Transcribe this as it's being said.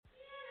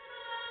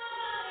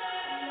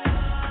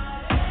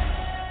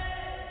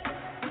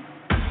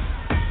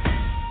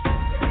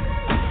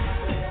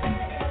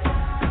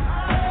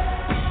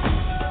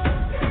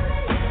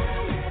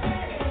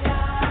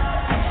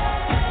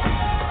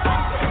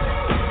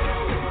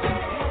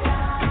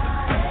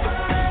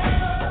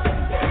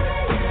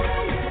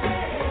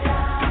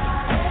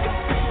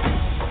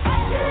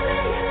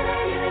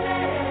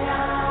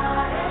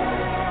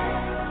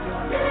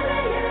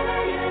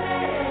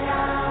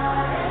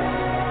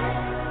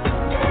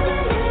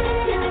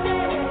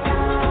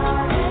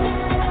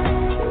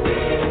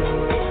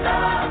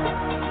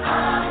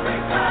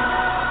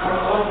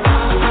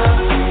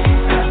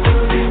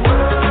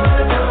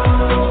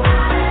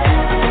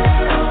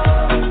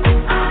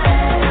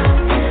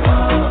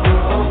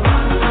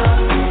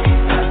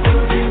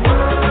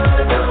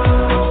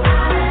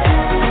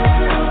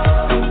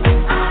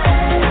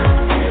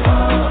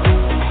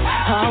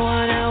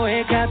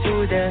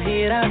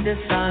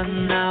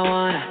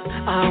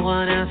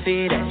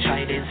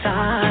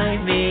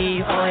inside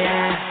me. Oh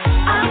yeah.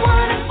 I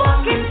wanna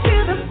walk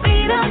into the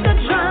beat of the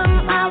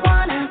drum.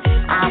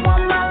 I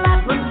want my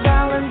life with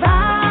all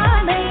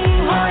inside me.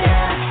 Oh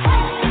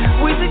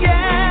yeah. We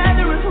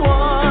together as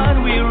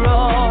one, we're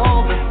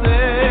all the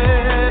same.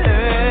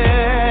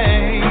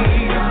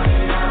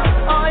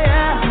 Oh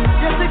yeah.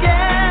 Just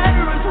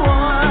together as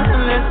one,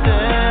 let's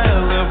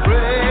celebrate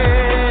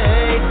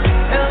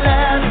and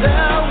let the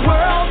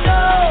world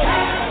know.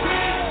 We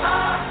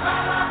are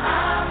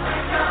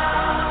Africa.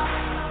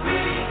 We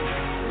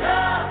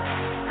love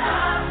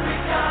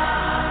Africa.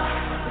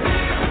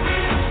 Here we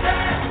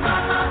stand,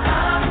 Mama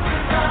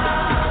Africa.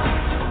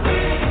 We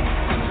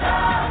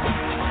love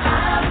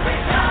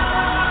Africa.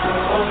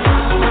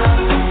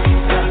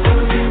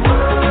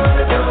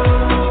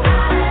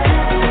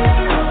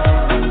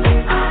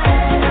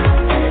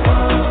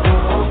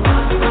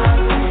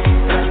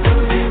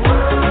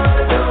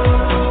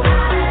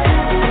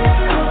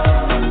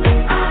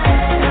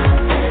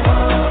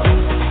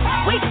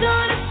 We're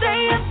gonna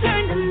stay up,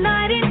 turn the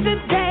night into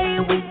day.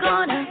 We're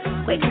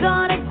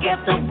gonna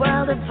give the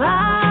world a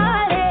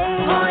party.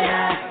 Oh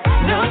yeah.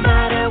 No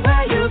matter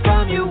where you're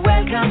from, you're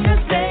welcome to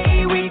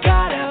stay. We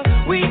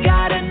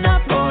got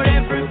enough for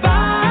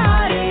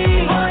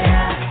everybody. Oh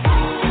yeah.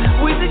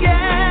 We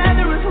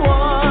together as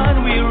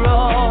one, we're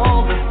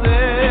all the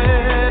same.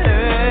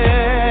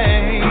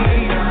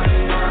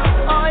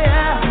 Oh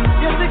yeah.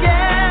 Just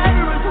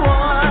together as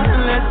one,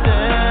 let's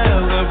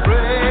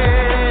celebrate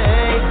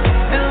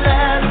and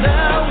let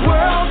the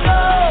world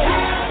know.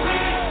 We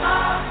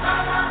are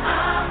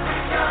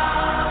Africa.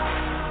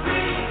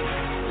 We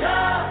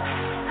love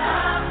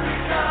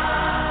Africa.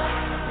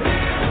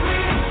 Here we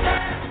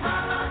stand,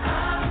 Mama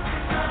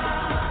Africa.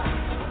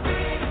 We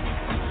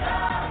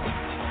love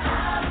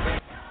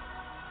Africa.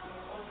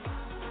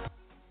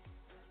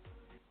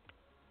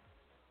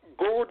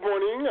 Good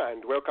morning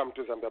and welcome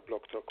to Zambia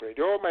Blog Talk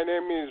Radio. My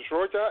name is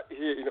Roger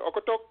here in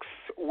Okotoks.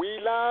 We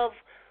love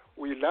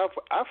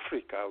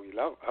Africa. We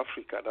love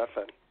Africa,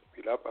 Nathan.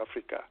 We love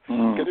Africa.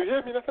 Can you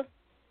hear me, Nathan?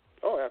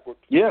 Oh, yeah, good.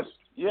 Yes.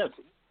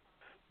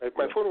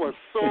 My phone was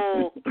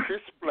so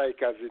crisp,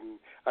 like as in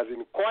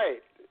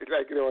quiet,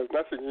 like there was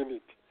nothing in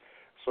it.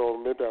 So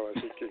maybe I was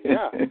thinking,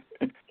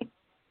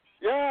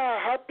 yeah,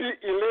 happy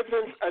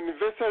 11th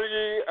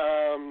anniversary.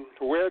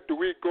 Where do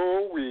we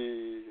go?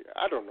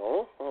 I don't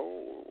know.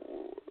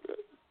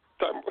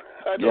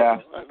 I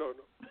don't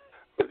know.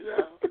 But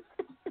yeah.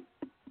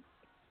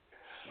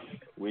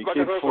 We But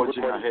keep also, forging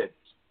good morning. ahead.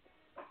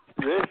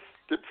 Yes,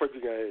 keep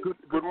forging ahead.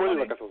 Good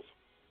morning, Makasos.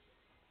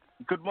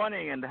 Good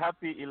morning and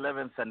happy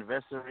 11th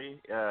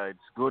anniversary.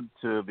 It's good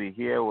to be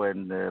here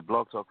when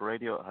Blog Talk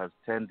Radio has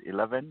turned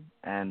 11.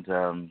 And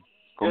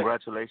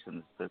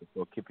congratulations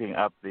for keeping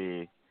up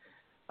the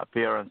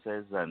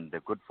appearances and the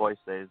good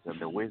voices and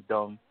the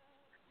wisdom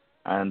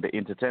and the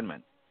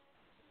entertainment.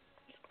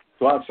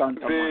 One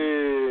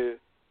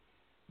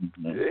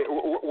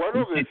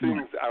of the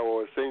things I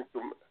was saying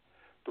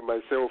to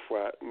myself,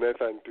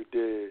 Nathan,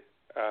 today,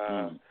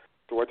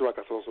 to what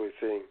Wakasonso is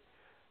saying,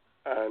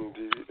 and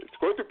it's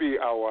going to be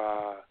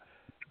our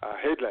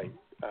headline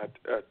at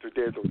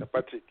today, Dr.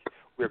 Patrick.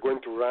 We're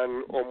going to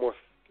run almost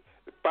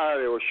a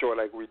parallel show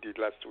like we did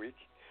last week.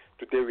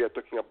 Today we are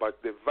talking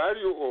about the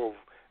value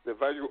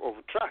of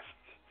trust,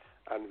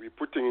 and we're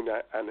putting in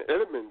an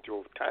element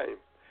of time.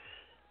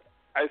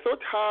 I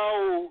thought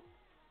how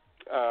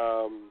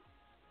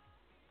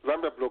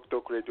Zambia Blog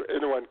Talk Radio,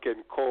 anyone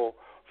can call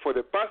for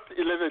the past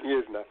 11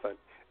 years, Nathan.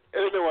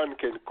 Anyone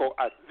can call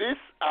at this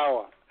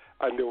hour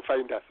and they'll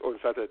find us on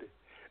Saturday.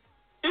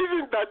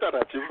 Isn't that an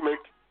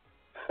achievement?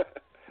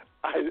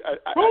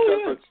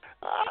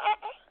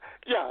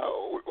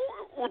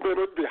 We may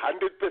not be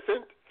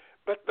 100%,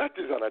 but that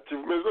is an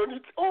achievement on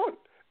its own.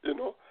 You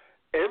know,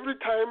 every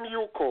time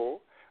you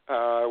call,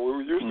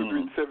 we used to do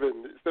it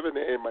 7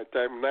 a.m. my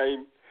time,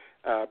 9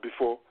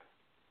 before.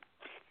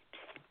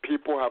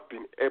 People have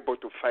been able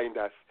to find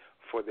us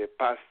for the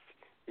past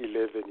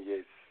 11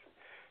 years.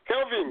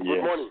 Kelvin,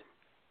 good morning.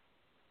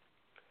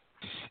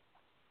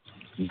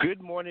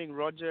 Good morning,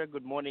 Roger.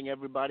 Good morning,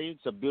 everybody.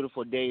 It's a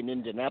beautiful day in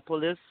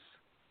Indianapolis.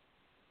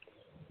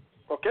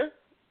 Okay,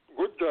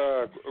 good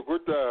to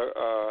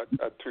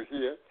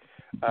hear.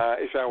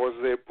 If I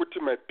was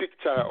putting my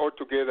picture all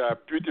together,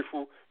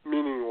 beautiful,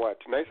 meaning what?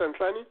 Nice and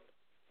sunny?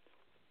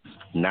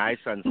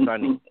 Nice and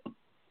sunny.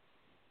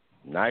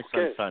 Nice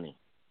and sunny.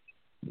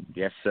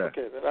 Yes, sir.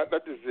 Okay,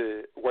 that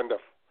is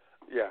wonderful.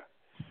 Yeah.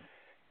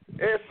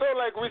 So,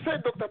 like we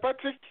said, Dr.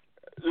 Patrick,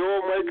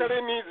 your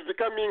Maikaren is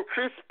becoming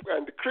crisp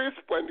and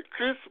crisp and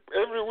crisp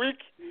every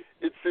week.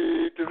 It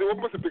is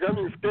almost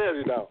becoming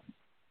scary now.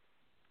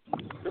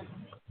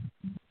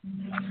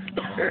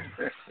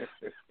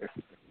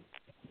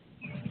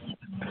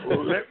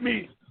 Well, let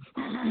me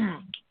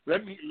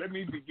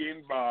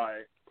begin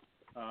by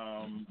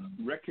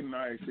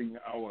recognizing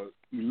our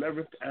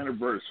 11th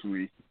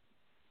anniversary,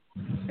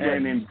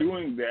 and in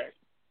doing that,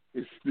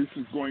 this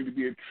is going to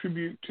be a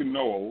tribute to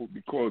Noel,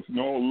 because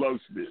Noel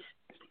loves this,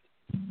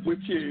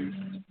 which is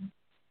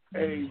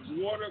a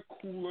water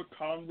cooler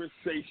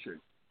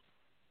conversation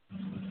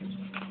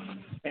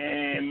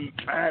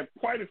I had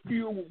quite a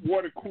few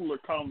water cooler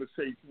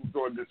conversations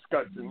or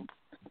discussions,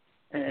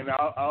 and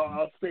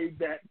I'll save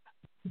that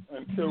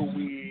until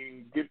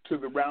we get to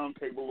the round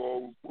table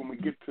or when we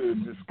get to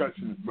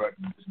discussions. But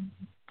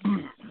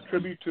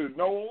tribute to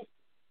Noel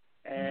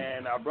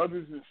and our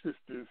brothers and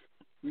sisters,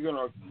 we're going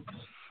to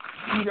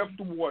heat up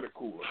the water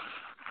cooler.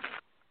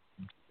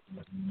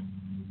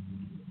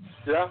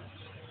 Yeah.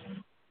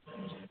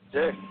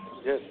 Yes.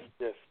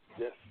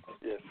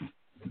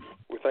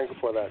 We thank you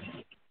for that.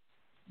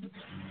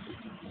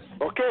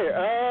 Okay.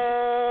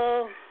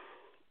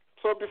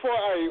 So before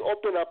I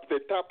open up the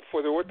tap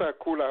for the water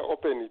cooler,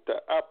 open it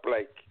up,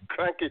 like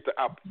crank it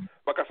up.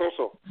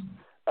 Bakasonso,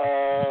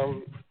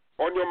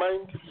 on your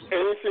mind,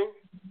 anything?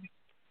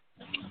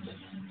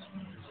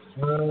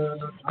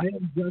 I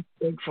am just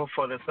thankful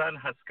for the sun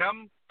has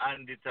come,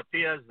 and it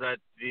appears that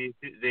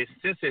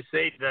since they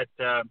say that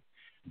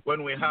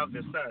when we have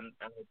the sun,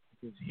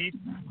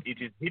 it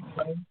is heat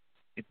time,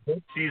 it's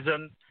hot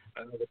season,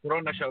 the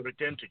corona shall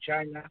return to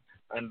China,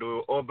 and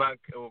we'll go back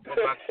to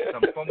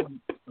some form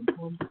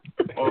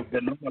of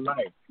the normal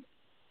life.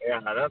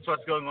 Yeah, that's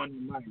what's going on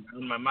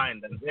in my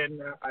mind. And then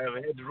I have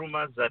heard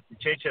rumors that the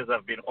churches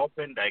have been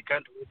opened. I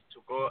can't wait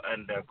to go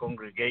and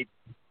congregate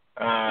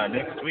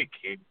next week.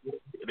 It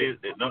is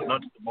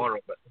not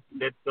tomorrow, but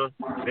let's go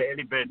the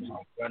early bird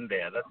one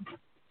there.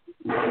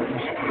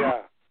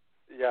 Yeah.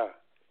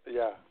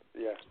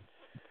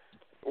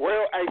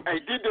 Well, I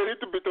did a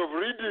little bit of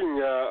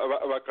reading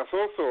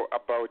also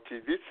about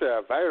these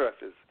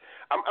viruses.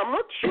 I'm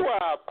not sure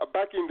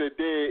back in the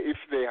day if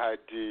they had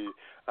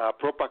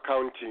proper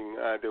counting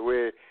the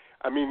way.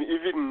 I mean,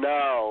 even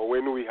now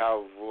when we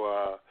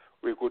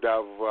could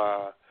have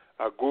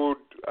a good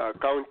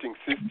counting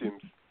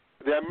systems,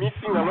 they are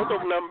missing a lot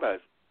of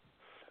numbers.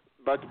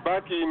 But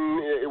back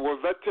in was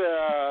that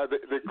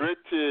the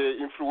great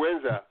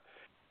influenza.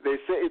 They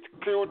say it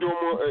killed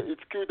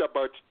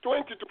about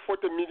 20 to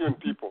 40 million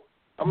people.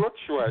 I'm not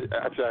sure I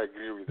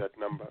agree with that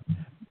number,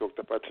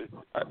 Dr. Patrick.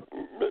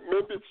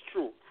 Maybe it's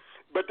true.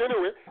 But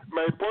anyway,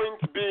 my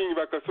point being,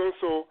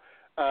 Vakasonso,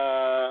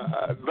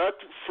 that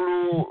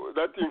flu,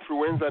 that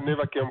influenza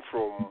never came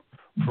from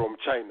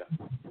China.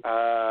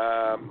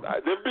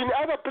 There have been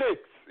other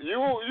plagues.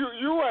 You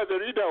are the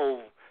reader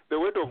of the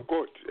Word of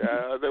God.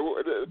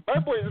 The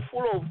Bible is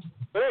full of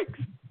plagues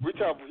which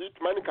have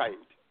hit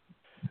mankind.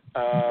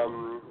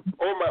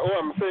 All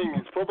I'm saying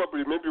is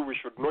probably maybe we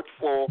should not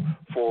fall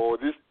for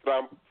this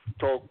Trump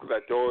talk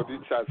that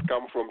this has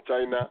come from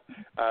China,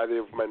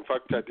 they've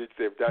manufactured it,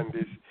 they've done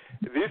this.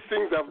 These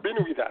things have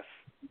been with us.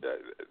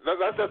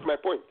 That's my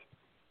point.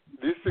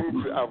 These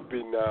things have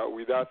been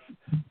with us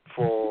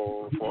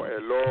for a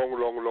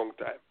long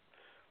time.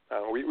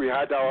 We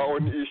had our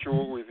own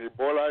issue with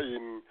Ebola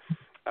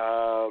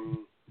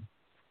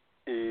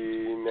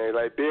in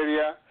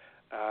Liberia.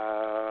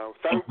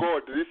 Thank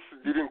God this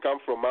didn't come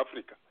from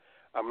Africa.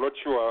 I'm not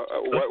sure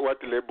what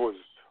labels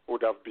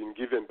would have been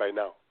given by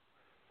now.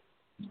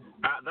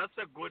 That's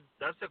a good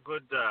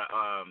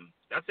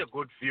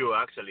view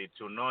actually,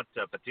 to not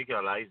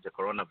particularize the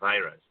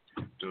coronavirus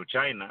to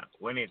China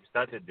when it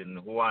started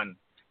in Wuhan,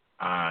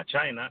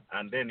 China,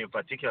 and then you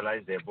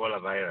particularize the Ebola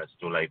virus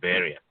to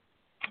Liberia.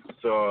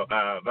 So,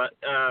 the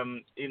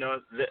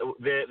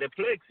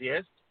plagues,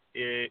 yes,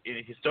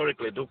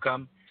 historically do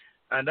come.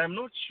 And I'm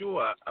not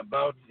sure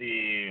about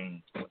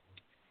the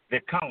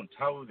count,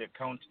 how the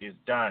count is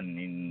done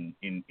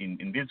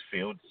in these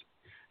fields,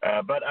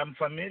 but I'm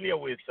familiar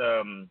with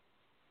the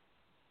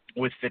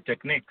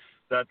techniques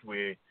that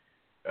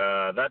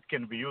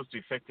can be used to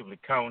effectively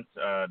count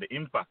the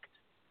impact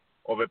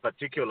of a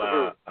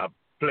particular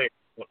plague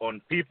on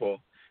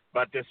people.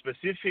 But the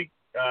specific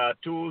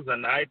tools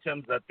and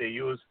items that they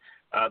use,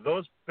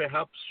 those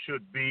perhaps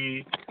should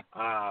be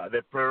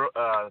the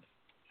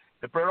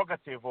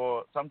prerogative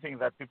or something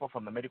that people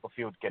from the medical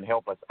field can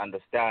help us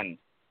understand.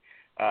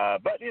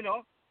 But,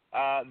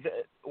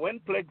 when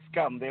plagues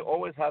come, they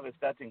always have a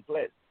starting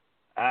place.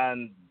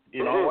 And,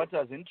 what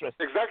has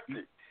interested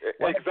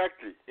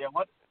Exactly.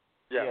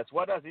 Yes,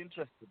 what has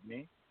interested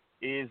me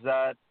is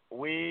that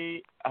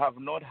we have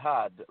not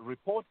had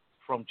reports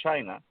from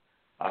China.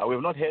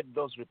 We've not heard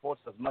those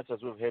reports as much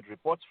as we've heard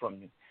reports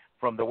from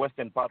the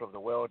western part of the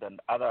world and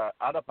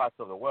other parts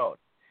of the world.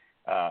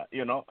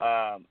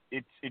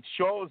 It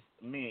shows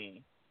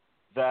me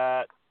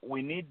that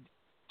we need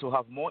to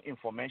have more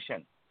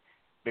information,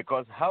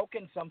 because how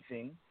can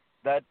something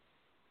that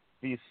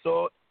be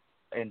so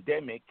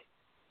endemic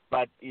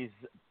but is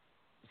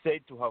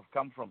said to have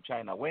come from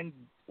China?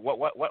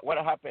 What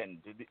happened?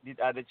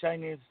 Are the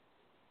Chinese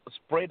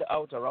spread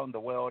out around the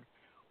world,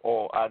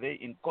 or are they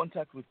in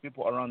contact with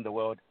people around the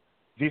world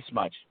this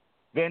much?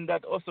 Then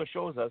that also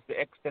shows us the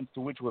extent to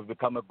which we've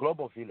become a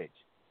global village.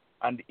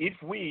 And if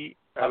we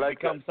have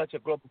become such a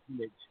global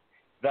village,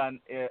 then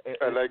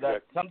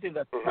something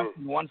that comes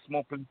in one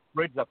small place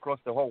spreads across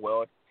the whole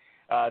world,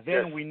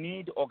 then we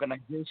need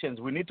organizations.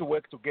 We need to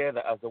work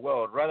together as a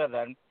world rather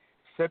than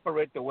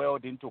separate the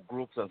world into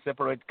groups and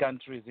separate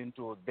countries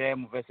into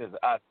them versus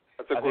us.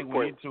 That's a good point.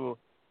 We need to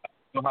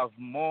have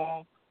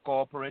more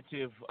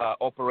cooperative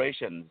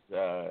operations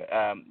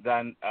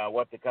than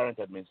what the current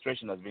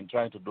administration has been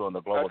trying to do on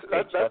the global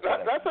stage.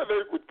 That's a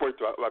very good point,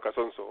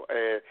 Wakasonso.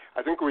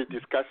 I think we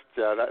discussed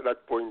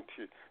that point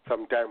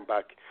some time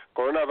back.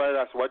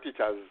 Coronavirus, what it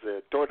has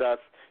told us,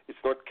 it's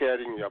not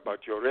caring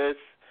about your race,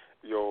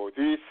 your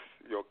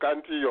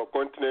country, your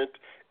continent.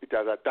 It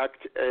has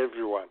attacked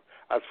everyone.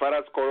 As far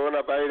as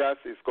coronavirus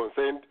is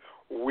concerned,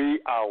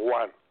 we are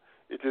one.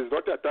 It is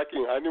not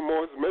attacking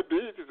animals.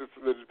 Maybe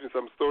there's been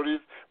some stories,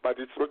 but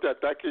it's not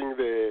attacking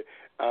the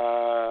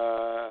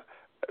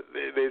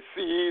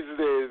seas,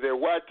 the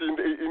what in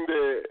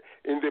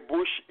the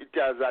bush. It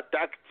has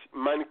attacked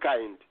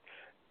mankind,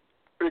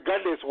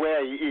 regardless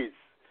where he is.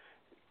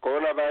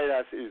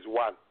 Coronavirus is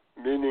one,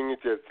 meaning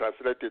it is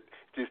translated.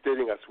 It is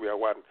telling us we are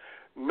one.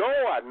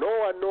 Noah,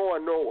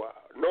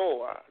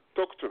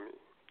 talk to me.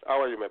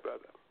 How are you, my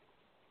brother?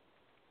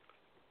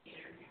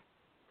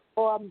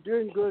 Oh, I'm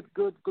doing good.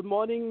 Good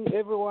morning,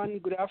 everyone.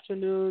 Good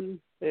afternoon,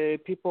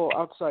 people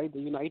outside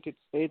the United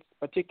States,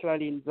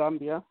 particularly in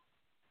Zambia.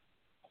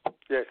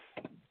 Yes.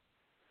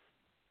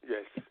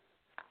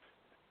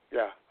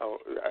 Yeah.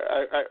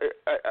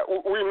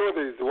 We know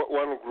there is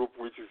one group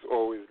which is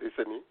always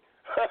listening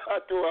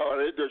to our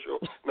radio show,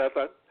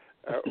 Nathan.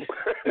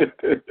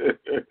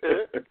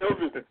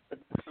 Elvin,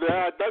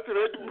 that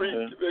red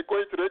brick, they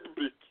call it red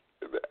brick.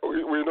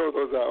 We know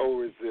those are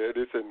always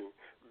listening.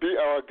 Be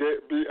our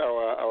guests.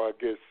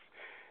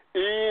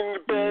 In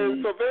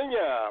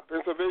Pennsylvania,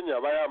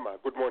 Bayama,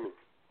 good morning.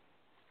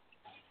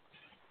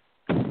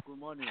 Good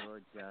morning,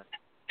 Roger.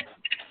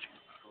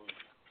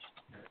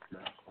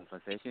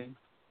 Conversation.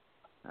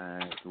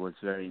 It was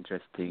very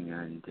interesting,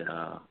 and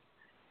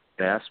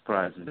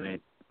diaspora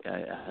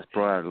has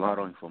brought a lot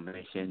of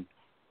information,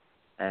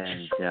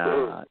 and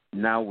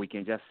now we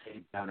can just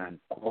sit down and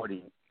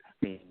coding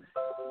things,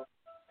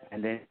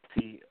 and then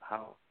see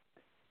how.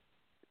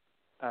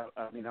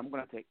 I'm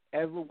going to take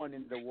everyone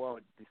in the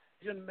world,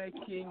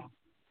 decision-making,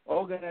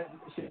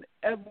 organization,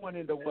 everyone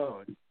in the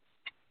world.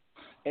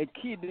 A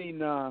kid in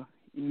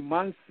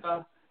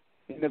Mansa,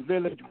 in a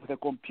village with a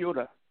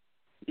computer,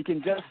 he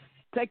can just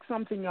take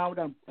something out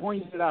and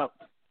point it out.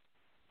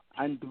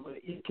 And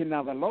he can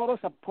have a lot of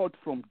support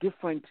from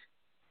different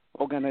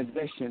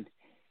organizations,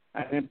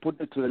 and then put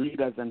it to the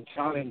leaders and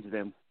challenge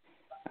them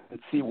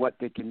and see what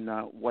they can,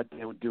 what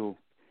they'll do.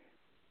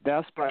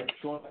 Diaspora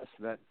showed us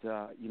that,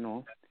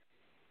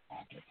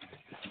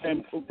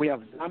 and we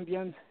have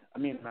Zambians,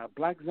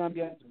 black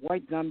Zambians,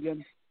 white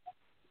Zambians,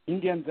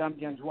 Indian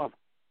Zambians who have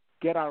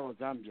get out of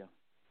Zambia.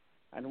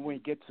 And when we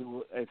get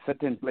to a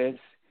certain place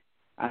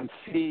and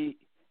see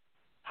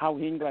how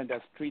England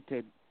has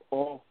treated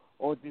all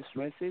these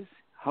races,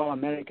 how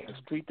America has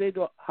treated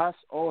us,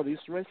 all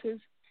these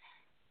races,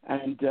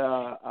 and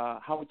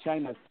how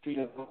China has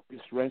treated all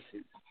these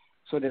races.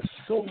 So there's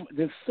so much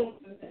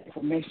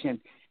information,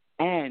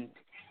 and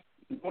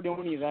not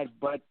only that,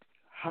 but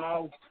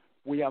how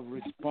we have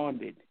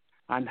responded,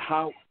 and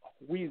how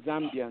we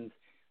Zambians,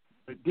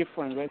 the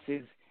different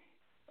races,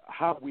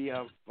 how we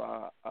have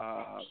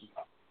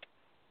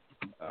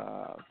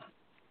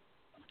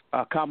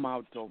come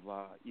out of,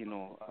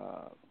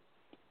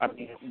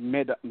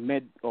 made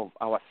of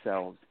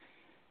ourselves.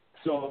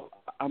 So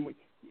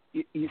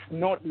it's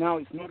not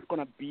going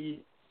to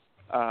be.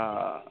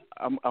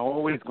 I'm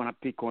always going to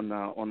pick on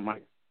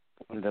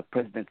the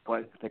president,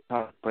 the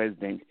current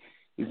president.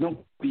 It's not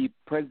be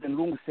President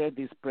Lungu said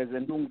this,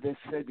 President Lungu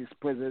said this,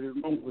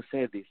 President Lungu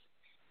said this.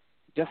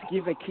 Just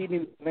give a kid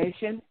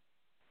information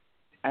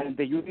and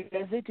the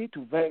university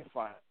to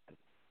verify.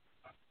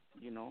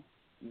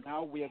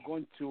 Now we are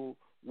going to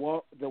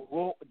the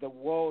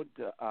world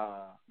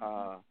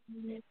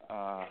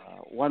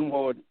one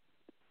world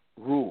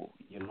rule.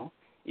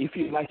 If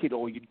you like it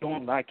or you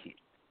don't like it.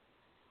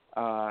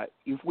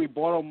 If we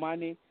borrow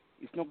money,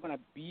 it's not going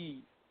to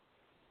be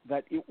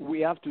that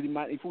we have to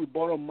demand. If we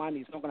borrow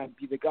money, it's not going to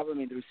be the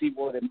government receive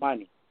all the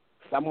money.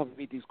 Some of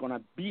it is going to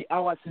be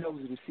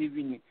ourselves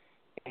receiving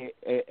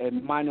a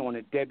money on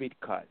a debit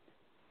card.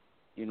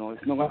 It's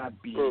not going to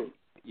be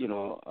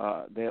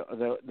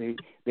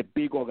the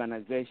big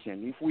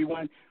organization. If we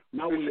want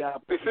now, we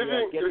are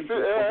receiving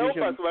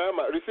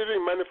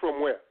money from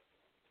where?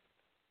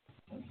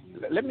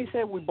 Let me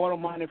say we borrow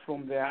money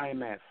from the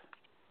IMF.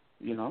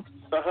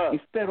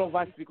 Instead of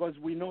us, because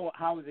we know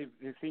how the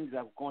things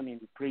have gone in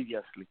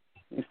previously.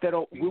 Instead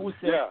of, we will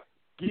say,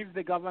 give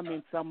the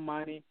government some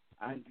money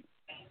and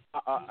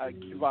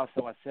give us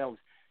ourselves.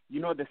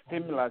 The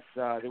stimulus,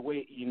 the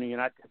way in the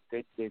United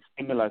States, the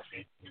stimulus,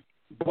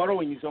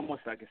 borrowing is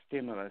almost like a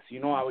stimulus.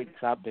 You know how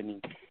it's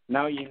happening.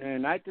 Now in the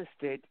United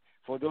States,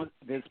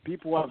 there's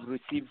people who have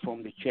received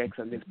from the checks,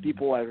 and there's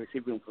people who are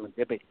receiving from the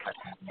debit card,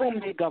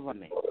 from the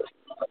government.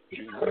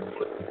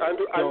 And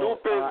who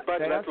pays back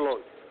that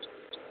loan?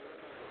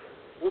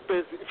 Who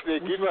pays, if they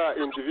give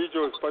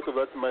individuals part of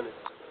that money?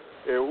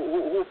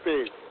 Who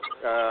pays?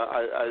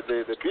 Are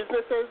they the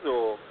businesses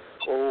or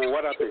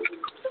what happens?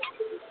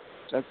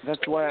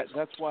 That's why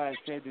I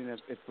said in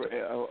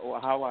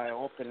how I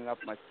opened up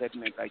my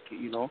statement,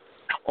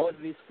 all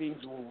these things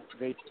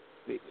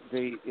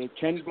the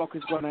chain block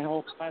is going to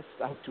help us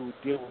how to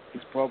deal with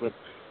this problem.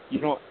 You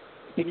know,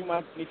 can you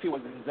imagine if it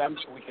was in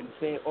Zambia, we can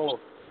say,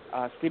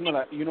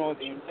 similar. You know,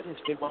 the United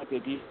States, what they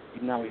did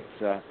now is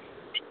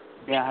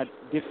they had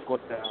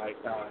difficult.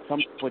 Some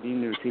people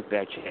didn't receive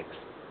their checks,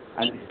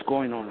 and it's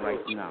going on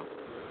right now.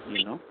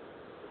 You know,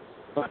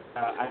 but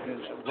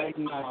and right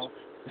now,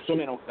 so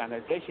many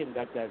organizations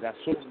that are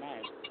so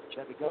mad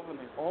that the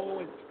government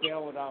always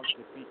bailed out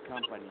the big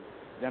companies.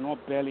 They're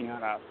not bailing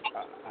us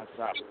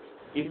out.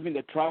 Even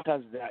the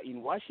truckers that are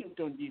in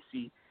Washington,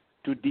 D.C.,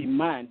 to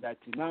demand that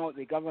now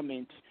the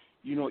government,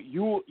 you know,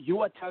 you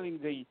are telling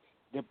the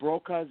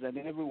brokers and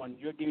everyone,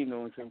 you're giving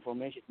them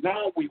information.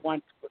 Now we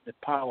want the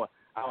power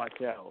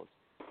ourselves.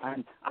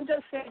 And I'm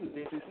just saying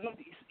this.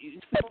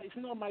 It's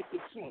not mighty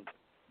soon,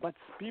 but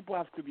people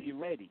have to be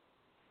ready.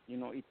 You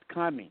know, it's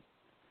coming.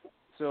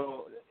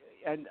 So,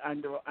 and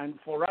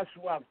for us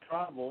who have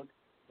traveled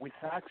with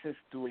access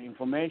to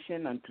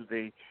information and to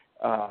the,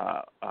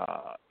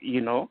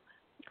 you know,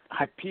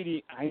 I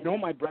know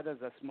my brothers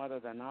are smarter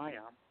than I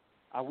am.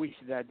 I wish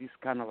they had this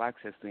kind of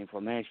access to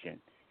information.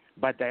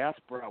 But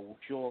diaspora will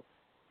show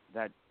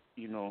that,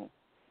 you know,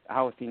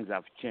 how things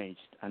have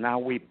changed and how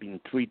we've been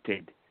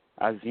treated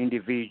as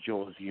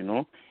individuals, you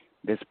know.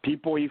 There's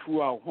people, if we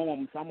are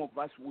home, some of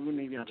us wouldn't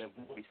even have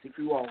a voice. If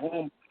we were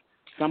home,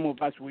 some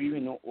of us will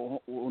even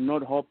will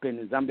not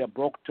open Zambia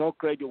Block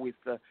Talk Radio with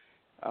the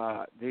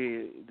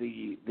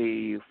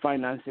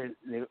finances,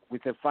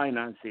 with the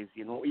finances,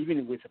 you know,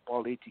 even with the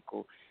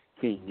political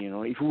thing, you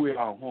know, if we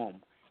are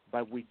home.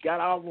 But we got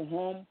out of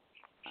home,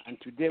 and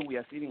today we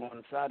are sitting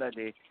on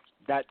Saturday.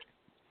 That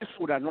this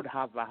would not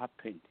have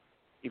happened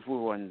if we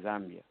were in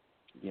Zambia,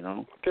 you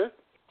know. Okay.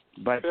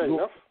 But fair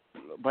enough.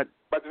 But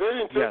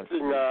very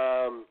interesting.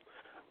 Yes.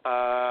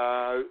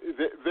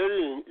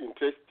 Very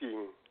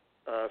interesting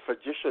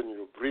suggestion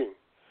you bring.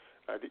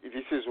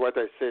 This is what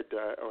I said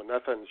on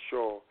Nathan's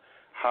show.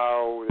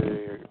 How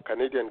the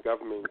Canadian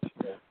government,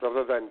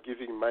 rather than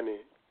giving money.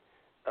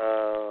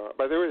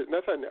 By the way,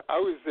 Nathan,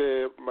 how is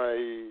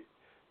my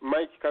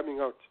mic coming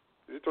out?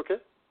 Is it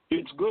okay?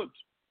 It's good.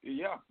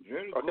 Yeah,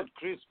 very okay. Good,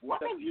 Chris.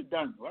 What have you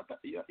done?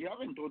 You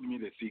haven't told me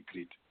the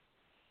secret.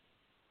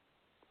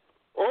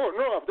 Oh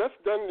no, I've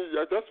just done.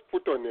 I just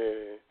put on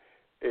a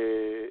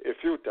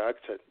filter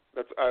actually.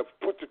 I've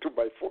put it to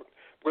my phone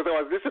because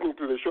I was listening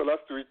to the show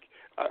last week.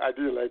 I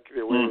didn't like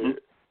the way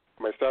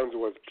my sound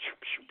was.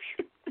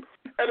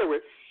 Anyway,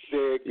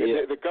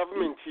 the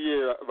government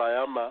here,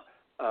 Vayama,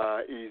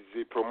 is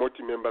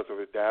promoting members of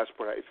the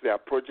diaspora. If there are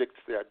projects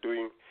they are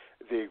doing,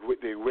 they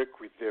work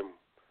with them.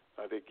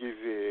 They give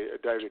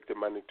direct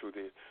money to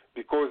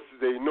because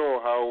they know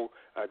how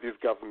these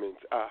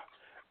governments are.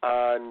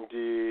 And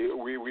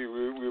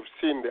we've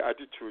seen the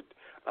attitude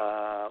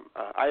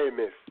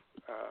IMF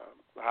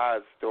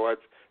has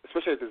towards,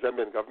 especially the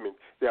Zambian government.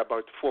 There are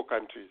about 4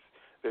 countries.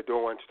 They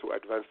don't want to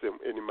advance them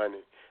any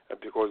money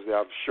because they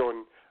have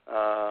shown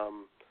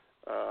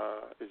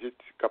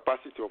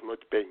capacity of not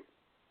paying,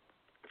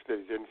 if there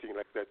is anything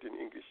like that in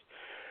English.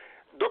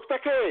 Dr.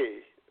 K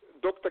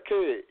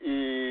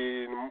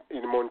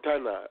in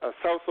Montana,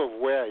 south of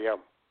where I am.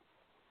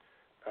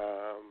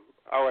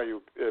 How are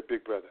you,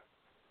 big brother?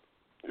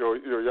 Your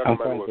young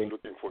man was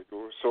looking for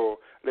you. So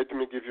let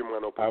me give him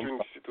an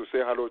opportunity to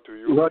say hello to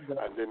you, Roger,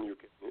 and then you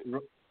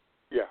can.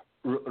 Yeah.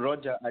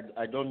 Roger,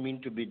 I don't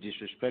mean to be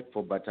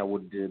disrespectful, but I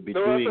would be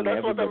doing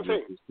that's what I'm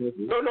saying.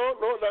 No,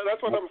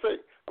 that's what I'm saying.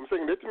 I'm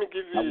saying let me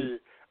give you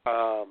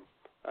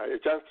a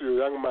chance to your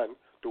young man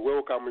to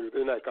welcome you,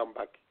 then I come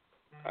back.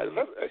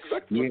 That's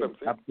exactly what I'm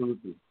saying.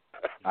 Absolutely.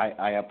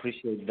 I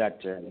appreciate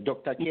that.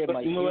 Dr. K,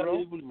 my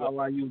hero, how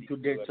are you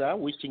today, sir?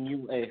 Wishing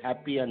you a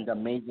happy and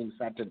amazing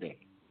Saturday.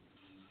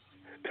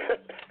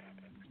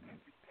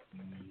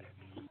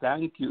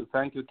 Thank you,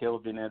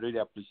 Kelvin. I really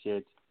appreciate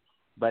it.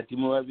 But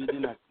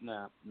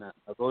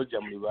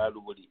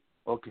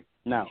okay,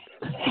 now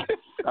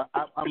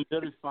I'm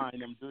very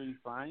fine. I'm doing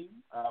fine.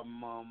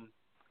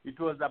 It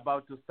was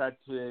about to start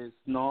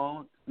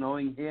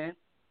snowing here,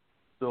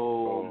 so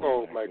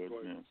oh my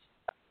God,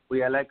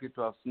 we are likely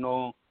to have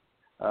snow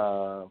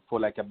for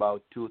like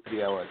about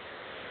 2-3 hours.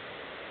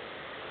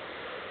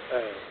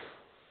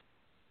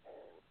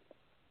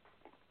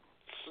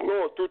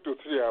 Snow 2 to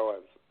 3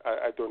 hours.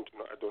 I don't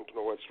know. I don't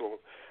know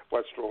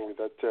what's wrong with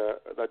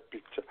that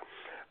picture.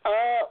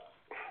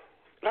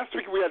 Last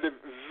week we had a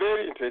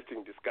very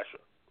interesting discussion.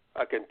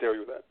 I can tell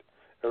you that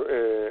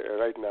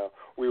right now.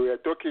 We were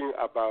talking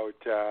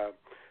about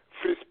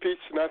free speech,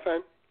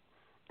 Nathan.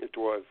 It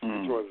was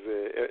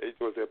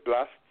a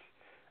blast.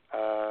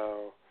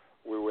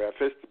 We were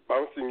first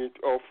bouncing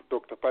it off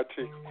Dr.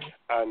 Patrick,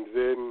 and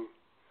then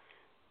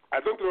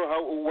I don't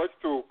know what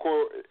to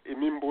call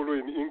Imimbulu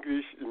in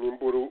English.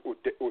 Imimbulu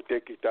will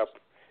take it up.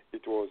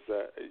 It was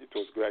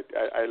great.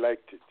 I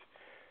liked it.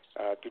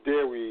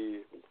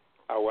 Today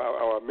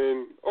our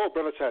main. Oh,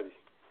 Brother Charlie.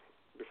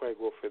 Before I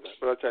go further,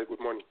 Brother Charlie, good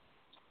morning.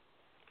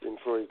 In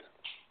Florida.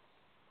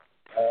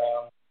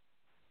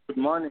 Good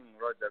morning,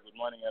 Roger. Good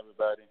morning,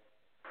 everybody.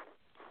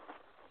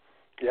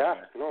 Yeah.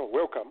 No,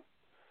 welcome.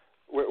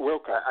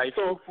 Welcome.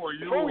 So for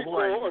you, before we go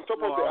on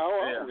top of the hour,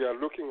 there. we are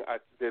looking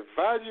at the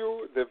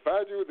value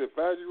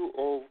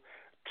of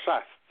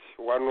trust.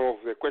 One of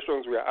the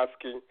questions we are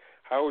asking: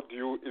 how do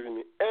you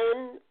even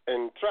earn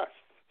and trust?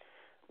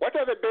 What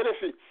are the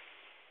benefits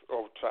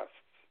of trust?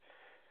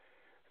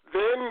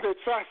 Then the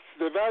trust,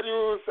 the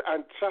values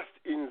and trust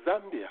in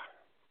Zambia,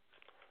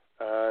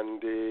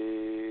 and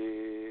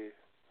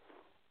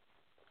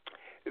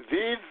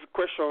these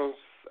questions.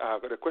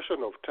 The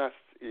question of trust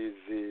is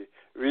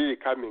really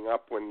coming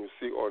up when you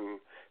see on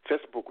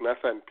Facebook,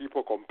 Nathan,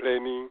 people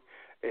complaining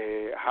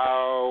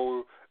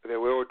how the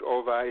world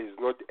over is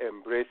not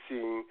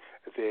embracing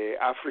the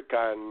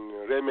African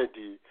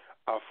remedy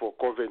for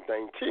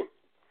COVID-19.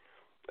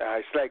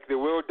 It's like the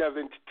world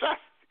doesn't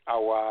trust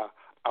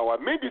our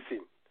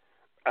medicine,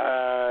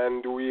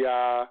 and we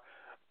are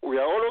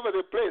all over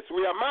the place.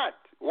 We are mad.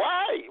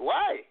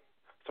 Why?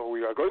 So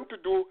we are going to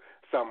do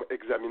some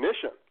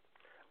examination.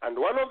 And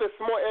one of the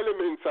small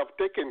elements I've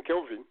taken,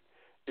 Kelvin,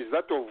 is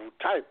that of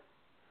time.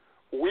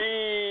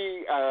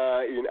 We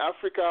in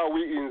Africa,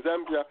 we in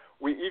Zambia,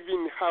 we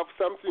even have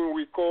something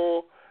we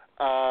call,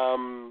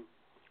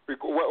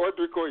 what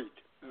do we call it?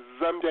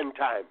 Zambian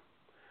Time.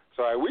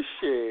 So I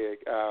wish,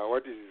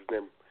 what is his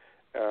name?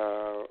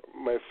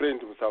 My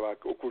friend Musawa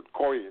could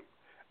call in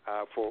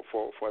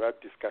for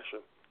that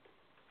discussion.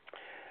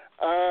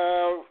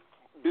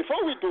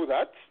 Before we do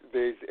that,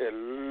 there's a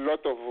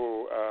lot of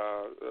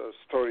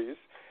stories.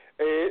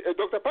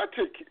 Dr.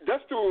 Patrick,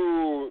 just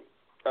to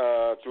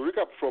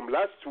recap from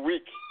last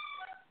week,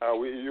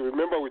 you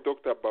remember we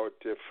talked about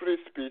free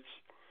speech.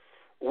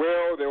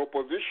 Well, the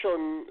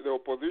opposition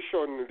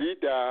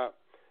leader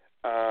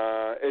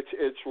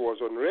HH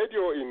was on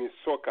radio in his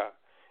soccer.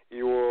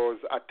 He was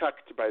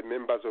attacked by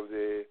members of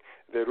the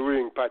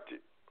ruling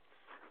party,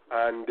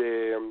 and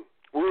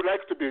we would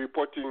like to be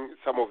reporting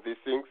some of these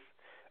things.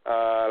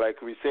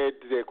 Like we said,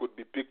 they could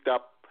be picked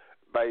up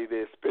by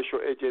the special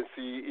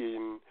agency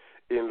in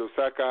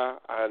Lusaka,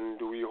 and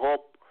we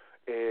hope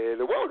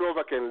the world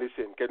over can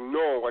listen, can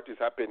know what is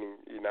happening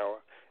in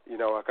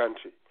our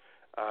country.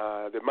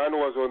 The man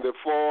was on the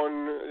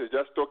phone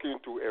just talking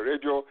to a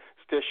radio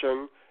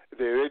station.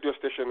 The radio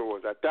station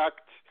was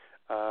attacked.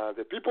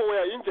 The people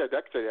were injured,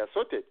 actually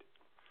assaulted.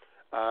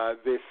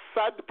 The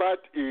sad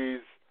part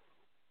is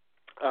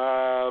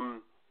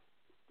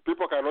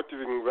people cannot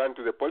even run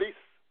to the police.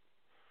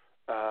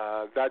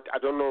 That I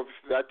don't know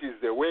if that is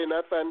the way,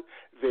 Nathan.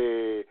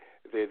 The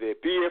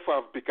PF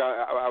have become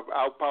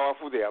how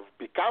powerful they have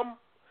become,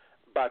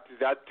 but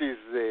that is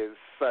the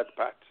sad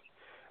part.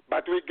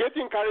 But we get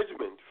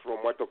encouragement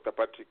from what Dr.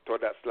 Patrick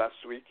told us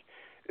last week.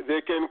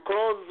 They can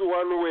close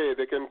one way,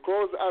 they can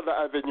close other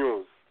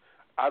avenues.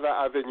 Other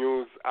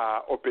avenues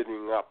are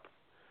opening up.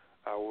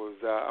 I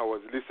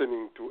was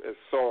listening to a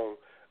song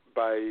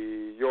by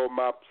Yo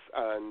Maps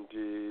and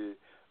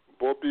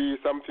Bobby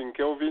something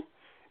Kelvin.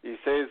 He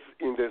says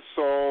in the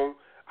song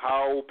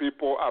how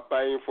people are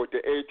buying 48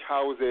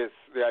 houses,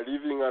 they are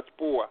living as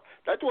poor.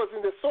 That was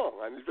in the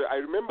song, and I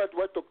remembered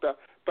what Dr.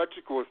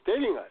 Patrick was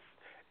telling us.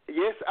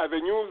 Yes, other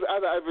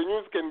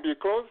avenues can be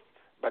closed,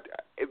 but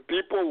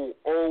people will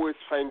always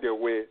find a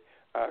way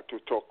to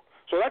talk.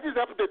 So that is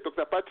update,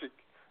 Dr. Patrick,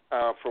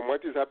 from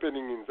what is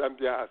happening in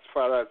Zambia as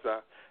far as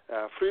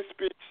free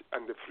speech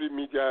and the free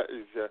media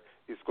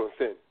is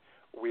concerned.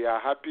 We are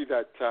happy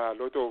that a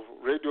lot of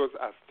radios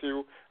are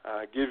still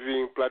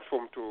giving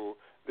platform to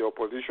the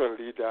opposition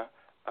leader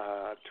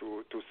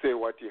to say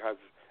what he has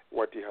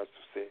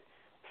to say.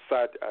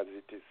 Sad as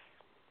it is.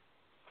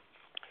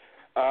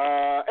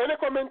 Any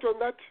comment on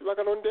that,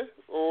 Lakalonde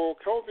or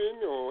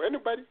Calvin or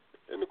anybody?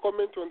 Any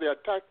comment on the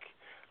attack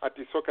at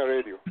the soccer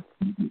radio?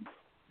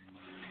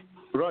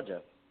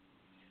 Roger.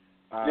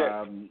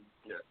 Yes.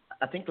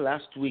 I think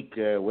last week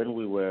when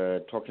we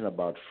were talking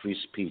about free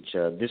speech,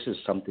 this is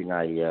something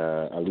I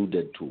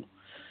alluded to.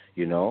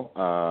 You know,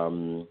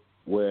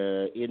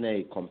 we're in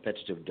a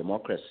competitive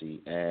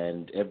democracy,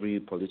 and every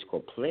political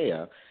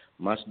player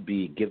must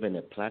be given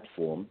a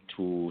platform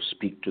to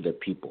speak to the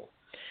people.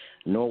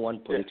 No one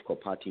political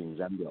party in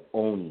Zambia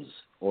owns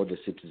all the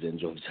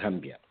citizens of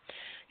Zambia.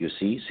 You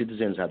see,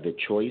 citizens have the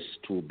choice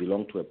to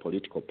belong to a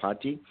political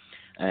party,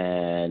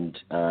 and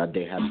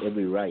they have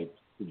every right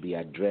to be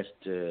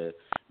addressed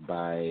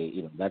by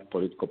that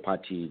political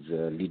party's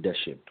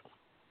leadership.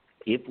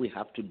 If we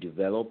have to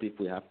develop, if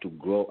we have to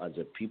grow as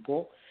a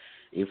people,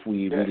 if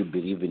we really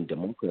believe in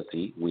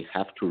democracy, we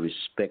have to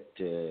respect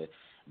the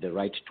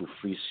right to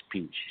free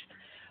speech.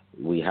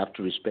 We have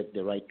to respect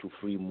the right to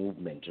free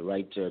movement, the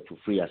right to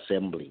free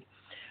assembly,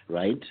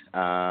 right?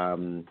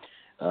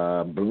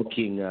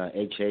 Blocking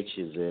HH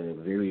is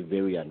very,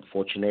 very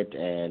unfortunate,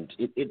 and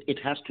it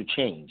has to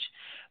change,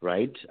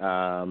 right?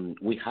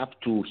 We have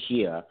to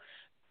hear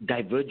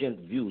divergent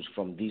views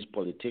from these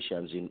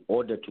politicians in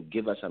order to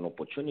give us an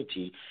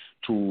opportunity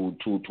to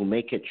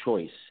make a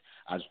choice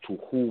as to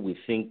who we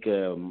think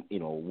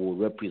will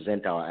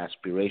represent our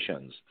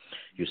aspirations.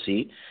 You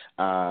see,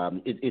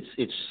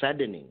 it's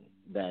saddening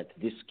that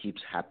this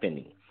keeps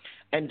happening.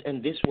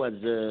 And this was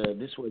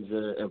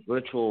a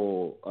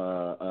virtual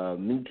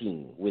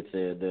meeting with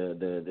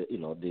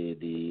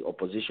the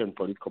opposition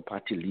political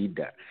party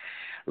leader,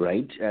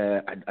 right?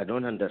 I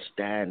don't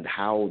understand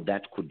how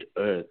that could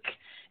irk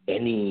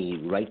any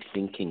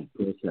right-thinking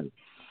person.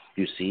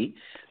 You see,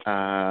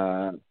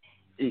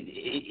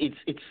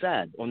 it's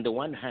sad. On the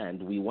one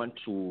hand, we want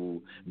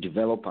to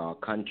develop our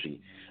country,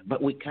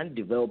 but we can't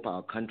develop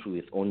our country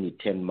with only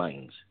 10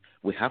 mines.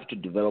 We have to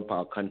develop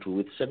our country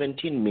with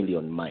 17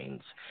 million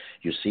minds.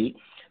 You see,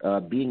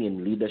 being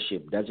in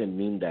leadership doesn't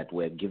mean that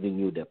we're giving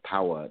you the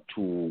power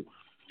to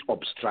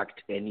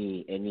obstruct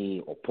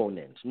any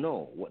opponent.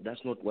 No,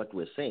 that's not what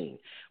we're saying.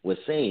 We're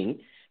saying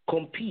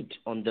compete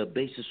on the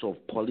basis of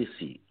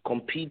policy,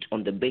 compete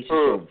on the basis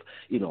of,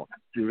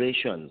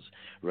 aspirations,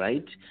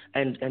 right?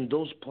 And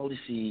those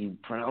policy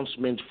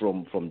pronouncements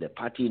from the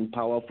party in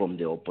power, from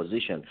the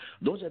opposition,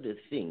 those are the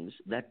things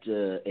that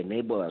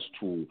enable us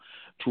to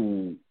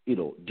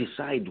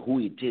decide who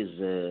it is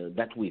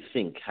that we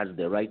think has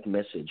the right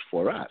message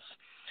for us.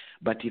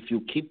 But if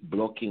you keep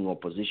blocking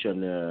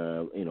opposition,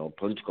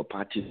 political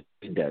party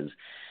leaders,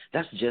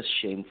 that's just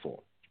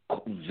shameful,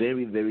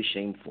 very, very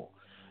shameful.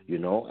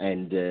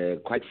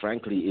 And quite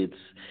frankly,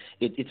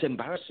 it's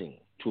embarrassing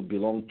to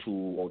belong to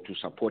or to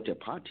support a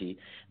party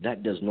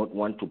that does not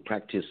want to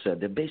practice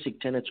the basic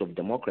tenets of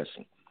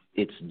democracy.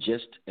 It's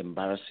just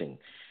embarrassing.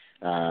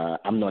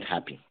 I'm not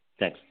happy.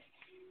 Thanks.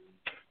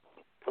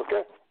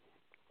 Okay.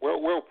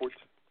 Well put.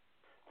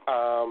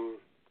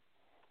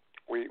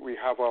 We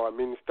have our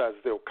ministers.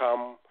 They'll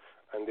come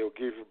and they'll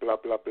give blah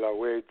blah blah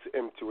words,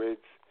 empty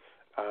words,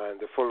 and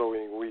the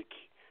following week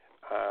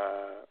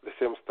the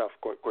same stuff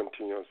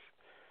continues.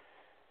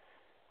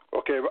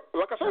 Okay,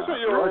 Roger,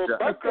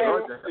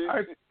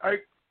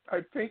 I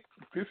think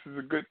this is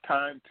a good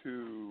time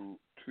to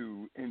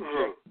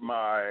inject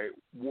my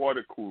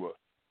water cooler.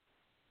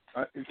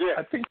 I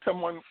think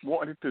someone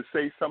wanted to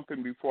say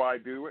something before I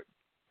do it.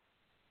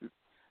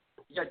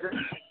 Yeah, just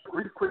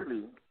really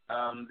quickly.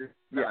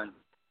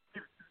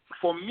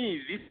 For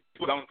me, this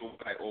is down to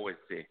what I always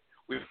say.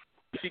 We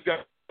figure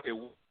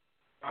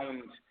out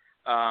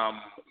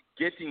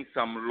getting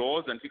some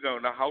laws and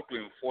figuring out how to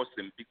enforce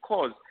them,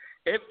 because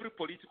every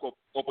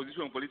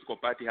opposition political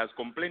party has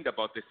complained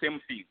about the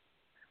same thing.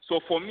 So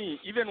for me,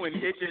 even when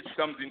HH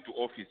comes into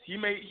office,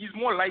 he's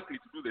more likely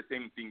to do the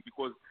same thing,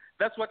 because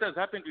that's what has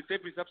happened with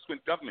every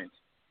subsequent government.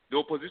 The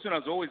opposition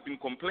has always been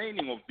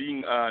complaining of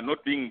being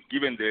not being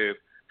given the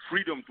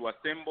freedom to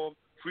assemble,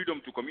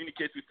 freedom to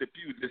communicate with the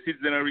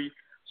citizenry.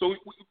 So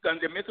and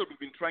the method we've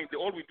been trying,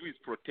 all we do is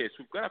protest.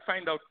 We've got to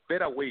find out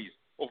better ways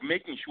of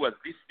making sure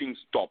this thing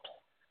stops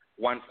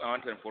once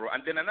and for all.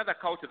 And then another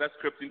culture that's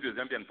crept into the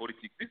Zambian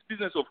politics, this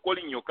business of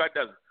calling your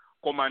cadres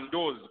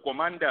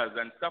commanders,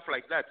 and stuff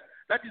like that,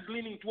 that is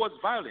leaning towards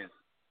violence.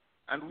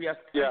 And we are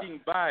standing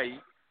by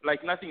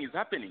like nothing is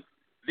happening.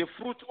 The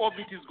fruit of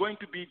it is going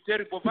to be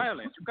terrible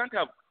violence. You can't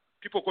have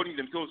people calling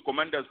themselves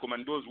commandos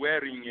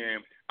wearing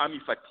army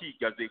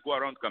fatigue as they go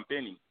around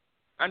campaigning.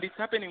 And it's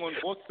happening on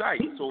both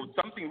sides. So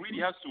something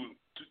really has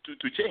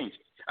to change.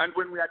 And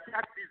when we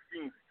attack these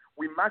things,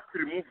 we must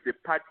remove the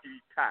party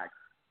tag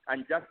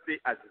and just say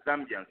as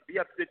Zambians, be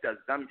upset as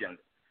Zambians,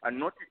 and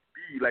not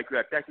be like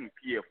we're attacking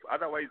PF.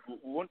 Otherwise, we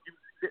won't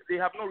they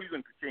have no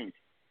reason to change.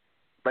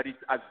 But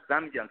it's as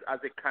Zambians, as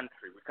a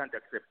country, we can't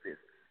accept this.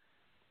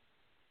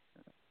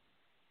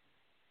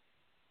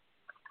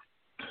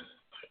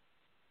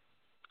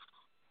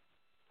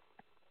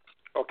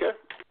 Okay.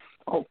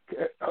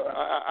 Okay.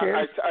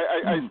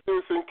 I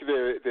still think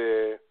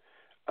the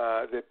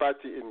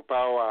party in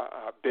power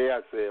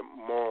bears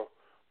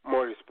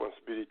more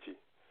responsibility.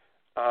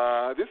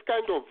 This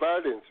kind of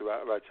violence,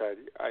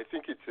 Rachari, I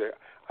think it's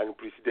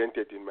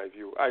unprecedented in my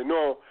view. I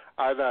know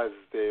others,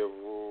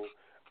 they've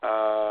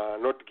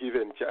not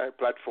given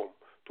platform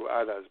to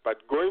others,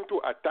 but going to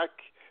attack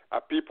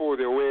people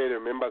the way the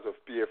members of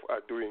PF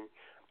are doing,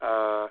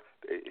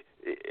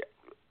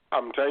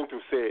 I'm trying to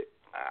say,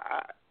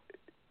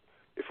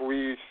 if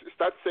we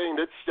start saying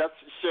let's just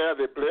share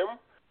the blame,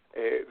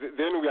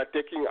 then we are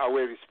taking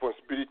away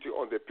responsibility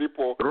on the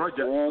people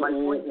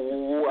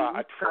who are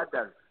at fault.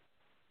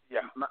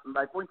 Yeah.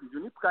 My point is,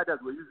 UNIP cadres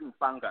were using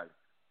pangas.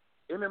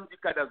 MMD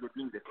cadres were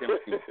doing the same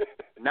thing.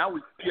 Now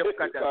with PF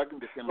cadres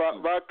doing the same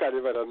thing.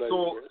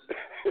 So,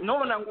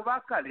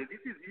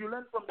 this is, you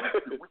learn from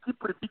history. We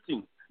keep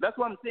repeating. That's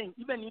what I'm saying.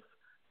 Even if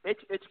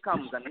HH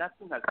comes and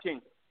nothing has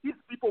changed, these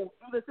people will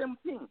do the same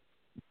thing.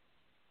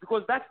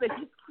 Because that's the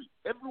history.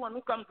 Everyone who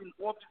comes in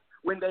office,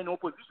 when they're in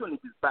opposition,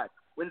 it is bad.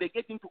 When they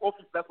get into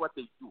office, that's what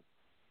they do.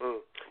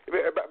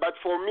 But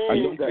for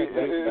me,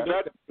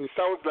 that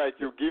sounds like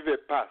you give a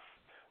pass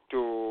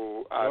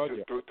to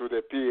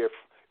the PF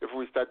if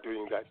we start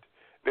doing that.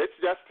 Let's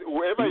just,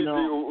 whoever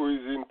who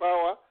is in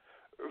power,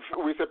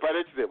 we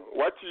separate them.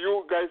 What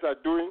you guys are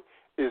doing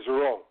is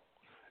wrong.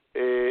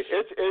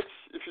 HH,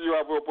 if you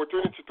have the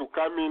opportunity to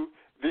come in,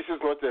 this is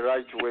not the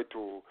right way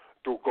to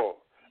go.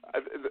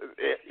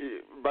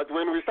 But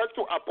when we start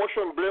to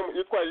apportion blame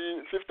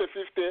equally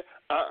 50-50,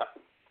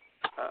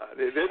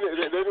 Then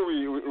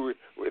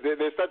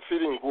they start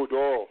feeling good.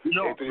 Oh,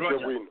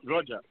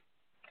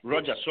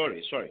 Roger,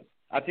 sorry.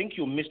 I think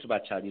you missed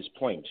Bachali's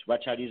point.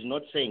 Bachali is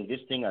not saying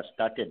this thing has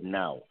started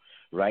now,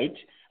 right?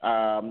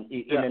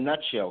 In a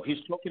nutshell,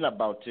 he's talking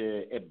about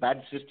a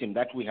bad system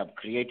that we have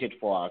created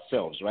for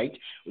ourselves, right?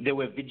 There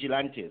were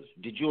vigilantes.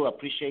 Did you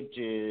appreciate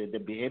the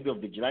behavior of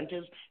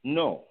vigilantes?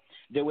 No.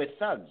 There were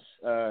thugs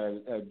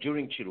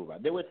during Chiruba.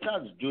 There were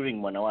thugs during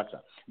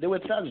Manawasa. There were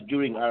thugs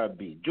during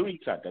RB, during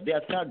Saka. There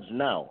are thugs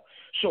now.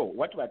 So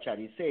what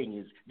Bachali is saying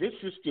is this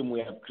system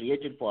we have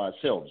created for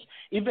ourselves,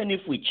 even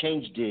if we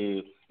change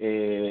the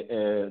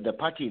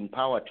party in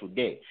power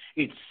today,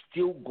 it's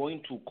still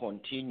going to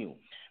continue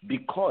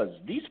because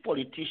these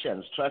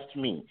politicians, trust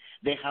me,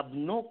 they have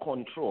no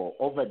control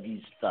over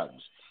these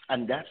thugs.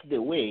 And that's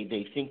the way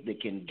they think they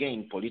can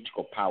gain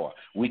political power,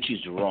 which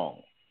is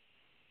wrong.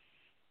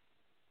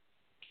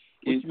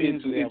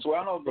 It's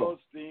one of those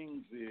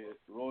things,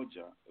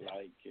 Roger,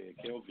 like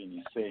Kelvin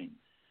is saying.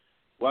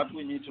 What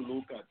we need to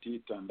look at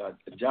it and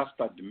just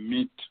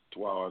admit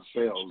to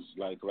ourselves,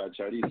 like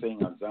Rachari is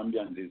saying as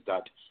Zambians, is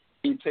that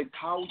it's a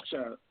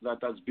culture that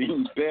has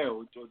been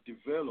built or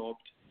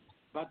developed,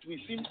 but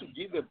we seem to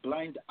give a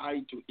blind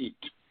eye to it.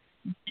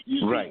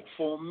 Right.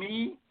 For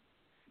me,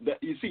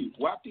 you see,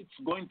 what it's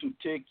going to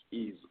take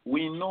is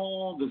we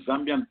know the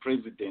Zambian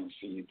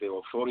presidency, the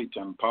authority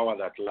and power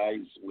that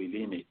lies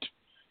within it.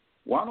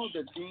 One of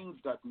the things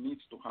that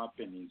needs to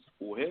happen is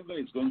whoever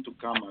is going to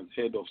come as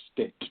head of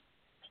state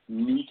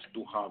needs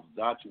to have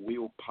that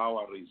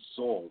willpower,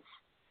 resolve,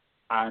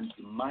 and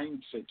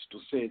mindset to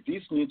say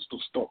this needs to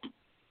stop.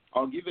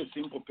 I'll give a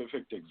simple,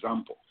 perfect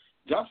example.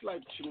 Just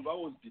like Chiluba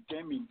was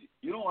determined,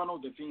 one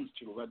of the things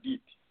Chiluba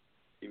did,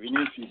 even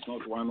if it's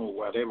not one or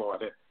whatever,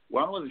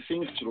 one of the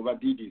things Chiluba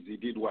did is he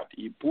did what?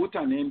 He put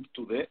an end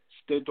to the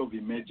state of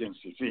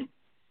emergency thing.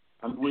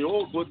 And we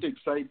all got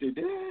excited.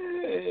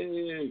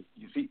 Hey!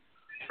 You see,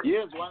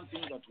 here's one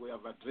thing that we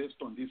have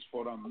addressed on this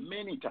forum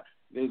many times.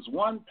 There's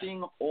one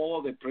thing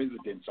all the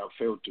presidents have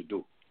failed to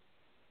do,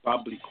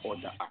 Public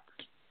Order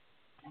Act.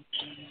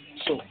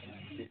 So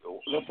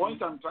the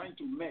point I'm trying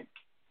to make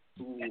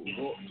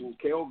to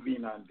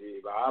Kelvin and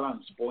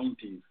Alan's point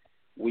is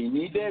we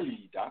need a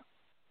leader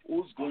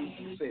who's going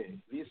to say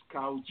this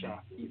culture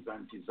is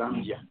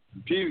anti-Zambian,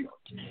 period.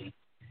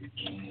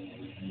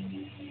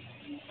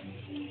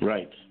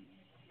 Right.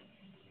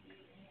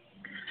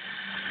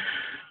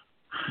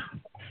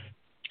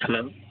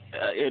 Hello?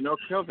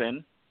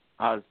 Kelvin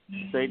has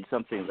said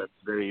something that's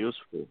very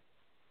useful,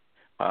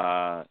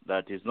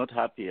 that he's not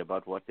happy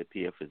about what the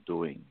PF is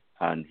doing,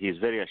 and he's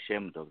very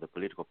ashamed of the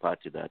political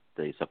party that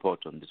they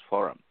support on this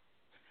forum.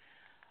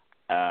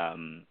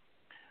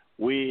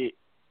 We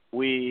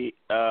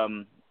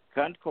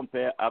can't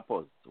compare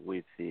apples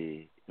with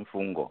the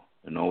Mfungo.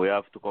 We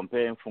have to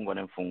compare Mfungo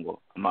and Mfungo,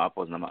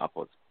 apples and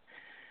apples.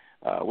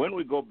 When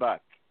we go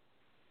back,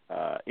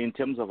 in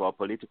terms of our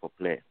political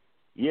play,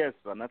 yes,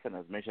 Vanathan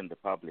has mentioned the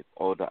Public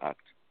Order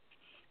Act.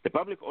 The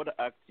Public Order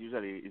Act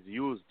usually is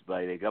used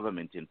by the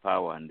government in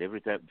power, and every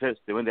time, first,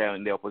 when they are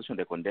in the opposition,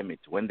 they condemn it.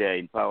 When they are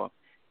in power,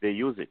 they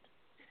use it.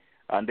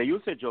 And the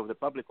usage of the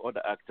Public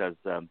Order Act has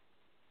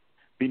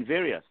been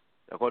various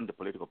according to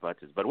political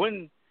parties. But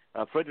when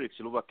Frederick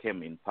Chiluba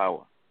came in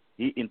power,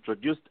 he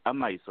introduced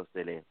Ama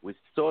Isosele. We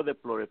saw the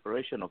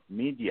proliferation of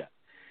media.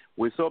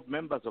 We saw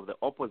members of the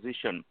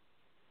opposition,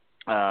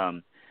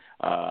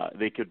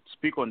 they could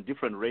speak on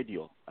different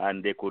radio,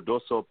 and they could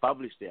also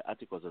publish their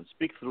articles and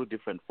speak through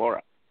different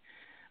fora.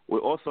 We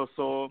also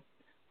saw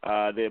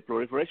the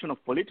proliferation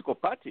of political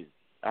parties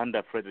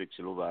under Frederick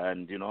Chiluba,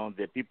 and,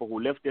 the people who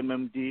left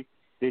MMD,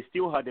 they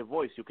still had a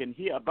voice. You can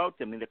hear about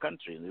them in the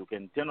country. You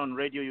can turn on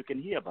radio, you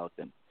can hear about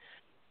them.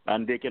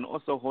 And they can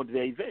also hold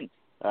their events.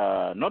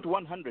 Not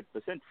 100%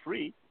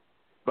 free,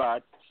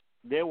 but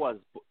there was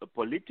a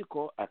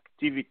political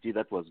activity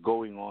that was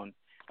going on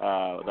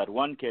that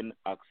one can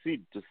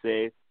accede to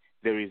say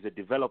there is a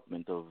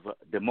development of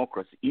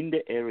democracy in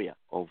the area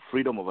of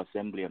freedom of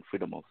assembly and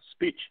freedom of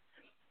speech.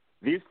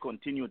 This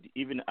continued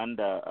even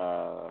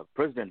under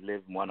President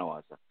Lev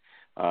Mwanawasa.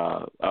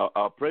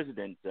 Our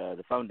president,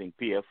 the founding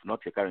PF,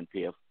 not the current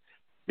PF,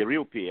 the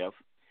real PF,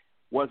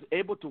 was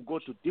able to go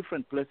to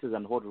different places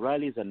and hold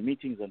rallies and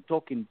meetings and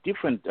talk in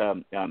different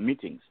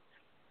meetings.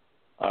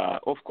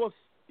 Of course,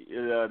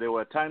 there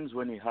were times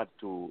when he had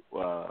to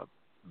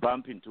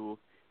bump into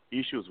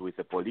issues with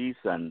the police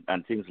and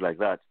things like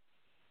that.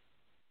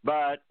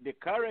 But the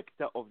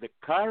character of the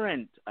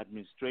current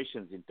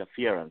administration's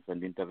interference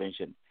and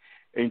interventions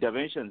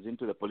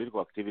into the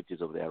political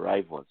activities of their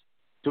rivals,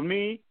 to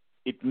me,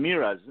 it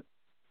mirrors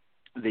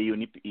the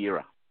UNIP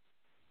era,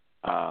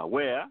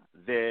 where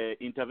the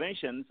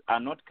interventions are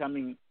not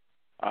coming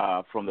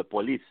from the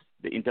police.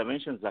 The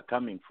interventions are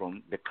coming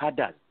from the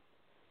cadres,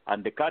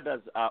 and the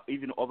cadres are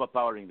even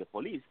overpowering the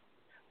police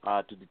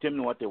to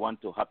determine what they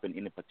want to happen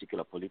in a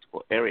particular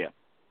political area.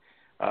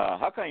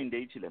 Hakainde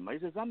Hichilema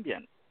is a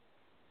Zambian.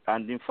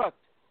 And in fact,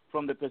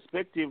 from the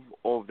perspective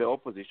of the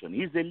opposition,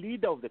 he's the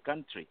leader of the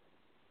country.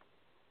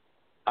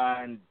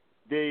 And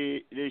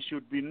there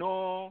should be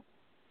no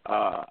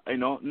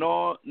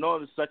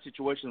no such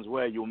situations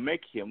where you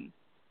make him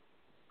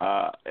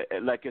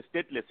like a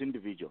stateless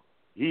individual.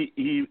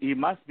 He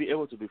must be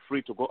able to be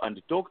free to go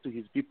and talk to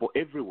his people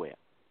everywhere.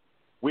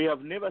 We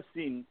have never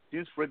seen,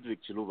 since Frederick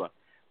Chiluba,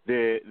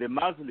 the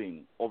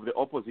muzzling of the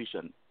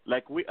opposition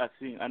like we are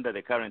seeing under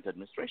the current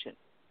administration.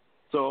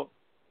 So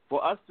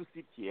for us to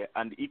sit here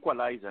and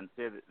equalize and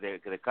say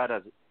the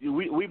cadres,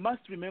 we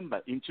must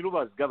remember in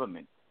Chiluba's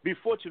government,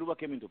 before Chiluba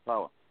came into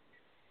power,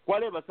 so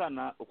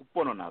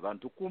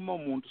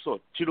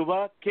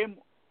Chiluba came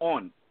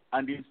on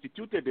and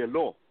instituted a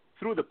law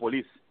through the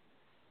police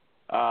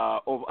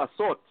of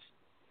assault.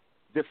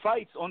 The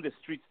fights on the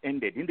streets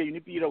ended. In the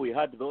UNIP era, we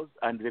had those,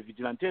 and the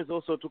vigilantes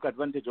also took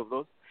advantage of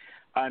those.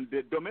 And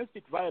the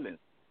domestic violence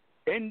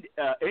ended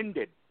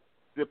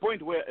to the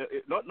point where,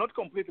 not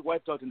completely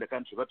wiped out in the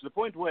country, but to the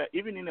point where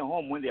even in a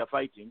home when they are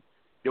fighting,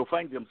 they'll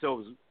find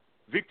themselves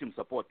victim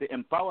support. They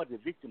empowered the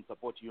victim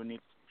support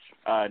unit.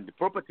 And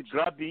property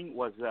grabbing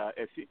was a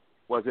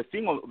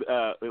thing of,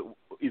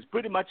 is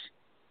pretty much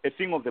a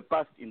thing of the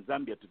past in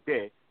Zambia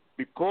today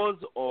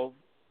because of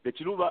the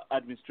Chiluba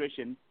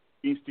administration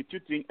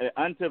instituting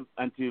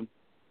anti-domestic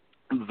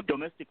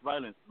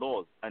violence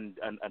laws and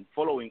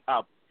following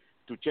up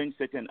to change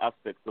certain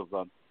aspects of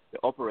the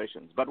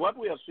operations. But what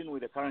we have seen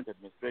with the current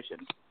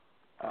administration,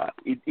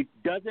 it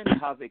doesn't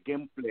have a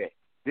gameplay.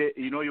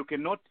 You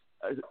cannot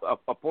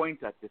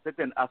appoint at a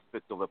certain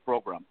aspect of a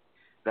program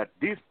that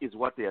this is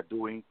what they are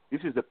doing.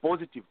 This is the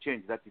positive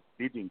change that it's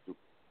leading to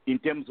in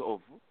terms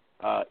of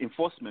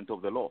enforcement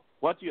of the law.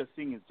 What you are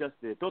seeing is just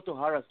the total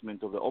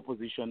harassment of the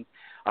opposition.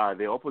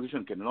 The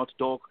opposition cannot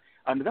talk,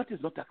 and that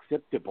is not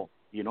acceptable.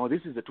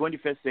 This is the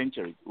 21st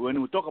century.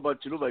 When we talk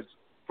about Chiluba, it's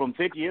from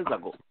 30 years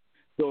ago.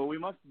 So we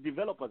must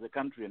develop as a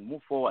country and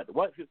move forward.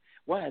 Why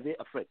are they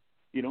afraid?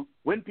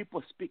 When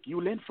people speak, you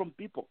learn from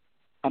people.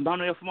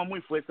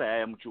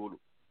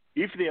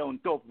 If they are on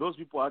top, those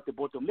people are at the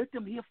bottom, let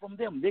them hear from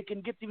them. They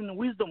can get even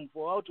wisdom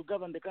for how to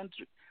govern the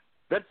country.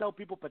 That's how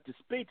people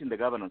participate in the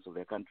governance of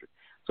their country.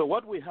 So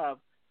what we have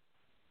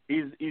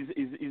is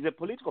a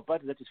political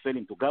party that is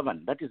failing to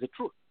govern. That is the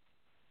truth.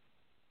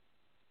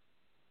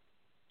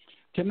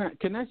 Can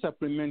I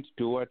supplement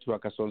to what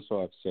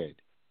Wakasonso have said,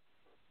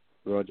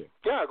 Roger?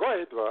 Yeah, go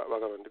ahead,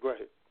 Go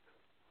ahead.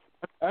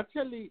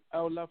 Actually,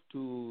 I would love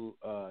to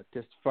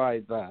testify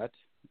that.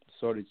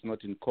 Sorry, it's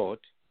not in court,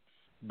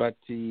 but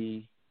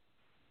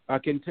I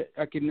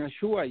can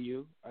assure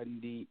you,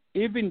 and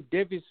even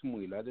Davis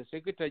Mwila, the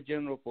Secretary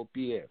General for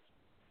PF,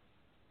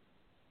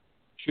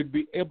 should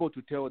be able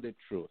to tell the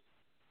truth.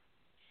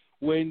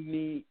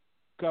 When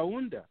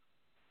Kaunda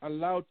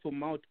allowed for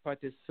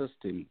multi-party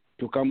system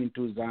to come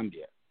into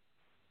Zambia,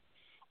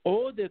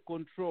 all the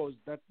controls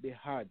that they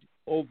had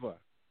over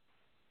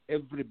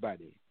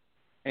everybody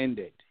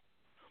ended.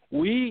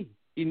 We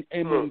in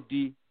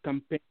MMD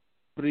campaigned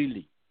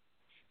freely,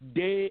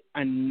 day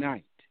and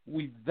night,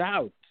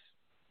 without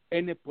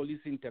any police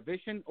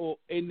intervention or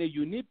any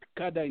UNIP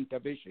cadre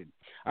intervention.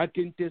 I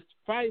can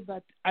testify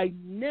that I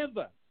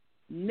never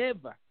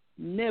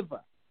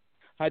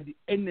had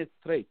any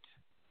threat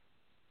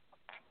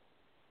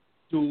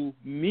to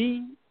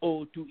me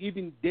or to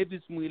even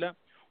Davis Mwila,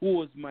 who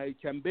was my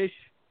Chambeshi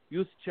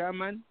youth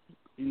chairman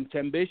in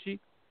Chambeshi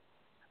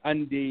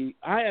and the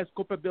highest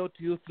Copper Belt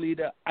youth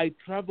leader. I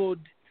traveled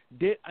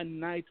day and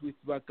night with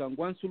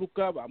Bakangwan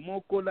Suluka,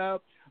 Mokola,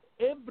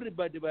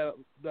 everybody, BY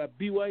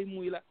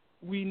Mwila.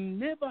 We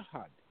never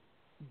had,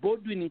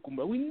 Bodwin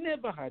Nkumba, we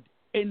never had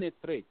any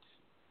threat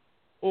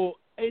or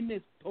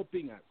any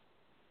stopping us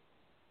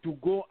to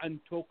go and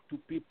talk to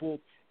people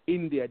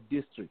in their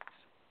districts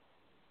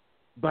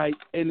by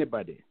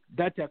anybody.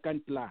 That I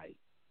can't lie.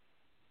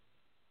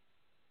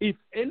 If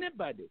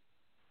anybody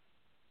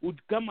would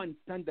come and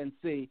stand and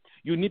say,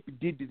 UNIP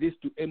did this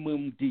to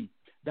MMD,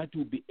 that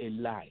would be a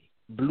lie,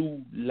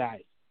 blue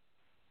lie.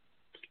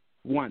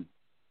 1.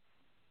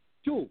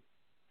 2,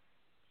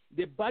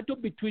 the battle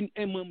between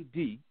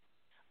MMD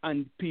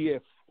and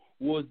PF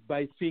was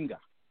by finger.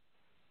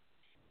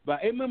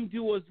 But MMD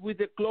was with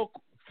the clock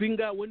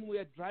finger when we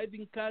were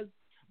driving cars,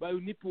 but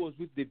UNIP was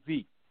with the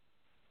V.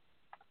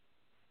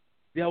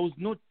 There was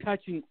no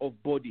touching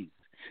of bodies.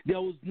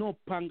 There was no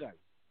pangas.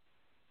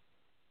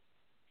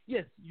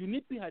 Yes,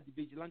 UNIP had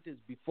vigilantes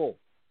before,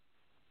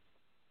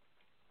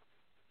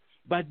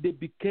 but they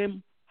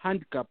became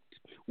handicapped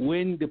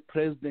when the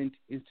president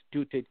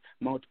instituted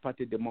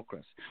multi-party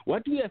democracy.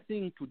 What we are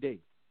seeing today,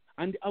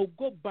 and I'll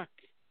go back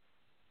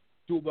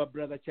to my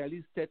brother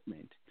Charlie's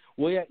statement,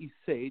 where he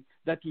said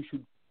that we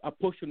should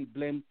apportion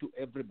blame to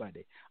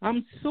everybody.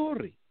 I'm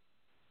sorry.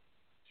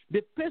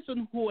 The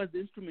person who has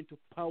the instrument of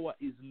power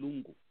is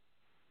Lungu.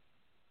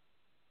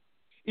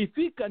 If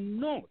he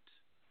cannot,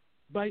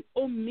 by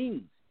all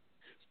means,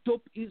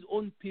 stop his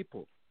own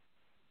people,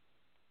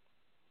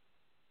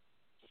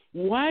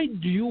 why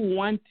do you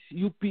want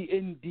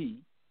UPND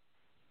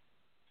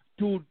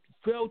to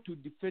fail to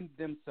defend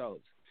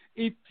themselves?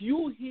 If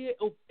you hear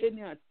of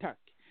any attack,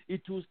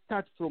 it will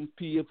start from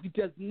PF. It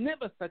has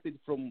never started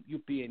from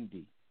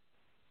UPND.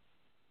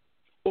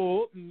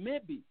 Or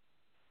maybe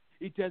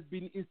it has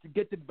been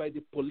instigated by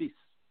the police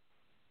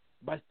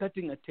by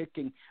starting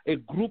attacking a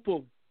group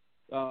of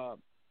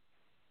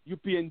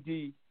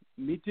UPND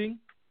meeting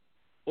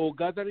or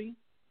gathering.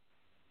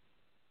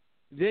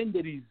 Then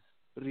there is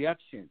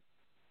reaction.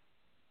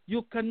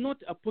 You cannot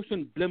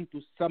apportion blame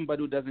to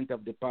somebody who doesn't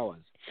have the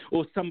powers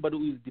or somebody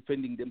who is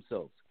defending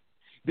themselves.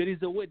 There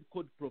is a word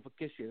called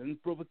provocation,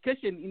 and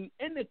provocation in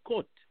any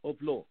court of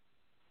law,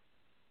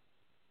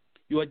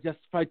 you are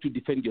justified to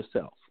defend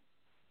yourself.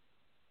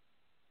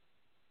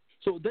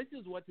 So this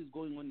is what is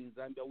going on in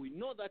Zambia. We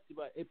know that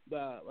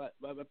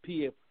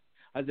PF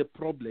has a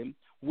problem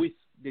with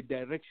the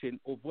direction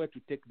of where to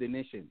take the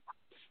nation.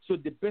 So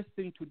the best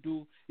thing to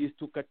do is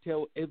to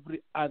curtail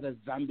every other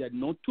Zambian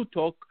not to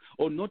talk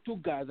or not to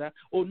gather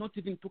or not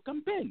even to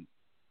campaign.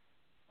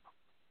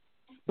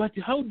 But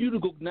how do you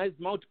recognize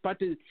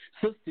multi-party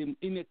system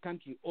in a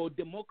country or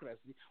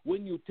democracy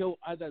when you tell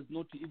others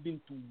not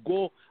even to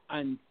go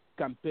and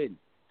campaign?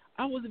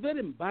 I was very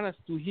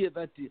embarrassed to hear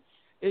that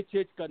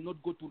HH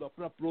cannot go to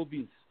Lopra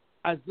province,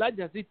 as large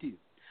as it is,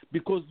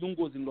 because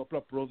Lungu is in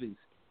Lopra province.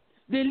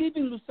 They live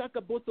in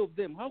Lusaka, both of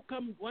them. How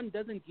come one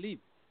doesn't leave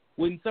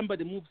when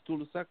somebody moves to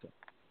Lusaka?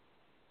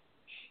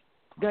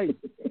 Guys,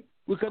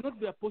 we cannot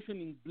be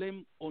apportioning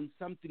blame on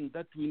something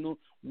that we know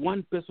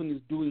one person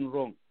is doing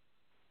wrong.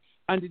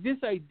 And this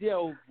idea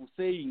of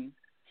saying,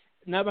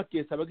 that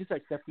is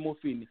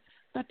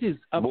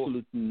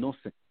absolute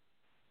nonsense.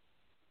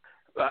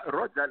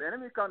 Roger, let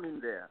me come in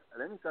there.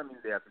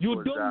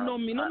 You don't know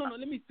me. No,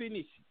 let me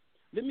finish.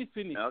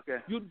 Okay.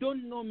 You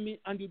don't know me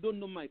and you don't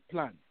know my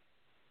plan.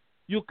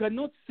 You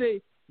cannot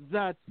say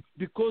that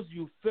because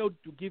you failed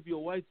to give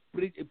your wife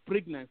a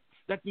pregnancy,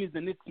 that means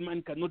the next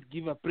man cannot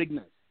give a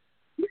pregnancy.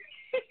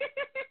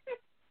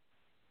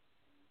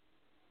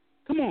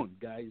 Come on,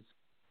 guys.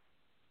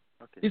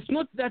 Okay. It's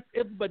not that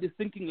everybody's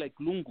thinking like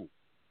Lungu.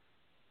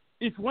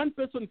 If one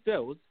person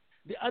fails,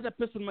 the other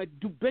person might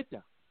do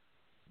better.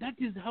 That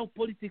is how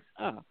politics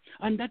are,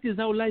 and that is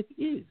how life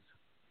is.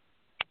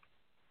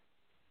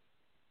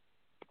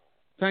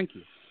 Thank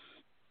you.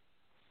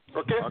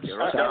 Okay.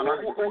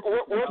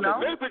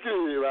 Very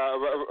quickly,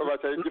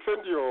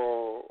 defend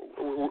your.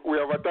 We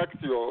have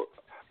attacked your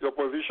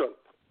position.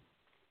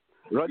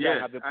 Roger, yes,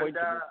 I have a point.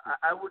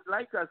 I would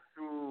like us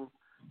to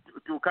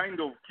kind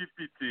of keep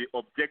it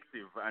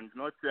objective and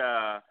not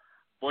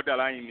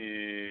borderline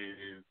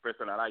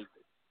personalized.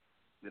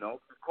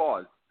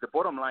 Because the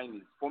bottom line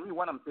is, for me,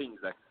 what I'm saying is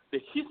that the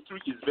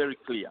history is very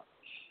clear.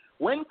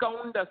 When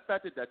Kaunda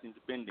started that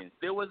independence,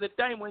 there was a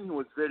time when he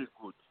was very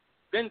good.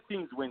 Then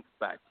things went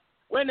bad.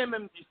 When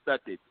MMD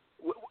started,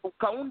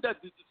 Kaunda,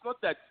 it's not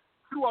that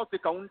throughout the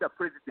Kaunda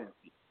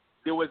presidency,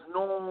 there was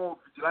no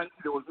vigilante,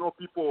 there was no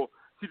people,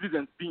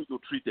 citizens being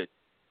ill-treated.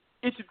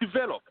 It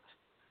developed.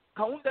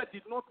 Kaunda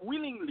did not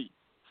willingly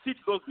sit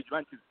those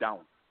vigilantes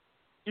down.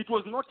 It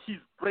was not his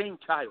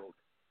brainchild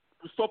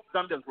to stop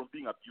Zambians from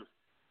being abused.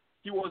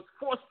 He was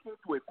forced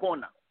into a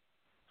corner.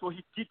 So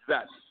he did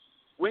that.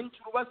 When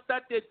Chiluba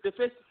started, the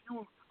first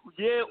few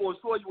years or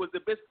so, it was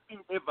the best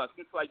thing ever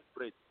since sliced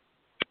bread.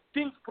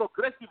 Things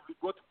progressively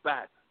got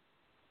bad.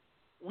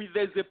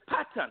 There's a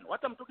pattern.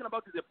 What I'm talking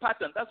about is a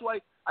pattern. That's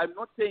why I'm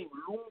not saying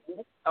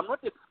Lungu. I'm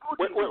not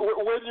excluding.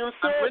 When you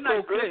say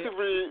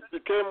progressively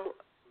became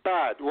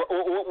bad,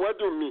 what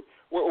do you mean?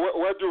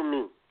 What do you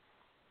mean?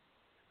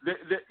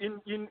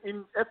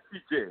 In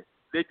FPJ,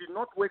 they did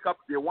not wake up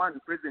the one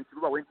President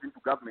Chiluba went into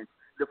government.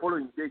 The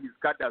following day, his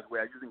cadres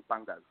were using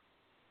pangas.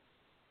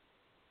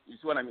 You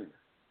see what I mean?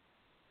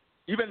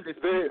 Even I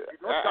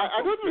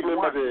don't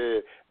remember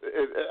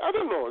I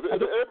don't know.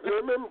 The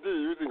MMD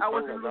using I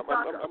was in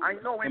Lusaka.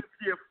 I know when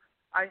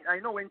I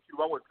know when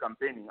Chiluba was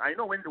campaigning. I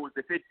know when there was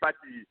the third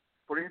party,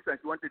 for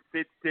instance, he wanted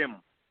third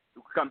term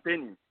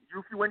campaigning.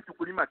 If you went to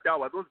Kulima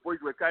Tower, those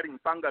boys were carrying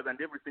pangas and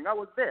everything. I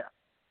was there.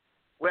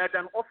 We had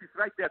an office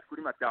right there at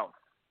Kulima Tower.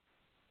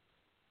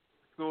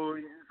 So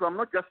I'm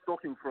not just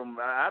talking from,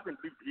 I haven't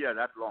lived here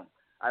that long.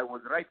 I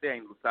was right there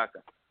in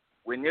Lusaka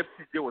when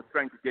FCJ was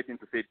trying to get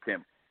into third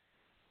term.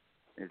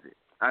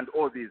 And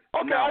all these.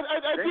 Okay, now,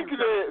 I think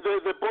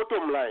the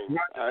bottom line,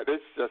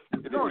 let's just,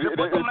 the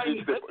bottom line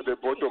is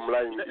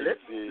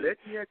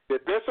the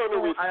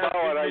person with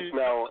power right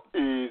now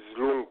is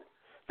Lungu.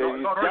 There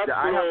is just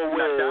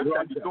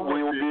no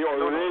way we will be on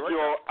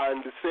radio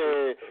and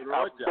say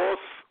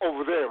both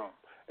of them,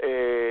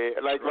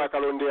 like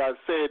Makalonde has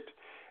said,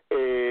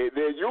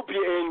 the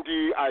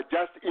UPND are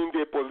just in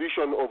the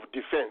position of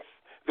defense.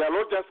 They are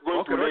not just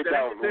going to lay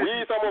down.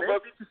 Some of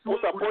us who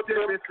support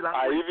them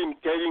are even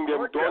telling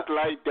them, don't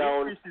lie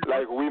down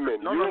like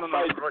women. You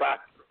fight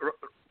back.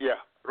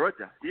 Yeah.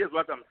 Roger, here's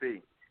what I'm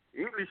saying.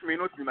 English may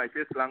not be my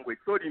first language.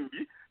 So,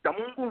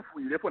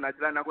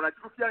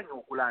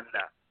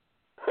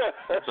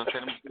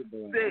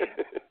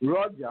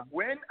 Roger,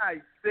 when I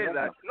say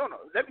that,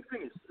 let me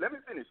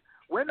finish.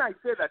 When I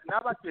say that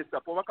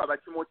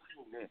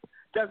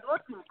does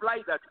not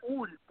imply that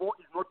Uripo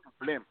is not to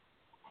blame.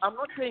 I'm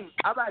not saying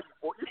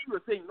or if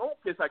you're saying no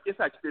case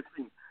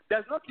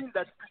does not mean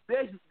that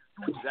today he is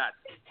doing that.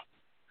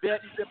 There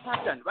is a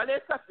pattern.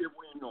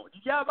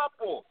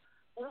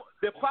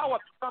 the power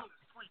becomes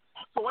free.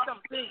 So what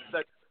I'm saying is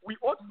that we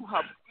ought to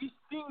have these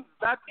things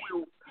that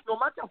will, no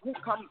matter who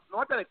comes, no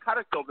matter the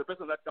character of the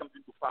person that comes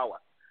into power,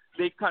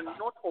 they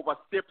cannot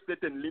overstep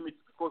certain limits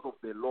because of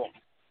the law.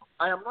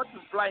 I am not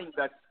implying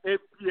that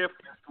APF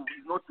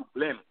is not to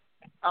blame.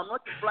 I'm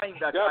not implying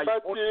that you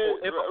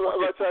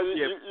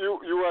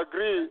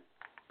agree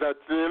that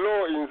the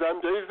law in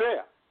Zambia is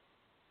there.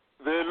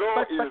 The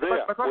law is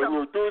there. When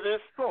you do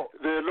this,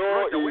 the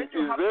law is there. When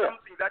you have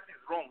something that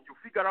is wrong, you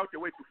figure out a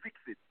way to fix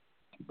it.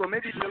 So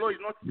maybe the law is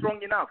not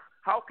strong enough.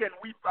 How can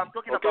we? I'm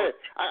talking about.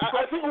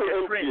 I think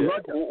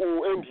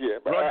we'll end here.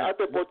 But at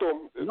the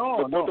bottom,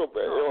 hold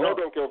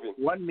on, Kelvin.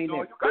 1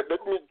 minute.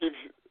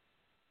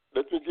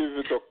 Let me give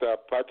you Dr.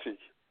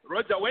 Patrick.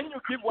 Roger, when you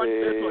give one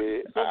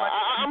person so much,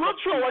 I'm not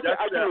sure what the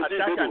argument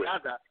is anyway.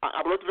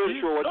 I'm not very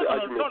sure what the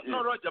argument is.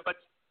 No, Roger,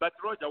 but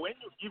Roger, when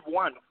you give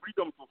one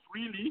freedom to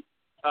freely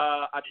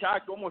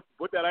attack, almost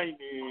borderline,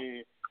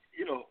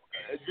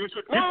 you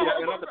should give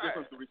another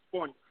person to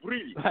respond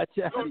freely. The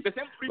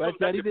same freedom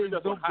that the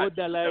previous one had,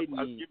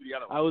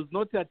 I was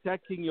not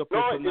attacking your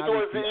personality. You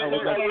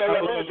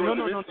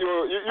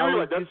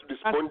were just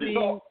responding.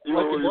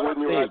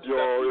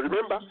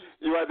 Remember,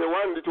 you are the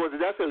one. It was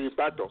just a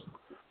rebuttal.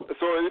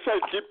 So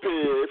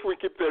if we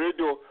keep the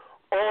radio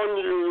on,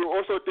 you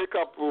also take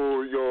up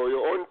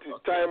your own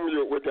time.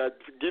 You would have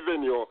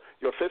given your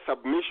first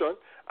submission,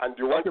 and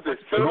you want the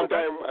same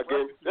time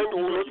again. Then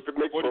we will not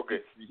make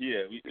progress.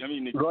 Here, we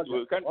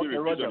can't be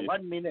Roger,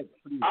 1 minute,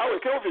 please.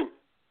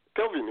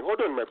 Kelvin,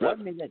 hold on, my brother.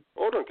 1 minute.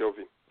 Hold on,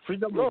 Kelvin.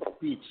 Freedom of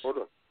speech. Hold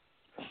on.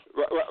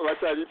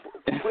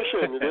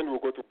 Question, then we'll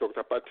go to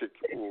Dr. Patrick.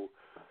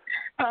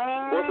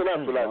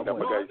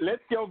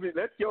 Let's Kelvin.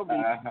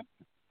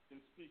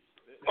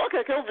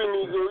 Okay, Kelvin,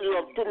 you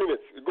have 2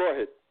 minutes. Go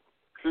ahead.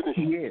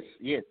 Finish.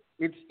 Yes.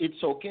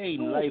 It's okay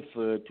in life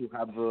to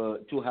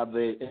have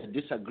a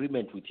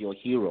disagreement with your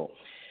hero.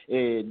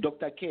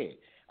 Dr. K,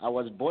 I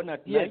was born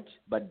at night,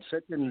 but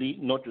certainly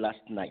not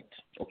last night.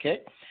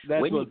 Okay?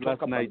 That when was you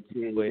talk last night.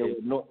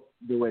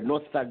 there were no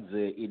thugs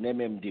in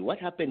MMD. What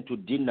happened to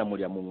Dina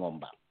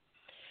Mulyamungomba?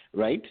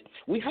 Right?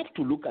 We have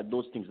to look at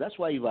those things. That's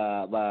why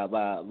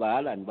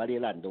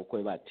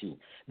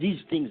these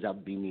things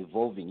have been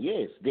evolving.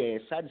 Yes, they're a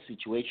sad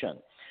situation.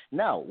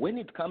 Now, when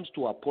it comes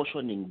to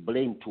apportioning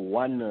blame to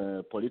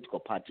one political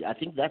party, I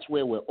think that's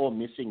where we're all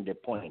missing the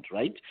point,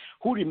 right?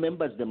 Who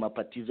remembers the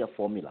Mapatiza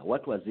formula?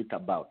 What was it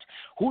about?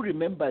 Who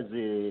remembers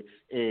the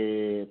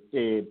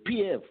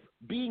PF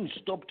being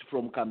stopped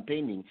from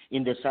campaigning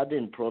in the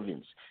southern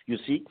province? You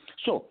see?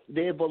 So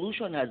the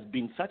evolution has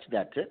been such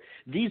that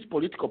these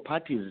political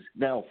parties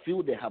now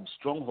feel they have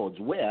strongholds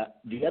where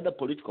the other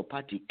political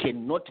party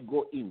cannot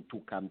go in to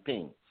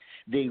campaign.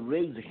 They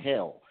raise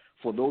hell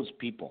for those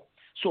people.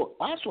 So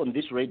us on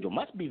this radio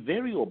must be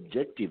very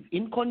objective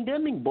in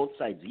condemning both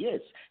sides.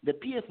 Yes, the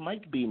PF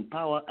might be in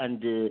power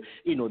and,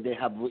 they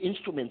have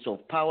instruments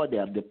of power. They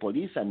have the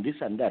police and this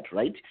and that,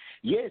 right?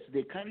 Yes,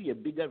 they carry a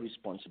bigger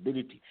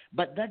responsibility.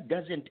 But that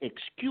doesn't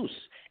excuse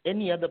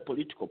any other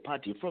political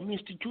party from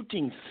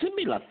instituting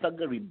similar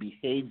thuggery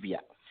behavior.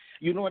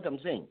 You know what I'm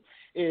saying?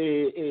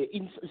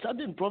 In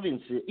Southern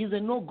Province is a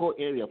no-go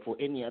area for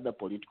any other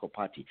political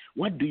party.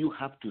 What do you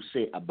have to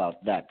say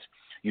about that?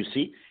 You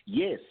see,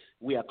 yes,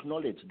 we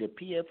acknowledge the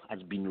PF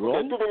has been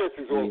wrong.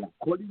 We are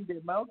calling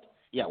them out.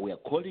 Yeah, we are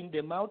calling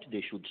them out.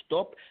 They should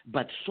stop,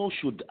 but so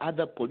should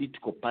other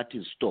political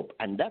parties stop.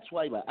 And that's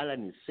why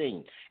Alan is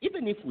saying,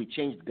 even if we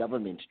change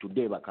government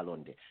today,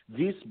 Bakalonde,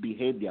 this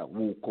behavior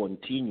will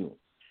continue.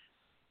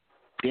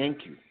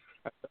 Thank you.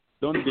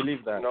 Don't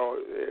believe that. No,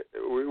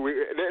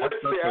 let's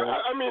say,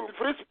 I mean,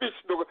 free speech,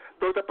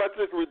 Dr.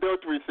 Patrick, we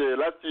dealt with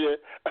last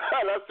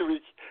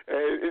week.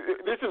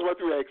 This is what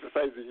we are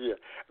exercising here.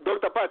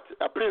 Dr. Pat,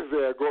 please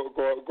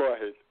go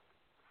ahead.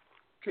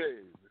 Okay,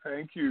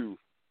 thank you.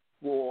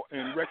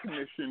 In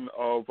recognition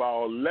of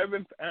our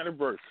 11th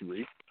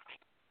anniversary,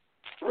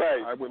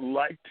 right? I would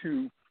like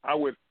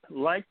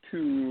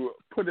to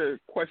put a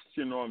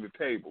question on the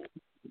table,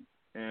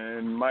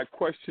 and my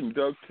question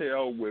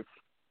dovetails with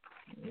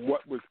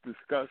what was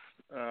discussed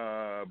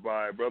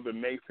by Brother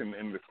Nathan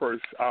in the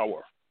first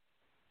hour.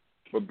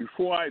 But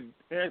before I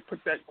put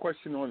that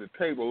question on the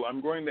table,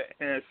 I'm going to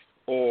ask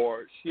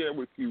or share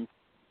with you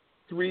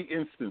 3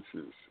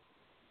 instances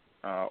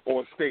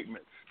or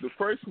statements. The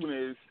first one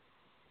is,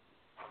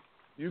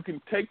 you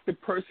can take the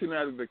person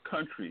out of the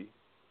country,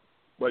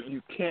 but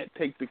you can't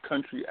take the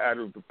country out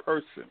of the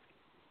person.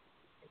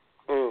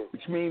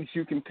 Which means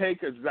you can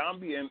take a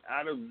Zambian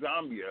out of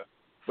Zambia,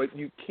 but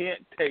you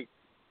can't take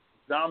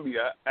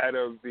Zambia out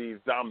of the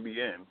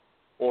Zambian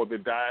or the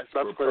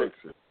diaspora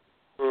person.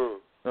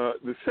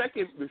 The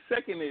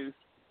second is,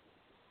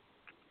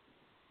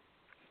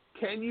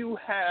 can you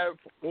have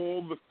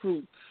all the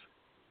fruits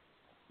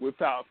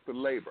without the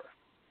labor?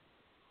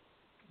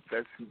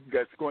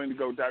 That's going to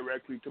go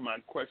directly to my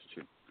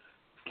question.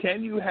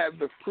 Can you have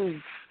the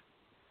fruits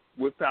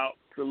without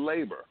the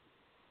labor?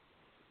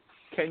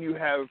 Can you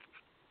have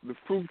the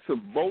fruits of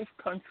both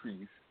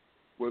countries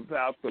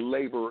without the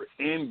labor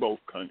in both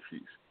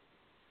countries?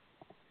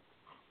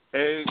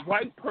 A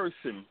white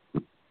person,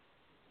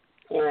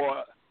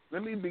 or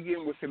let me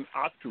begin with an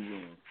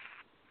octoroon.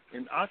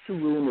 An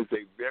octoroon is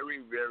a very,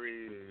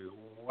 very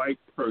white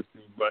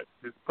person, but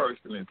this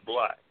person is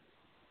black.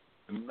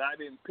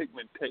 Not in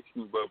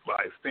pigmentation, but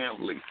by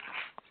family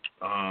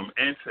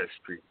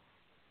ancestry.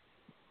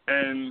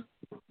 And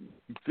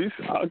this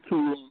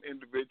octoroon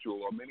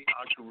individual, or many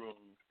octoroons,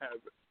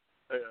 have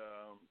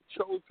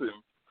chosen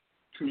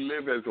to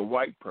live as a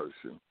white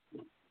person.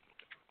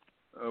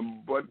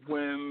 But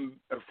when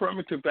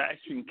affirmative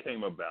action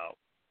came about,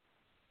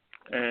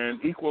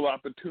 and equal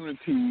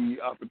opportunities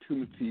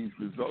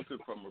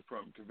resulted from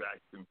affirmative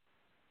action,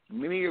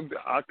 many of the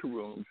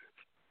octoroons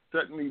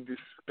suddenly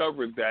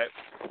discovered that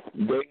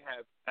they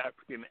have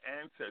African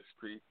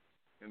ancestry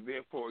and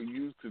therefore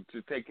used it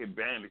to take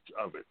advantage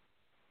of it.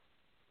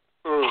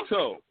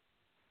 So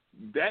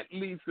that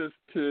leads us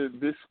to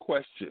this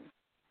question.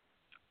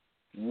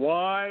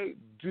 Why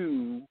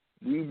do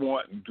we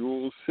want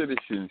dual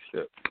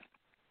citizenship?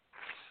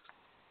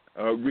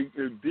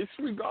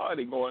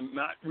 Disregarding or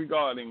not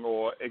regarding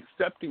or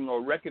accepting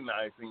or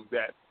recognizing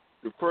that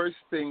the first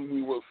thing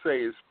we will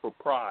say is for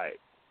pride.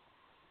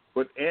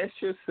 But ask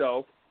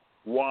yourself,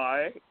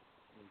 why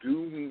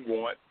do we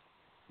want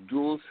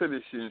dual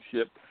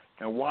citizenship,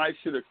 and why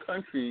should a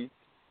country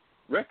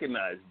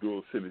recognize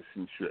dual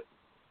citizenship?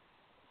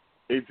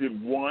 Is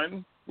it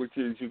one, which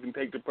is you can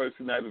take the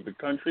person out of the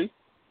country?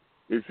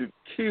 Is it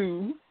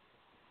two,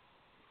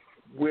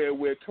 where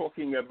we're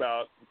talking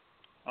about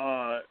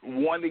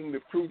wanting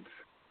the fruits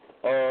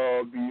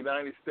of the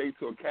United States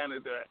or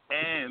Canada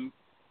and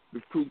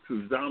the fruits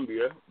of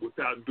Zambia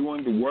without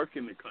doing the work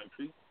in the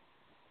country?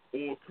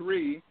 Or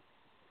three,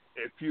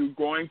 if you're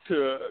going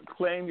to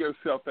claim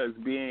yourself as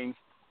being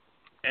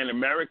an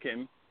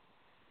American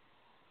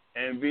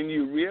and then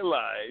you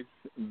realize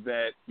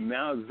that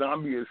now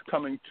Zambia is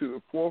coming to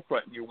the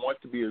forefront, you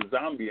want to be a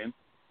Zambian,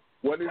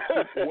 what is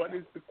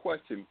the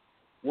question?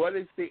 What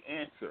is the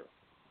answer?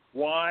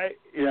 Why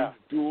is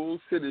dual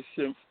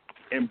citizenship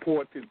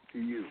important to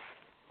you?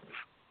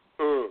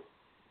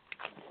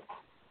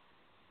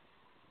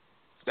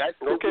 That's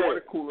the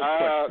water cooler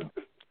question.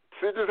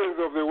 Citizens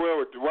of the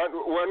world,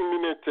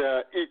 1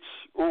 minute each.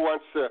 Who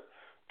wants to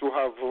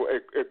have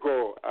a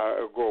go?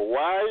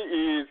 Why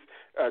is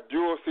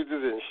dual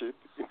citizenship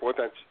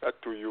important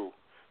to you?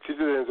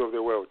 Citizens of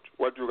the world,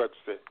 what do you got to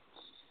say?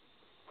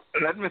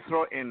 Let me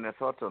throw in a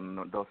thought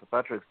on Dr.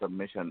 Patrick's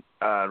submission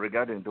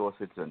regarding dual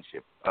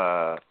citizenship.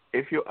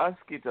 If you ask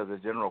it as a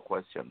general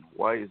question,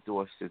 why is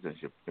dual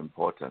citizenship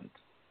important?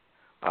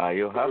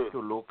 You have to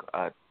look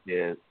at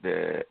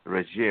the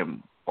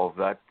regime of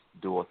that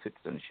dual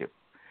citizenship.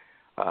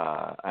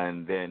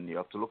 And then you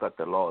have to look at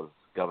the laws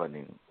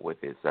governing with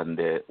this and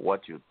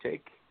what you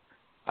take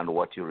and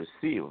what you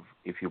receive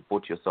if you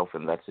put yourself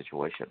in that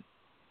situation.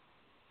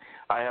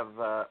 I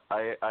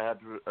had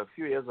a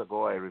few years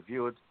ago, I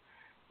reviewed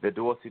the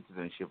dual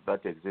citizenship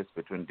that exists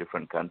between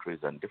different countries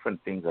and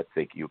different things that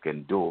you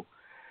can do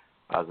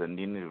as an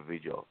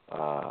individual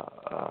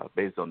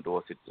based on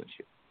dual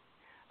citizenship.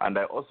 And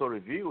I also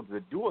reviewed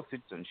the dual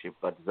citizenship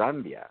that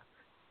Zambia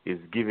is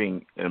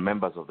giving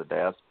members of the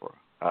diaspora.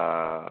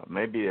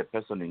 Maybe a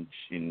person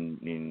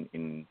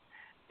in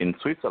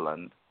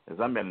Switzerland, a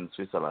Zambian in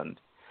Switzerland,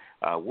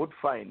 would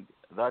find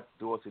that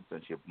dual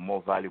citizenship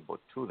more valuable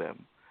to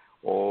them,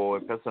 or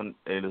a person,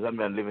 a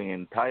Zambian living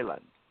in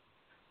Thailand.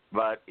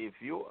 But if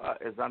you are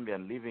a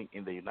Zambian living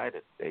in the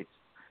United States,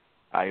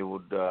 I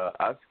would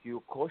ask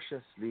you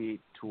cautiously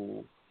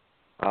to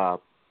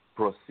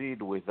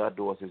proceed with that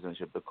dual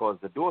citizenship, because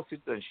the dual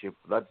citizenship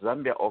that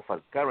Zambia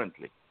offers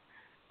currently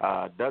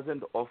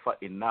doesn't offer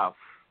enough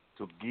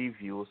to give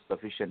you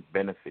sufficient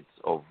benefits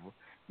of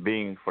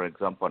being, for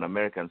example, an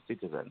American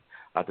citizen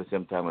at the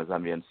same time as a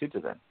Zambian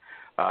citizen,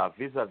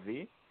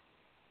 vis-a-vis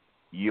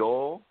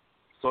your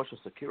Social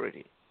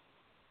Security.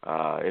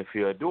 If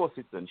you're a dual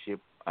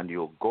citizenship and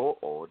you go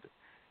owed,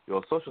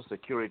 your Social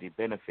Security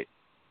benefit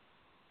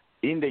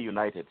in the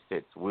United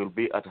States will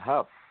be at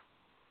half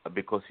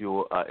because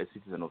you are a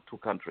citizen of two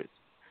countries.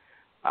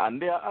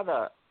 And there are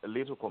other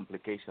little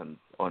complications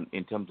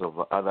in terms of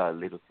other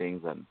little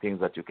things and things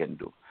that you can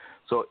do.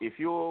 So if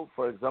you,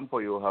 for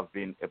example, you have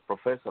been a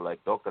professor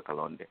like Dr.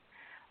 Kalonde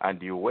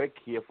and you work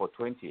here for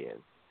 20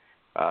 years,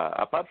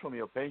 apart from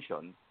your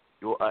pension,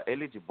 you are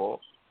eligible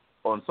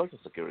on Social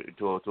Security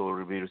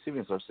to be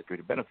receiving Social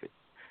Security benefits.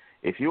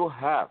 If you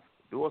have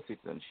dual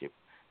citizenship,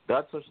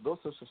 those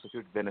Social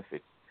Security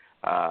benefits,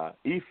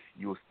 if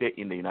you stay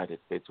in the United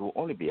States, will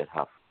only be at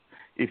half.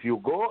 If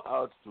you go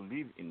out to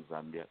live in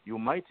Zambia, you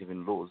might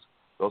even lose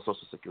those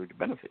Social Security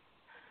benefits.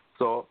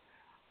 So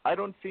I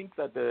don't think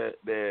that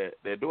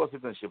the dual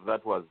citizenship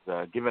that was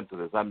given to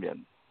the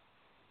Zambians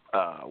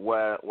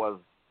was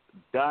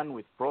done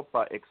with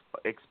proper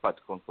expert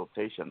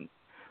consultation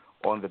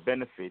on the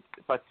benefits,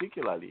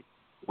 particularly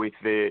with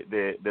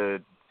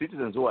the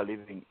citizens who are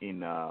living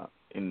in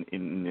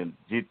in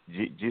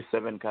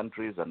G7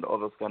 countries and all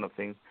those kind of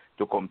things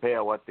to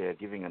compare what they are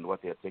giving and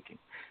what they are taking.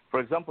 For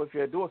example, if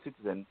you're a dual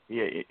citizen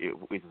here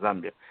with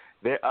Zambia,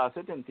 there are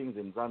certain things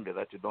in Zambia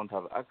that you don't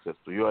have access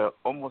to. You are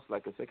almost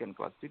like a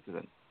second-class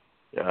citizen.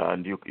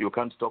 And you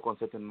can't talk on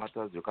certain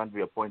matters, you can't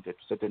be appointed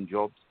to certain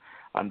jobs,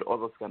 and all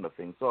those kind of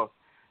things. So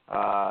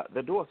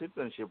the dual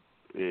citizenship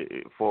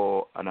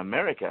for an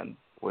American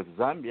with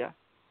Zambia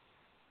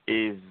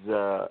is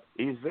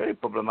very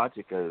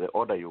problematic the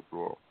older you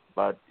grow.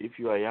 But if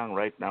you are young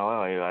right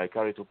now, I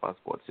carry 2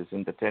 passports. It's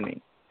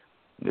entertaining,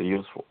 they're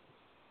useful.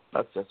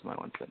 That's just my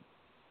 1 cent.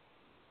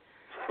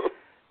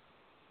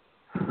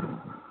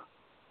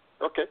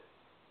 Okay.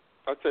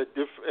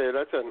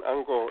 That's an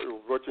angle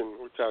you've gotten,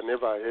 which I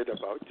never heard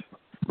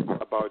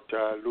about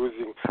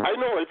losing. I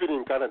know even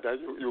in Canada,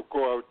 you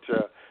go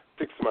out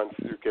 6 months,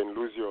 you can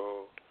lose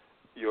your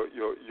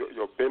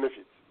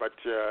benefits, but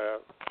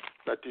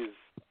that is,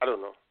 I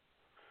don't know.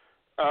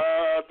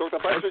 Dr.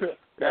 Patrick,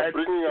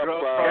 bringing up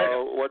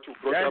what you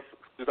brought up,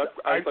 does that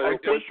answer your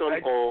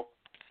question or?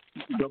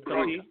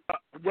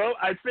 Well,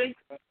 I think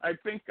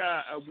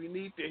we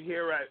need to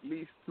hear at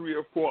least 3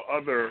 or 4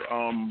 other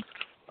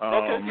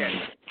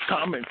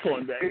comments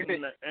on that.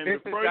 And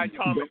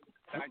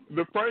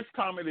the first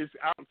comment is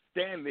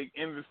outstanding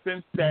in the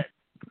sense that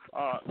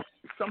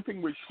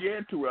something was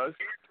shared to us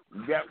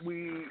that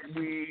we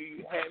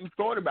hadn't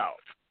thought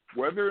about,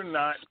 whether or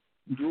not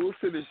dual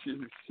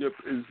citizenship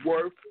is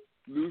worth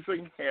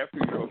losing half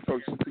of your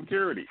Social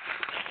Security.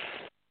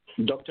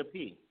 Dr.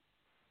 P,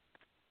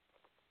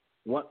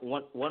 one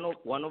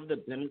of the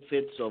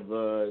benefits of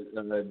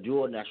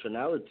dual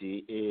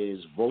nationality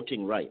is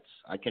voting rights.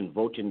 I can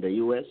vote in the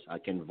U.S., I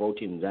can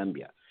vote in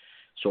Zambia.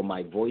 So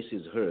my voice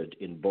is heard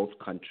in both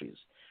countries,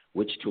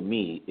 which to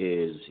me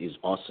is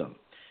awesome.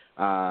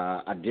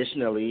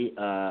 Additionally,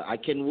 I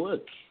can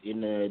work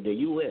in the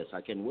U.S., I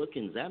can work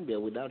in Zambia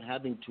without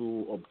having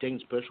to obtain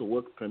special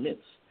work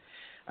permits.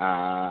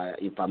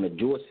 If I'm a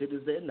dual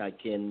citizen, I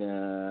can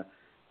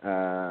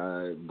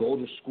go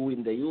to school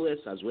in the U.S.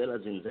 as well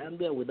as in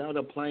Zambia without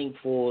applying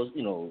for,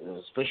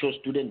 special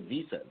student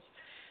visas.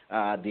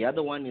 The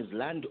other one is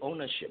land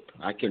ownership.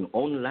 I can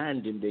own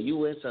land in the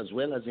U.S. as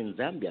well as in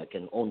Zambia. I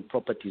can own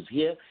properties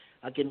here.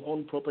 I can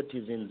own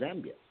properties in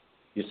Zambia.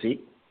 You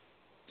see?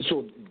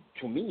 So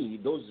to me,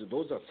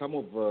 those are some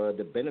of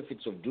the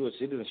benefits of dual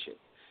citizenship.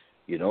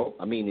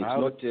 I mean, it's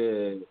not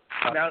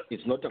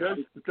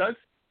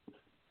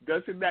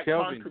Doesn't that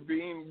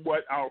contravene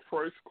what our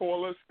first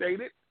caller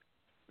stated?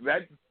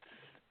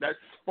 That's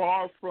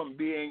far from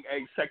being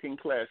a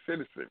second-class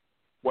citizen.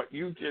 What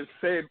you just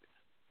said,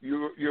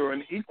 you're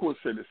an equal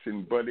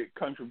citizen, but it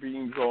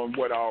contravenes on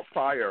what our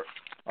prior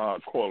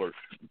callers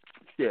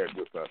shared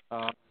with us.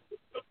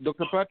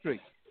 Dr. Patrick.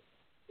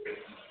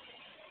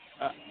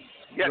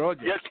 Yes,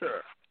 Roger. yes,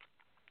 sir.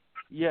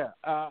 Yeah,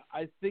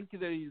 I think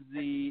there is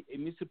a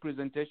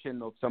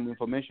misrepresentation of some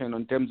information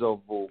in terms of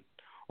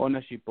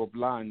ownership of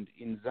land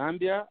in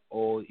Zambia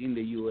or in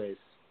the U.S.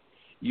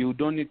 You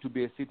don't need to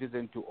be a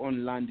citizen to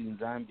own land in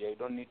Zambia. You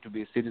don't need to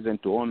be a citizen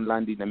to own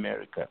land in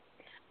America.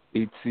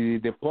 It's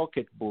the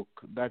pocketbook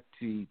that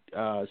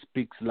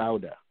speaks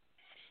louder.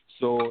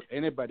 So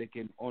anybody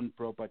can own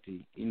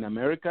property in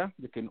America.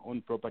 They can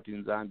own property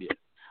in Zambia.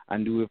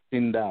 And we've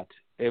seen that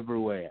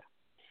everywhere.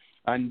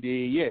 And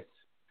yes,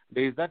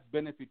 there is that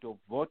benefit of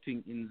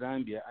voting in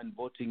Zambia and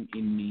voting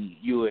in the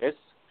U.S.,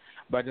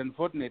 but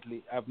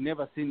unfortunately, I've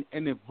never seen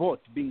any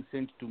vote being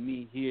sent to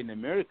me here in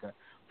America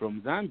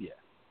from Zambia,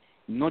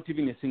 not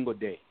even a single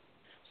day.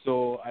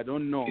 So I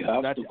don't know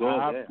that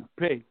I have to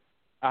pay.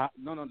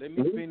 No, let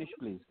me finish,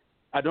 please.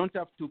 I don't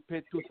have to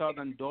pay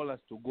 $2,000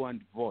 to go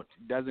and vote.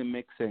 It doesn't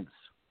make sense.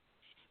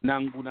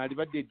 Nangu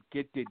naliba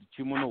dedicated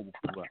chimono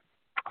bukuba.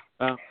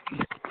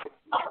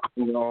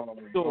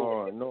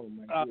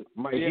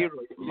 My hero.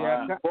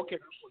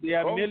 They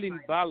are mailing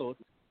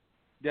ballots.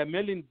 They are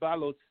mailing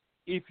ballots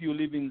if you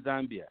live in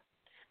Zambia.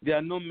 There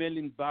are no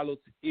mailing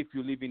ballots if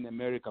you live in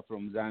America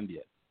from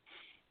Zambia.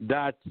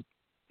 That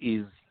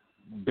is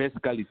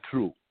basically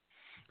true.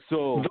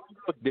 So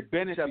the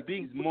benefit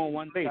is more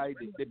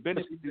one-sided. The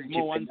benefit is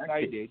more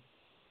one-sided.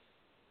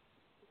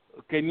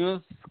 Can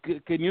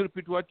you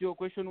repeat what your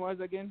question was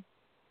again?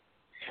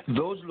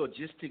 Those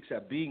logistics are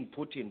being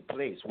put in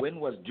place. When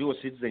was dual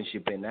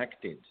citizenship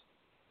enacted?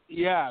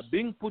 Yeah,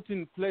 being put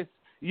in place.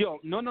 No.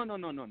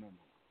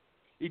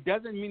 It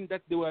doesn't mean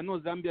that there were no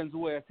Zambians who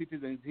were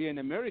citizens here in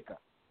America.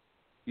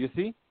 You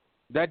see?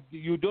 That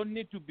you don't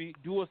need to be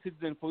dual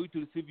citizen for you to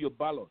receive your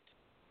ballot.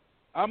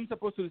 I'm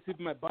supposed to receive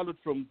my ballot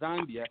from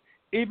Zambia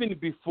even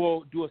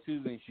before dual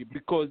citizenship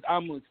because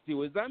I'm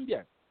still a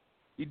Zambian.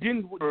 You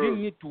didn't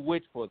need to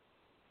wait for it.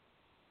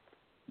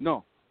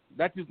 No,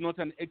 that is not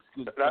an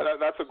excuse.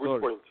 That's a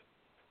good point.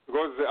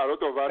 Because a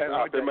lot of us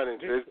are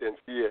permanent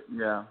residents here.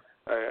 Yeah.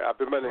 Are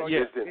permanent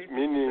residents,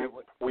 meaning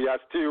we are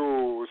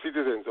still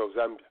citizens of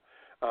Zambia.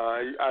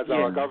 As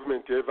our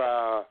government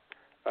ever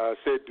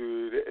said,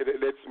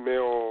 let's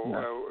mail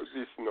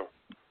this, no.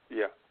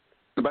 Yeah.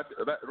 But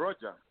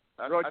Roger,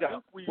 Roger, I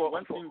think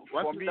one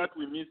thing that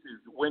we miss is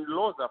when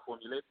laws are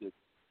formulated,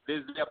 they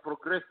are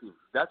progressive.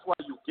 That's why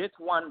you get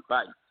one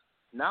bite.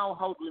 Now,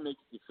 how do we make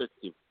it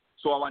effective?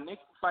 So our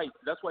next fight,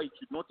 that's why it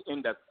should not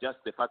end as just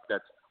the fact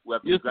that we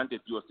have been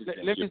granted dual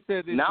citizenship. Let me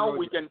say this, now Roger.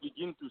 we can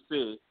begin to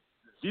say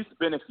this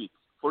benefits.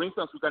 For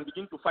instance, we can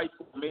begin to fight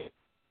for men.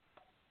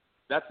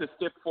 That's a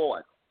step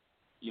forward.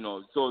 You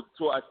know, so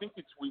I think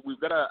we've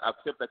got to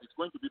accept that it's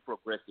going to be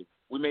progressive.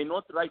 We may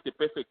not write a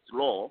perfect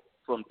law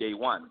from day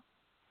one.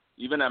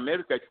 Even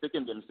America, it's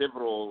taken them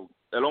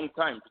a long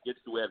time to get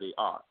to where they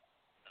are.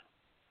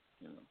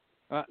 You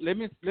know. Let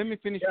me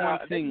finish one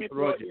thing,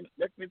 Roger.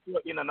 Let me throw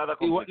in another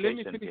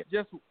complication.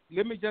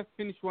 Let me just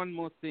finish one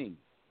more thing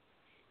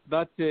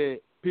that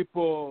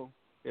people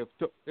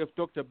have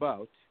talked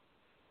about,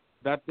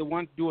 that they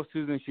want dual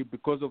citizenship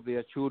because of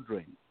their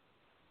children.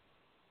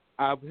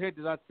 I've heard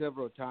that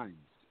several times,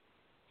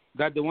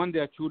 that they want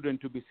their children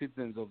to be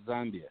citizens of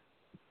Zambia.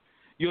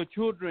 Your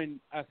children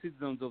are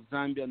citizens of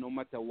Zambia no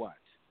matter what.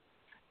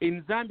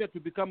 In Zambia, to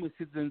become a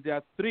citizen, there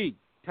are 3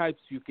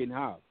 types you can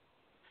have: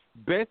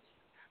 birth,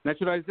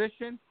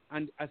 naturalization,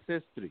 and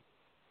ancestry.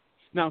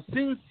 Now,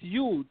 since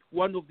you,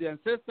 one of the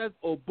ancestors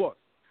or both,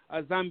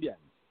 are Zambians,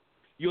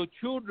 your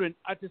children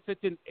at a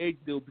certain age,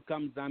 they will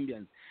become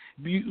Zambians.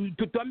 These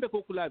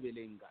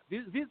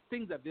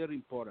things are very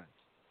important.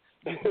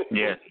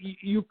 Yes.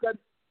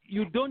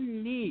 You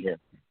don't need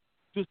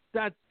to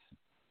start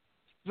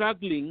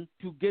struggling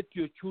to get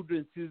your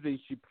children's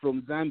citizenship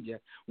from Zambia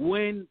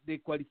when they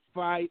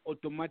qualify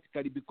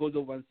automatically because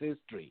of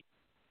ancestry.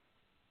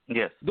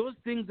 Yes. Those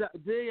things are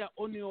there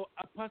on your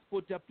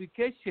passport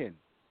application.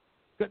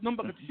 Those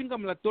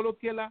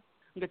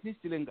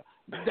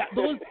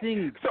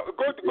things. So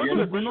go to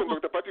the question,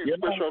 Dr. Patrick's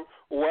question.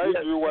 Why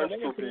do you want to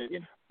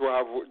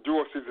have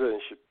dual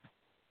citizenship?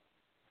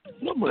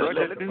 No,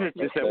 Roger, let me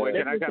just say,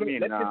 can I come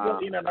in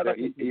another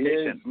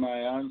Here's my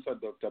answer,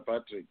 Dr.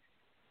 Patrick.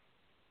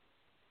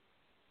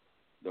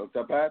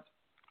 Dr. Pat?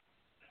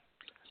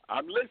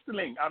 I'm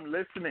listening.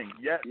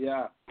 Yes.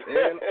 Yeah.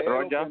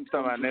 Roger,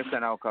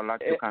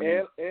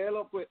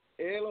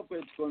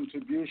 eloquent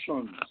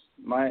contributions.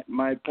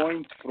 My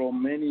point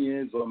from many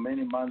years or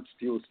many months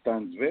still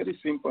stands. Very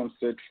simple and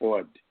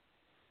straightforward.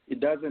 It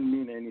doesn't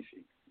mean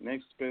anything.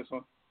 Next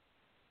person.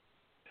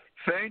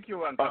 Thank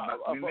you, Uncle.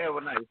 In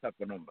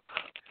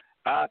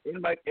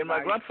my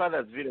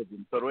grandfather's village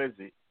in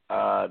Torwezi,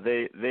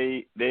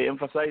 they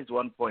emphasized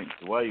one point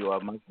why you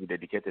must be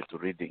dedicated to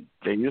reading.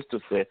 They used to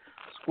say,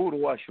 "School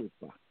wa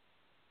shupa."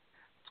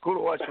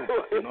 School wa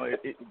shupa.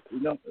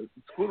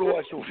 School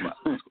wa shupa.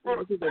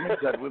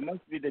 That we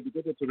must be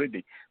dedicated to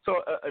reading.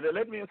 So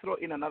let me throw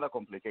in another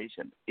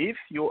complication. If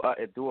you are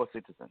a dual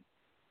citizen,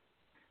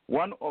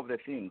 one of the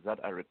things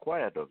that are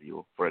required of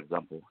you, for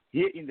example,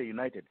 here in the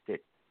United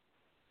States,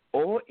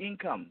 all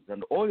incomes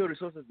and all your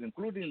resources,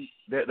 including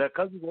the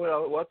cousin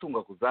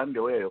Watunga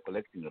Zambia where you're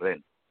collecting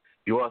rent,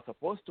 you are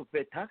supposed to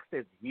pay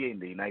taxes here in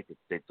the United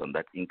States on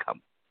that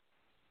income.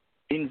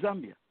 In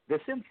Zambia, the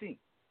same thing.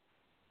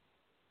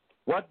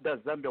 What does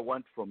Zambia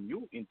want from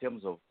you in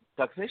terms of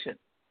taxation?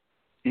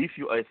 If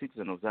you are a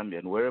citizen of Zambia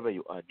and wherever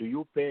you are, do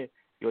you pay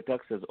your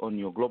taxes on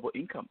your global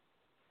income?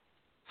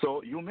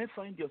 So you may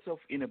find yourself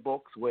in a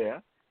box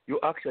where you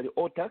actually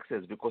owe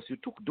taxes because you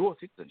took dual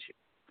citizenship.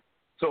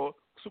 So,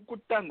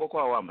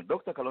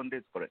 Dr. Kalonde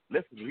is correct.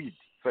 Let's read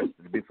first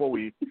before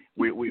we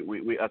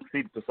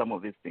accede to some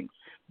of these things.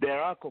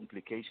 There are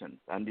complications,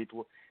 and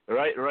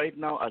right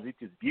now, as it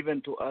is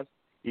given to us,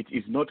 it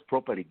is not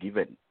properly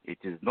given. It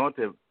is not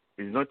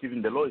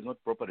even, the law is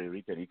not properly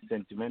written. It's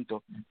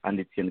sentimental, and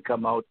it can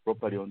come out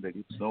properly on the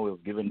lips. No,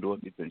 we've given dual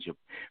citizenship.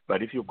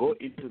 But if you go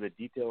into the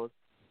details,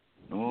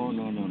 no.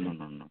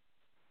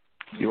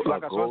 You are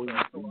going.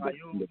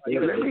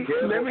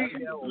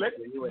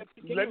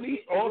 Let me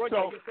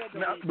also.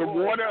 Now, the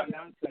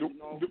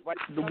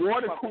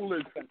water cooler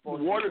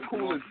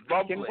is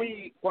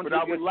bubbling, but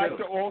I would like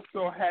to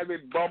also have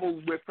it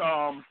bubble with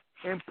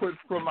input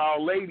from our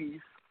ladies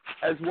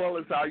as well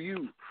as our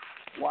youth.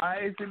 Why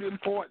is it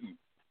important?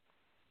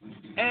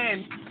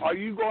 And are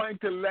you going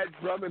to let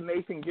Brother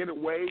Nathan get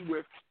away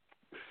with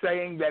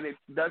saying that it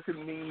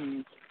doesn't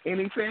mean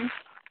anything?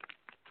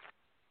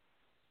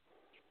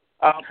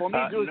 For me,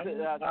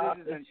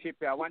 citizenship,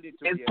 I want it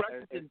to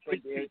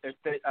be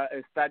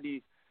a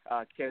study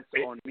case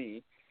on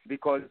me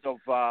because of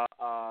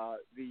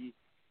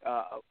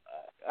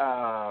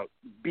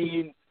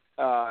being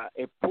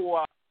a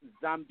poor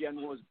Zambian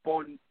who was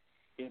born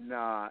in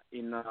a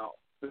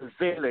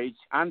village,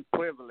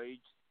 unprivileged,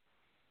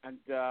 and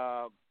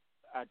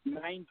at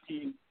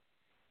 19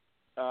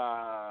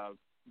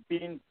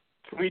 being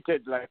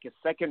treated like a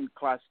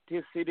second-class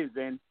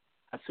citizen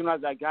as soon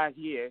as I got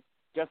here,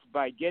 just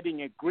by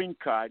getting a green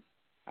card,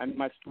 and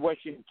my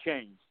situation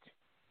changed.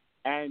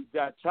 And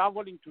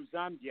traveling to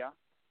Zambia,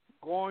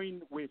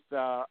 going with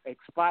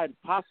expired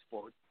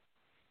passport,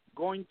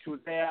 going to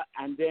there,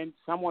 and then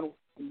someone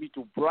wanted me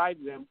to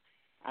bribe them,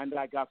 and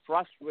I got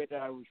frustrated.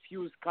 I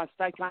refused.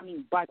 Start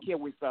coming back here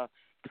with a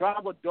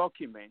travel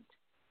document.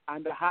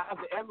 and I have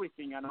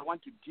everything, and I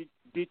want to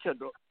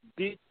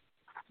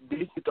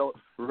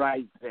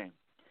digitalize them.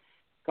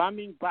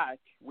 Coming back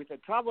with a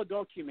travel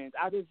document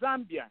as a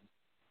Zambian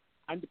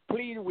and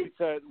plead with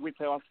the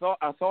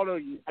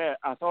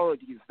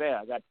authorities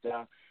there that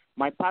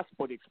my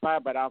passport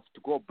expired, but I have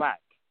to go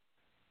back.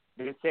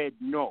 They said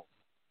no,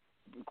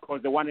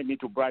 because they wanted me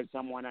to bribe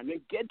someone and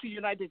then get to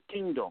United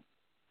Kingdom.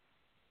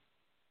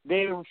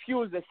 They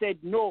refused. They said,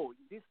 no,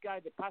 this guy,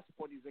 the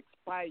passport is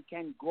expired, he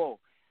can't go.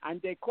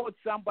 And they called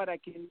somebody I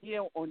can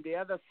hear on the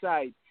other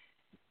side.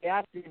 They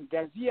asked him,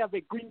 does he have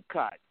a green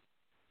card?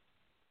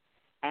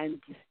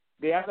 And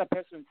the other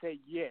person said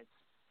yes.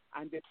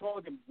 And they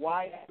told him,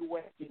 why are you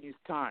wasting his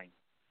time?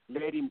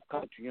 Let him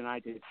come to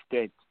United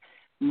States.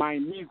 My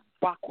knees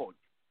buckled.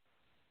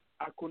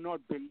 I could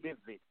not believe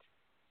it.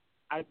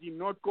 I did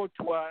not go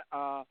to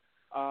a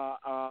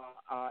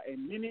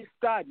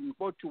minister. I didn't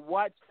go to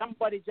what?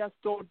 Somebody just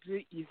told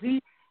me,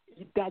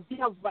 does he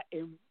have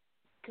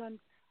an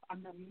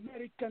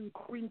American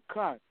green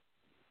card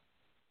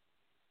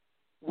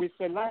with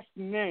a last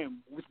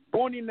name, was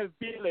born in a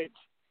village,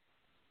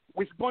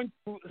 was going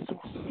to so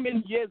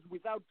many years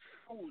without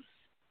shoes,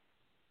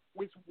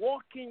 was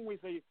walking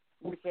with a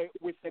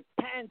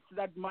pants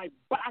that my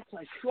back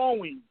are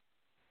showing,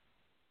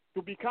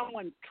 to become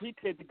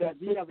untreated because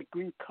he has a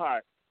green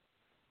card.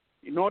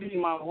 Not in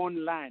my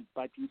own land,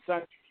 but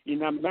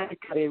in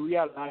America, they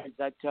realize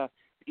that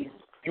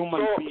it's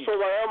human being. So,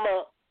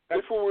 Wayama,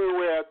 if we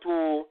were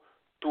to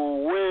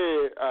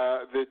weigh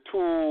the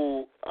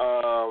two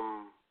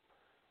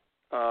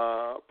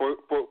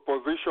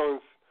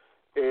positions,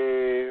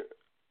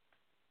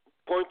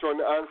 point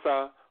on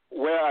answer,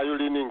 where are you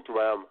leaning to,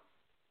 Wayama?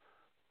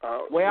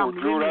 Would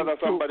you rather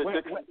somebody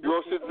take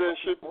your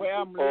citizenship,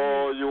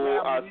 or you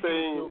are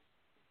saying?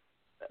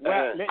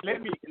 Well,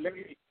 let me.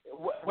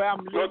 Where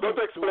I'm leaning. No, don't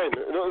explain.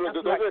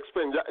 Don't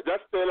explain.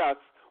 Just tell us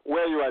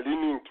where you are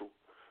leaning to,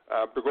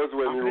 because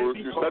when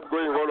you start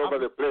going all over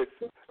the place,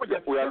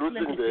 we are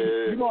losing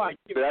the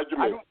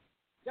argument.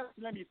 Just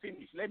let me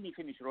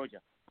finish,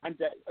 Roger, and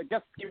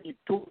just give me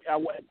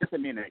just a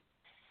minute.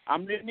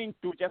 I'm leaning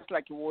to, just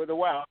like the way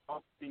I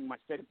was saying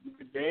myself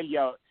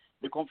earlier,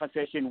 the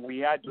conversation we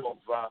had of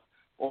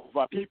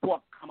people who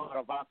have come out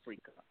of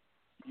Africa.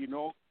 You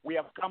know, we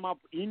have come up,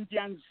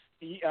 Indians,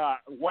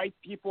 white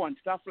people and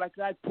stuff like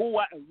that,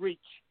 poor and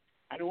rich.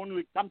 And when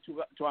we come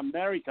to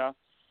America,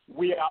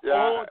 we are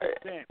all the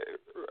same.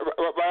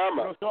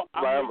 Bahama,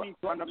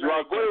 you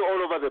are going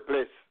all over the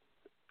place.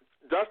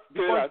 Just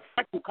tell us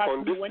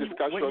on this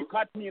discussion. When you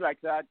cut me like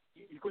that,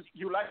 because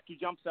you like to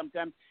jump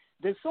sometimes,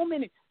 there's so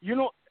many,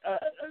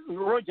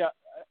 Roger,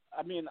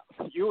 I mean,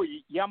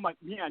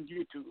 me and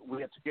you two,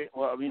 we have to get,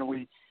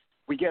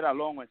 we get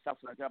along and stuff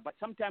like that. But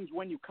sometimes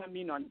when you come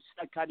in and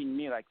start cutting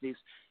me like this,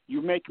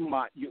 you make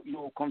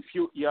you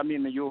confuse. You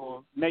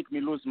make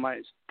me lose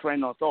my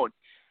train of thought.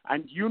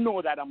 And you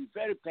know that I'm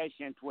very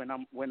patient when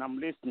I'm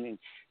listening.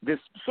 There's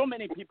so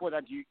many people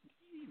that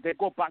they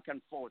go back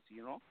and forth,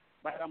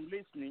 But I'm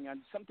listening,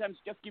 and sometimes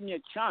just give me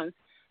a chance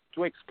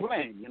to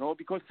explain,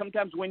 because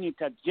sometimes when you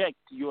interject,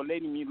 you're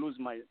letting me lose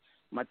my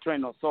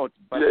train of thought.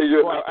 But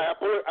I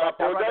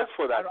apologize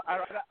for that.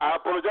 I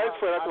apologize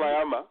for that,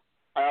 Wayama.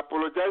 I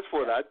apologize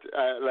for that.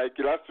 Like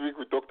last week,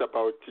 we talked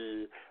about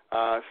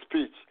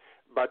speech.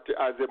 But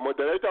as a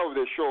moderator of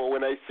the show,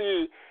 when I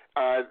see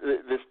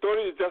the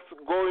story is just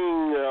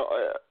going,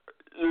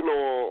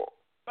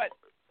 but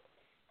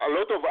a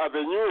lot of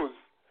avenues,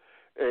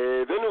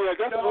 then we are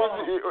just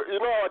losing.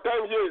 Our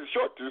time here is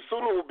short.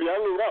 Soon we'll be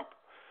hanging up.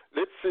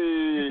 Let's see.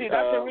 You see,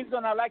 that's the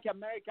reason I like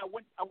America.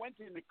 I went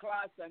in the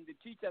class and the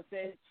teacher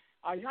said,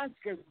 I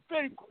asked a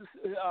very good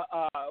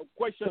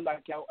question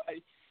like,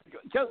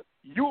 just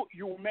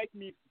you make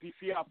me be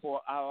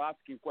fearful of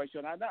asking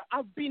questions. And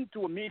I've been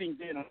to a meeting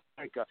there in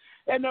America,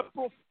 and a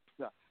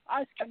professor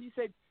asked, and he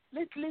said,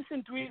 let's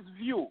listen to his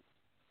view.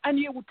 And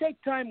it will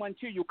take time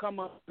until you come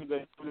up to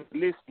the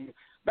listening.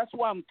 That's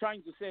why I'm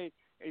trying to say,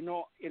 in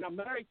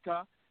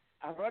America,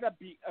 I'd rather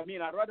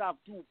have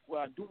two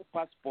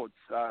passports.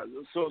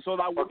 So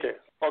that would okay.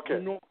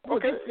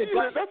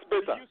 That's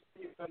better.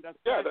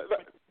 Yeah,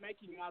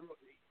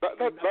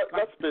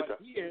 that's better.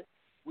 Here,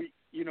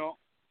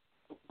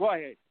 go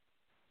ahead,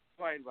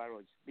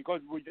 Baroj,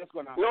 because we're just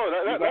gonna. No,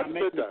 that's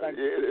better.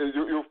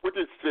 You put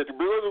it straight,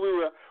 because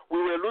we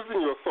were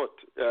losing your thought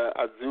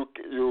as you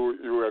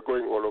were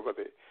going all over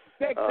there.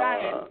 Take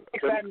time.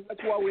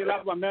 That's why we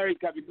love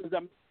America, because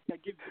America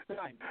gives you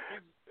time.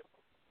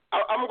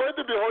 I'm going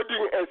to be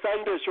holding a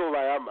Sunday show,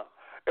 Wayama.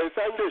 A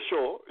Sunday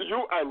show,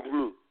 you and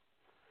me.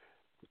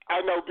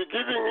 And I'll be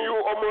giving you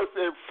almost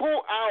a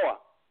full hour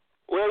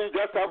where you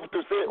just have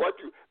to say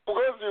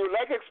because you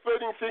like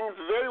explaining things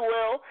very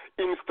well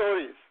in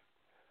stories.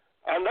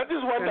 And that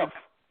is wonderful.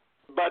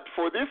 But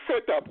for this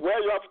setup where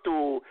you have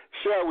to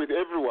share with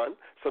everyone,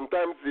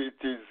 sometimes it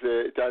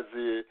has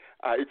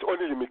its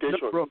own limitations.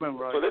 No problem,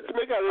 right. So let's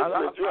make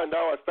arrangements. You and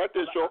I start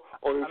a show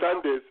on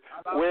Sundays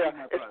where,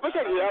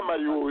 especially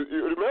Yama, you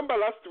remember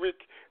last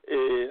week,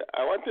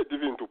 I wanted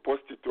even to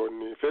post it on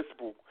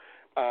Facebook,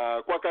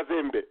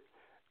 Kwakazembe.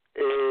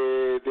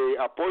 they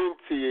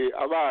appoint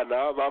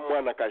abana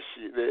bamwana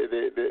kashi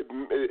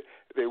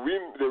the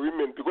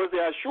women because they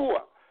are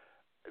sure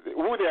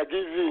who they are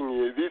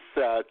giving this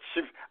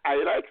chief. I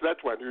like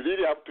that one. You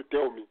really have to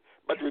tell me,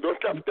 but we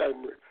don't have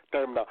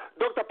time now.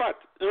 Dr. Pat,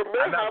 you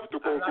may have to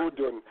conclude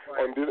on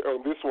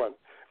this one.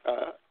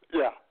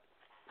 Yeah.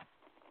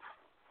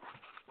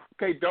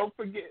 Okay. Don't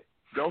forget.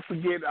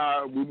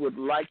 We would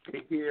like to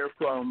hear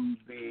from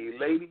the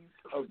ladies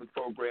of the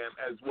program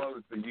as well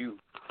as the youth.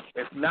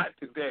 If not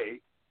today,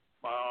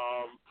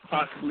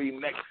 possibly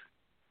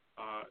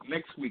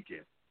next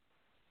weekend.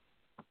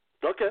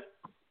 Okay,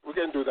 we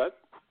can do that.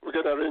 We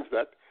can arrange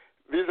that.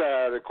 These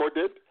are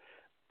recorded.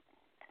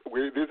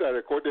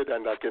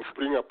 And I can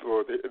bring up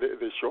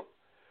the show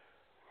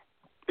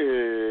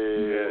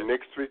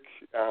next week.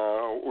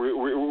 We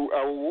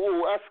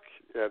will ask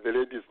the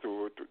ladies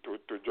to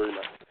join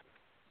us.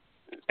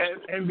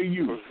 And the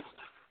youth.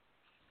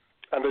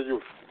 And the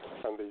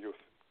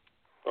youth.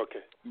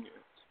 Okay.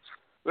 Yeah.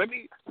 Let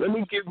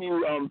me give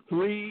you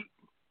three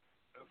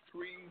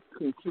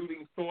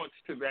concluding thoughts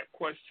to that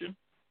question.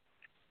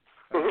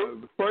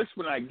 The first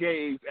one I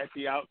gave at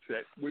the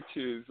outset, which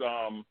is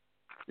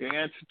the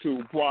answer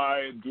to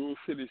why dual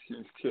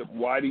citizenship.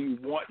 Why do you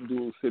want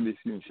dual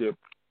citizenship?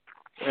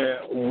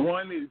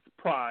 One is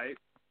pride.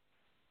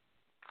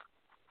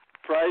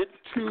 Pride.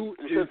 Two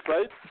is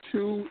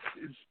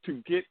to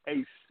get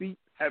a seat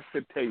at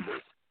the table,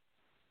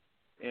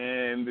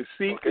 and the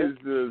seat is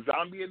the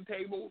Zambian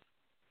table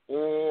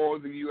or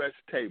the U.S.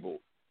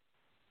 table.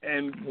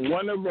 And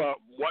one of the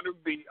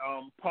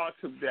parts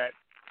of that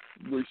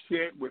was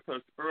shared with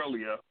us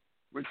earlier,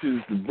 which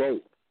is the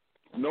vote.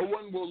 No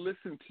one will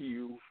listen to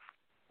you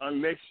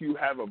unless you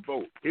have a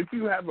vote. If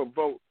you have a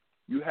vote,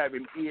 you have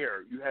an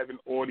ear, you have an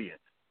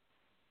audience.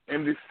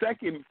 And the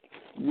second,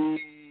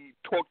 we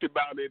talked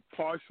about it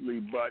partially,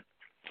 but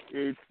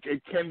it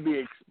can be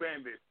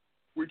expanded,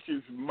 which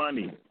is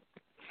money.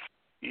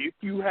 If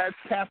you have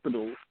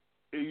capital,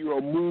 you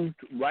are moved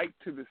right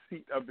to the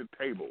seat of the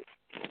table,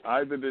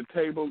 either the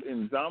table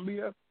in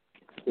Zambia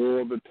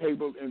or the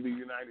table in the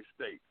United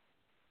States.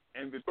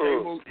 And the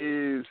table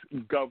is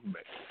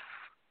government.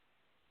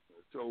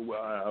 So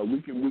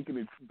we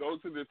can. Those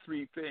are the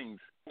three things.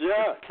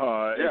 Yeah.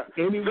 If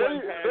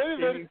anyone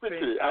very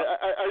quickly.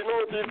 I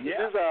know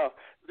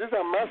these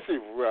are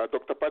massive,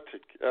 Dr.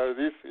 Patrick.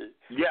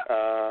 These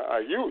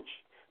are huge.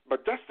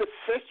 But that's the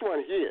first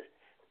one here.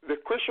 The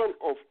question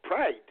of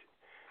pride.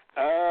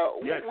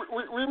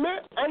 We may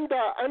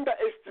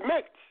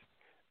underestimate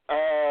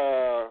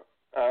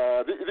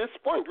this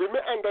point. We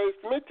may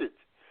underestimate it.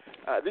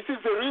 This is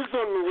the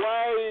reason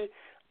why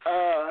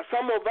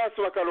some of us,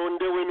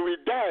 Wakalonde, when we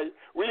die,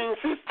 we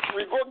insist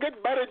we go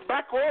get buried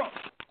back home.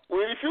 We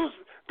refuse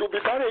to be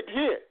buried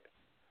here.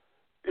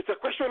 It's a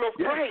question of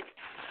pride.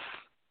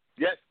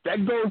 Yes,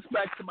 that goes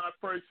back to my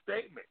first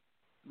statement,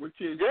 which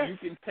is you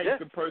can take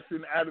the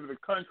person out of the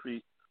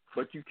country,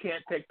 but you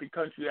can't take the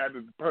country out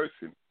of the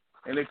person.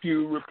 And if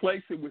you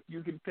replace it with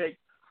you can take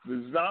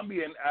the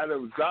Zambian out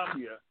of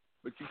Zambia,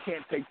 but you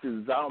can't take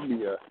the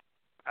Zambia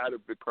out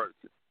of the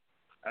person,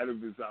 out of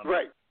the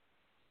Zambia.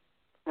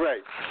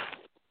 Right.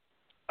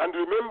 And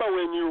remember,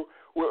 when you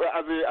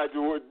as a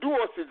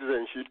dual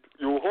citizenship,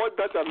 you hold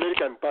that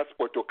American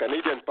passport or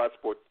Canadian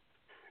passport,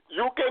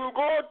 you can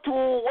go to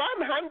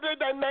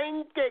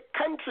 190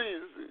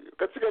 countries,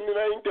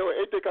 90 or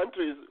 80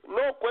 countries,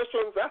 no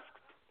questions asked.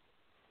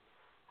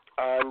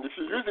 And if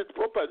you use it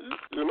properly,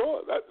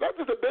 that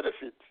is a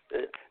benefit.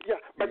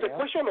 But the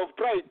question of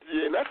pride,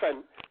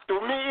 Nathan, to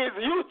me is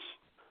huge.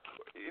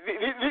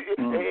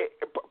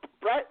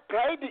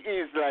 Pride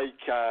is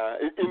like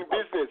in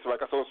business,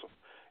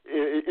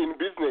 in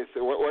business,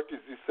 what is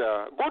this?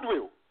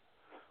 Goodwill.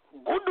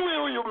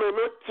 Goodwill, you may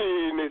not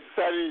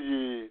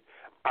necessarily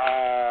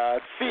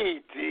see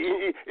it.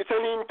 It's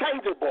an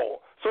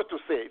intangible, so to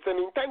say. It's an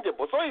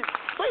intangible. So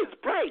is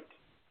pride.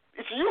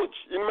 It's huge,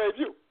 in my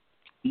view.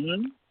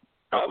 Mm-hmm.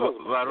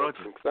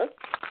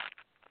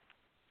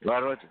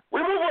 We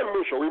move on,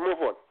 Misho. We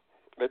move on.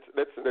 Let's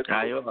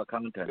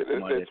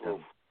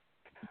move.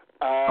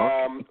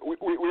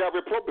 We have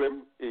a problem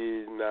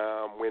in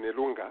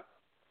Mwenelunga.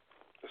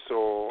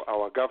 So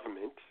our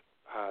government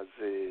has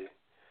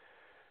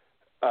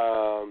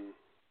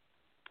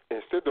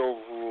instead of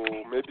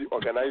maybe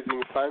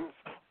organizing funds,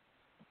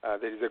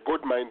 there is a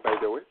gold mine, by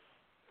the way,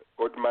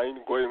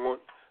 going on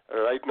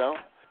right now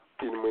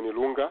in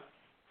Mwenelunga.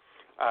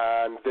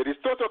 And there is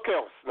total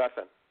chaos,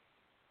 Nathan,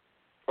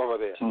 over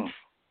there.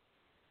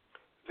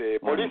 The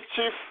police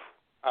chief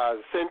has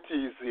sent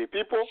his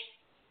people.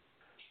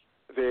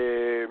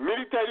 The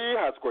military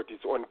has got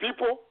its own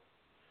people.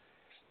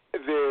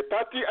 The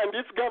party and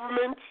its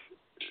government,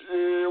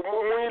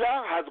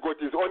 Muila, has got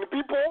his own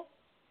people.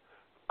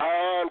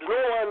 And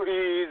no one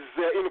is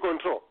in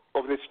control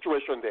of the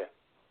situation there.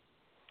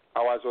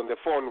 I was on the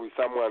phone with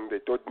someone. They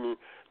told me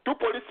 2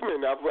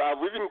 policemen have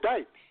even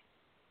died.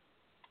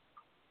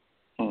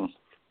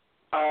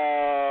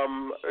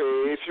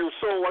 If you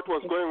saw what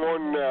was going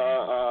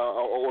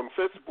on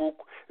Facebook,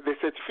 the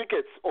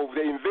certificates of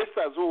the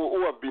investors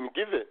who have been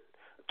given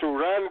to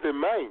run the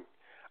mine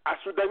are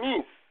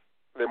Sudanese.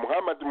 The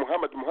Muhammad,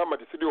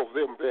 the three of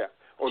them there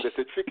on the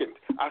certificate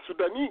are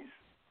Sudanese.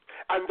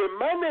 And the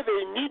money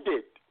they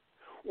needed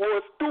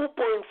was $2.5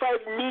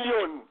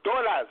 million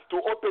to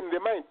open the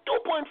mine.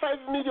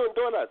 $2.5 million,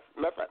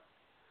 Nathan.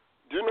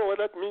 Do you know what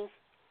that means?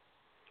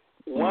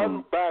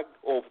 One bag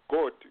of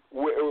gold,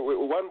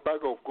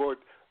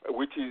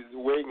 which is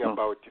weighing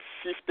about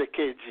 50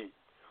 kg,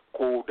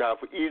 could have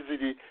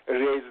easily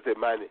raised the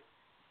money.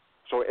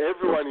 So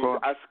everyone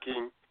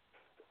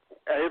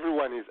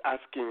is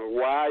asking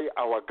why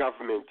our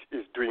government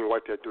is doing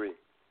what they're doing.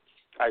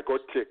 I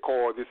got a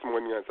call this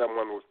morning and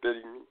someone was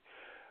telling me,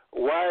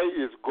 why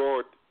is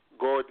God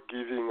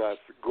giving us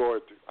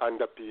gold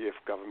under PF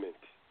government?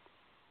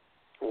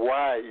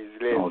 Why is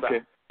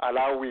Lesa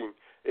allowing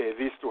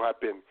this to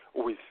happen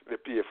with the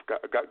PF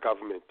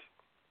government?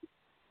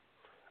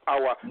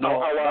 Our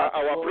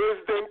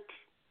president,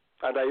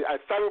 and I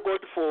thank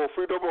God for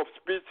freedom of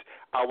speech,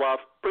 our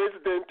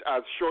president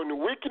has shown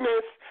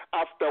weakness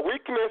after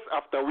weakness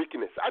after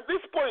weakness. At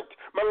this point,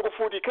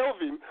 Mangufudi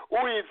Kelvin,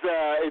 who is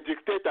a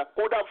dictator,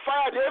 could have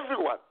fired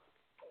everyone.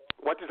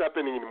 What is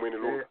happening in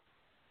Mwinilunga?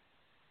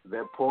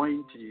 The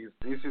point is,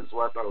 this is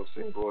what I'll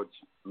say, Roger.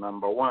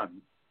 Number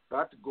one,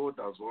 that God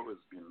has always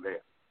been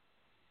there.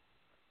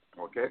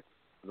 Okay?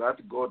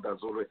 That God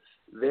has always.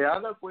 The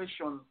other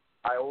question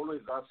I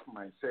always ask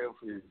myself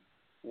is,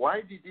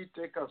 why did it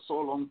take us so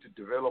long to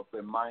develop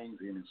the mines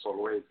in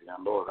Solwezi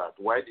and all that?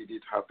 Why did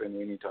it happen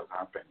when it has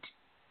happened?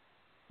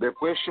 The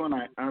question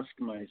I ask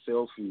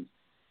myself is,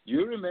 do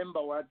you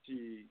remember what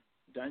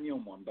Daniel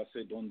Mwamba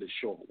said on the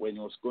show when he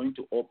was going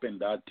to open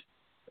that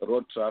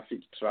road traffic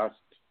trust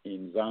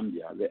in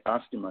Zambia? They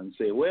asked him and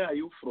say, where are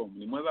you from?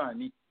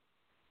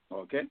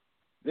 Okay?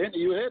 Then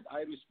you heard,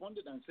 I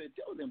responded and said,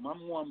 tell them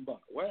I'm Mwamba.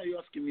 Why are you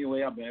asking me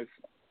where I'm from?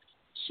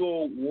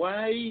 So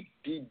why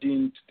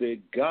didn't the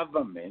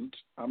government,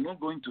 I'm not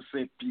going to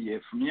say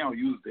PF, I'll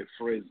use the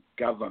phrase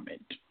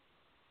government.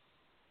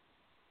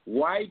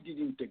 Why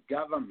didn't the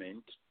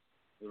government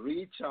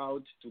reach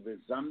out to the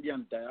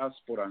Zambian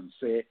diaspora and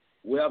say,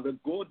 we have a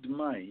gold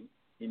mine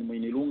in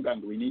Mwinilunga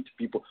and we need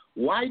people?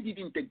 Why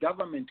didn't the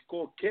government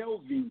call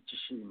Kelvin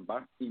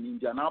Chishimba in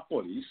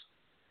Indianapolis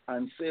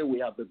and say, we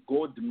have a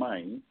gold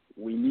mine,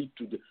 we need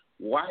to do?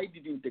 Why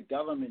didn't the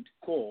government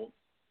call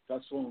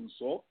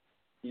so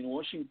in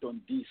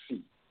Washington,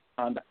 D.C.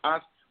 and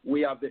ask,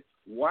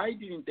 why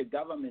didn't the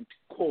government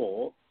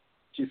call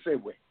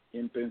Chisewe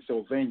in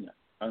Pennsylvania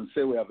and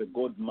say we have a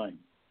gold mine?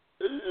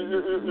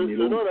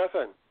 You know,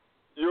 Nathan,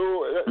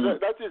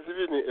 that is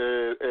even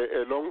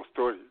a long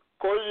story.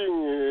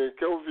 Calling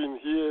Kelvin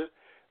here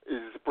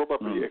is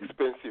probably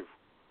expensive.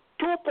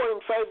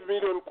 2.5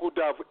 million could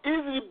have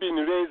easily been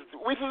raised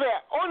with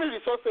their own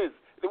resources,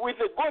 with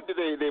the gold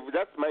they've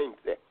just mined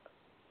there.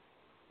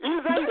 In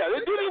Zambia,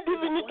 they didn't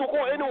even need to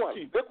call anyone.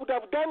 They could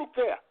have done it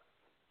there.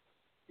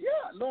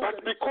 Yeah, no.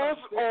 But because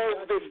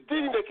of the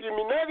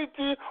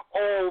criminality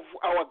of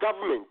our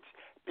government,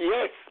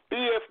 yes,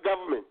 PF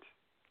government.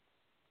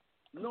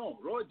 No,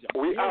 Roger.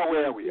 We are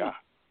where we are.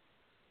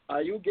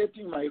 Are you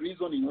getting my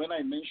reasoning when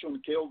I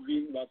mentioned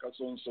Kelvin,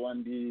 Bakasonso,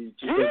 and the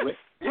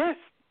Yes.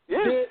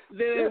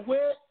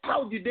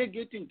 How did they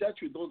get in touch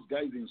with those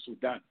guys in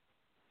Sudan?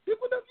 They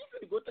could have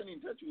even gotten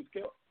in touch with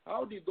Kelvin.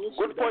 How did those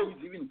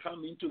Sudanese even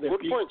come into the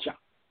picture?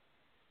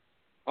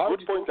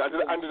 Good point.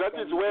 And that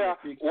is why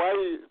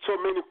so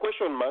many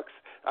question marks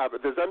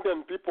the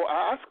Zambian people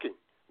are asking.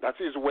 That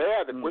is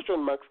where the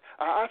question marks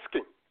are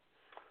asking.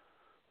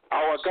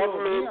 Our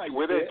government,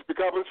 whether it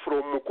comes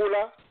from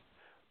Mukula,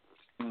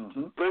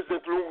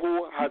 President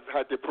Lungu has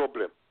had a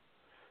problem.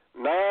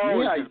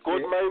 Now it is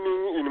gold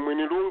mining in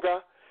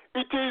Mwinilunga.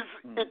 It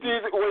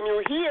is when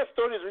you hear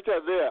stories which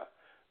are there,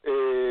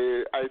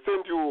 I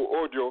sent you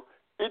audio,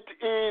 it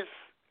is,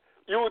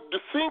 you would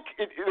think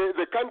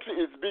the country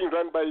is being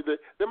run by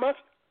the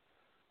mafia.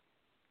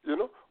 You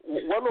know,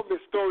 one of the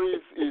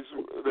stories is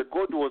the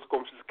gold was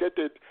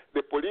confiscated.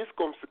 The police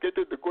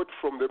confiscated the gold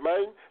from the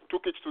mine,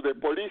 took it to the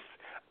police,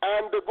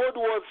 and the gold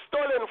was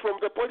stolen from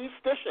the police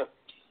station.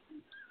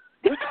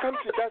 Which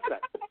country does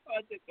that?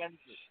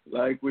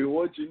 Like we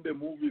watch in the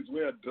movies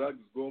where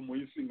drugs go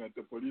missing at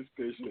the police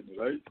station,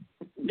 right?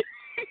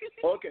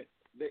 Okay.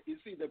 You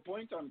see, the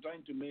point I'm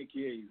trying to make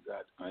here is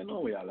that, I know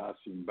we are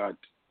laughing, but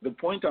the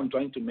point I'm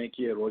trying to make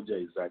here, Roger,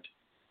 is that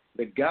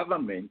the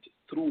government,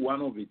 through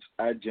one of its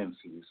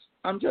agencies,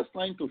 I'm just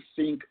trying to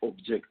think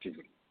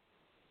objectively,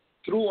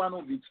 through one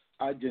of its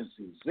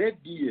agencies,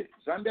 ZDA,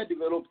 Zambia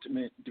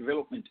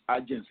Development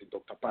Agency,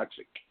 Dr.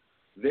 Patrick,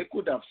 they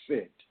could have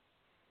said,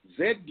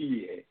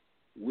 ZDA,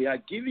 we are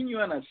giving you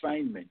an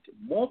assignment,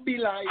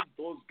 mobilize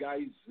those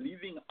guys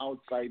living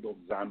outside of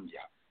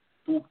Zambia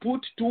to put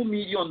 $2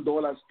 million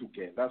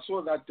together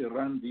so that they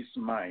run this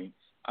mine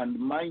and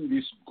mine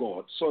this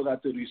gold so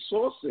that the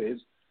resources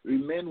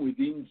remain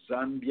within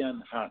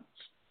Zambian hands.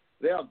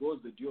 There goes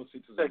the dual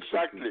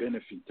citizenship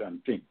benefit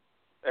and thing.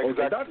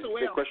 Exactly. That's the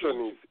way the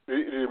question is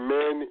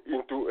remain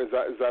into a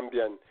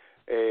Zambian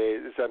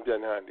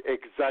hand.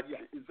 Exactly.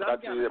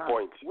 That's the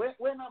point.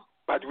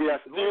 But we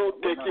are still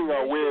taking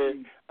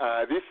away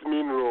this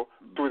mineral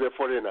to the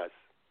foreigners.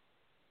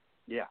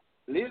 Yeah.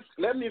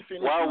 Let me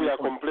finish. While we are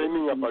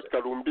complaining about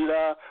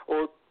Kalumbira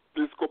or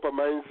these copper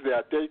mines, they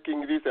are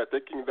taking this, they are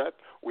taking that.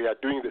 We are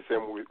doing the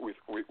same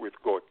with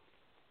God.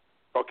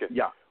 Okay.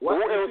 Yeah. Who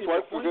else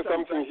wants to say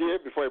something here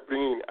before I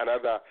bring in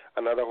another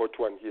hot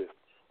one here?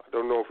 I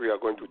don't know if we are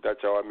going to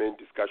touch our main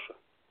discussion.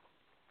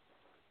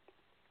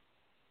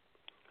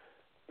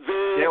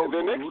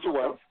 The next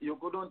one. You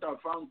couldn't have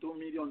found $2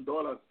 million,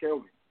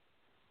 Kelvin.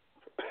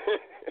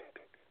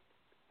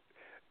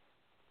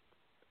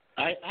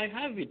 I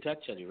have it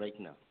actually right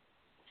now.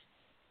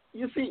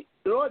 You see,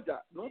 Roger,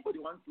 nobody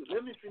wants to.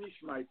 Let me finish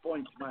my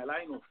point, my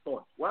line of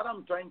thought. What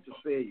I'm trying to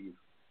say is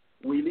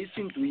we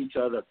listen to each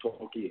other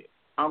talk here.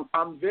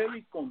 I'm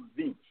very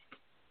convinced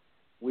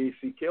with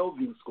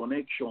Kelvin's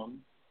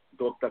connection,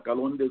 Dr.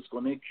 Kalonde's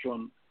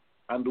connection,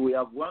 and we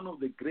have one of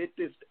the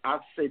greatest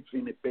assets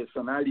in a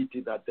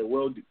personality that the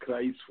world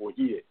cries for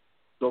here,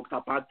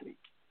 Dr. Patrick.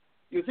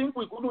 You think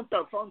we couldn't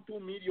have found $2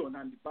 million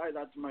and buy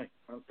that mine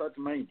and start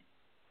mining?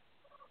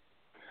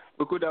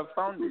 We could have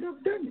found it. We could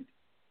have done it.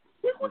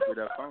 We could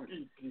have found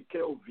it,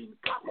 Kelvin.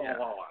 Come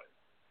on.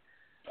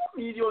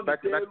 $2 million.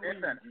 But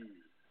Nathan,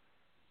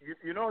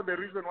 you know the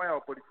reason why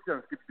our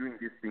politicians keep doing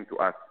this thing to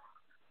us?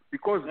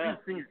 Because these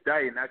things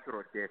die a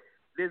natural death.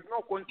 There's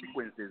no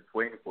consequences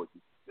for anybody.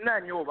 There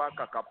are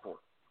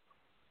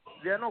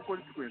no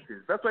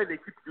consequences. That's why they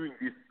keep doing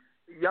this.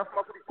 You have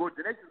to go.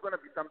 The next is going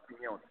to be something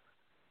else.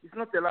 It's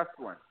not the last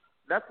one.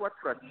 That's what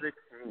frustrates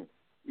me.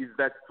 Is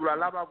that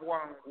Zambia,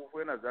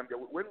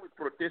 when we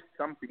protest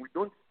something, we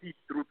don't see it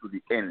through to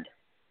the end.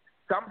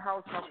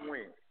 Somehow,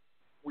 somewhere,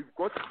 we've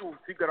got to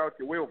figure out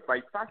a way of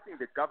bypassing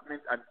the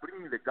government and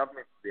bringing the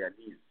government to their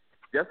knees.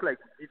 Just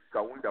like we did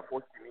Kaunda,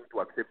 forced him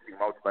into accepting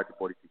multi-party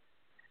politics.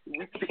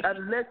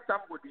 Unless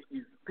somebody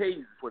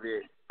pays for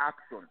the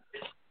action,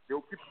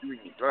 they'll keep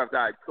doing it.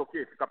 It's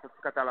okay,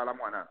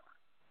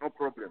 no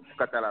problem,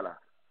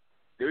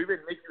 they'll even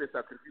make you a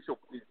sacrificial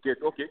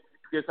get. Okay,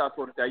 get us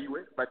on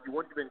Taiwe, but you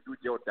won't even do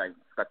jail time.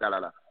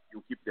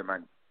 You keep the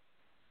money.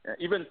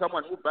 Even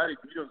someone who buried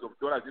millions of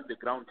dollars in the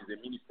ground is a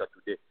minister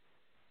today.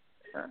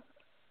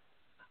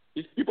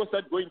 If people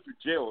start going to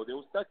jail, they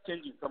will start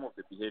changing some of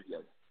the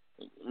behaviors.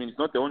 I mean, it's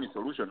not the only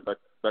solution, but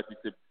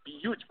it's a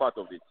huge part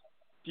of it.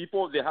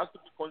 People, there has to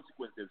be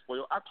consequences for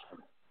your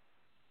actions.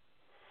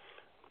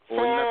 So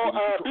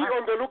be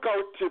on the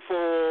lookout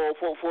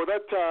for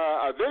that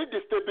very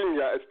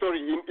disturbing story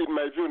in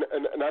my view,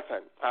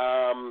 Nathan.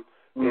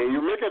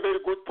 You make a very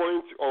good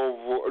point of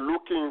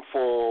looking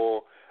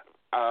for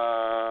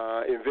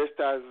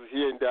investors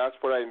here in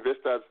diaspora,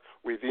 investors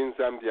within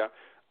Zambia.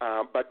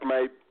 But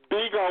my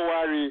bigger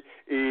worry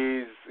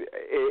is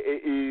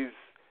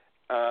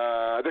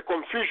the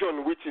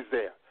confusion which is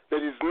there.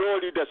 There is no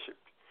leadership.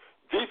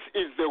 This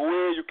is the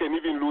way you can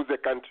even lose a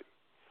country.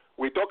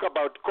 We talk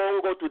about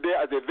Congo today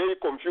as a very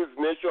confused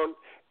nation.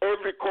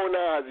 Every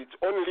corner has its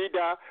own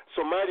leader.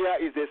 Somalia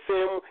is the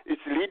same.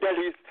 It's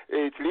leaderless.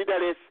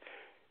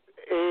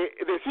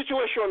 The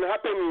situation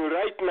happening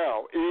right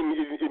now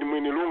in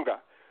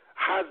Minilunga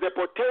has the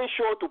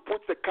potential to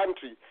put the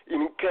country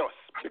in chaos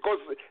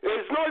because there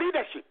is no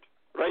leadership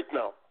right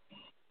now.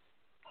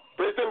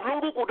 President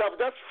Lungu could have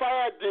just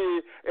fired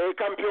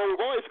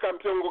Kampiongo. If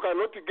Kampiongo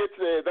cannot get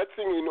that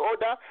thing in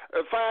order,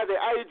 fire the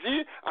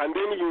IG, and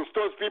then he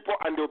installs people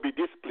and they'll be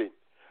disciplined.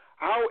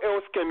 How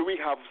else can we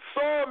have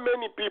so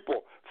many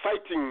people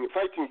fighting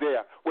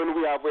there when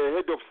we have a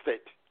head of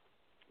state?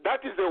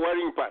 That is the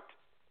worrying part.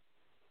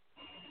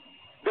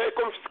 They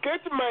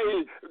confiscate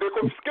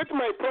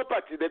my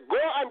property. They go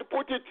and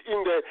put it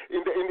in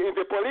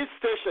the police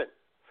station.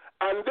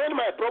 And then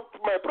my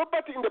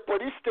property in the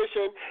police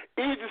station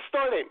is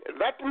stolen.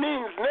 That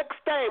means next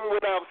time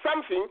when I have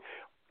something,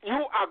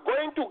 you are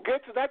going to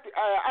get that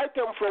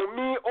item from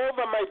me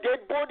over my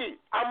dead body.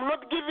 I'm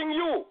not giving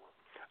you.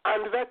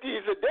 And that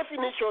is a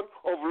definition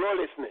of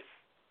lawlessness.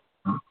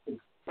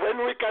 When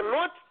we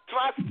cannot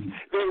trust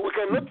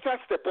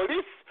the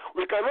police,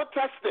 we cannot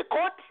trust the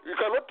court, we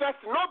cannot trust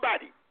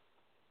nobody.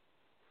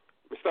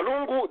 Mr.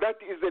 Lungu, that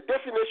is the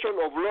definition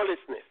of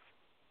lawlessness.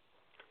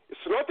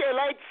 It's not a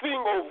light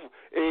thing of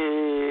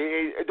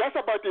just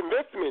about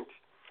investment,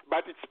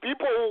 but it's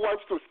people who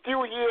want to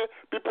steal here,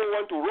 people who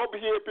want to rob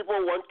here, people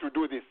who want to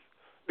do this.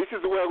 This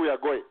is where we are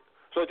going.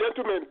 So,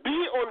 gentlemen, be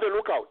on the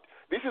lookout.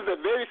 This is a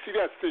very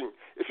serious thing.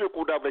 If you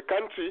could have a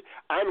country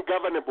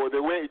ungovernable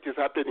the way it is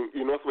happening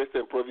in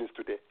Northwestern Province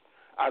today,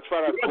 as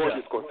far as God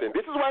is concerned.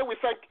 This is why we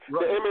thank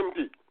the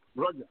MMD.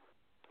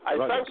 I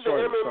thank the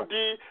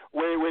MMD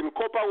when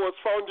copper was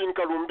found in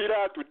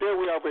Kalumbira. Today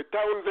we have a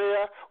town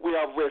there. We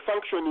have a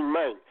functioning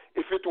mine.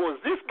 If it was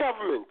this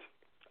government,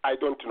 I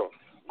don't know.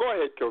 Go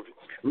ahead, Kelvin.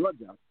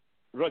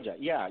 Roger,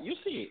 yeah, you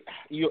see,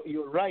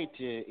 you're right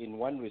in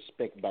one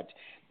respect, but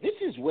this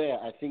is where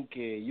I think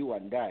you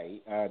and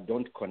I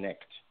don't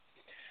connect.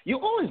 You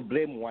always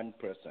blame one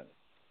person.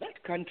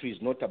 That country is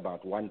not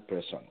about one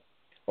person,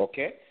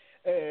 okay?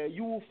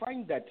 You will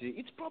find that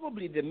it's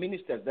probably the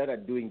ministers that are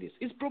doing this.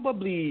 It's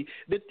probably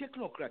the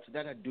technocrats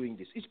that are doing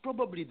this. It's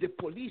probably the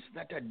police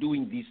that are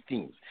doing these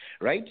things,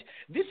 right?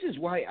 This is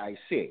why I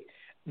say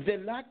the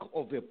lack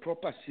of a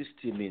proper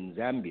system in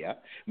Zambia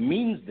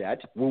means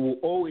that we will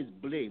always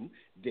blame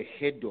the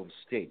head of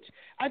state.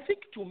 I think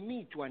to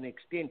me, to an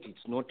extent,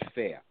 it's not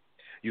fair.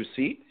 You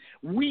see,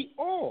 we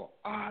all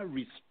are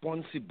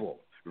responsible,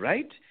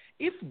 right?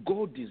 If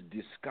gold is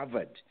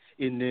discovered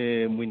in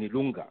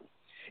Mwinilunga,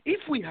 if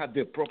we have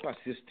a proper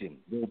system,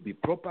 there will be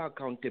proper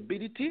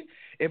accountability.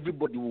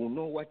 Everybody will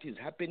know what is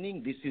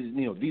happening. This is,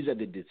 these are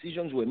the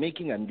decisions we're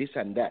making, and this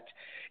and that.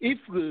 If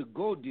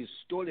gold is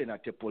stolen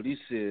at a police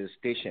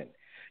station,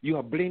 you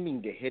are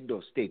blaming the head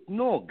of state.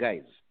 No,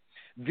 guys.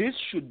 This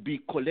should be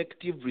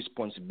collective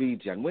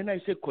responsibility. And when I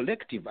say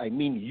collective, I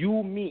mean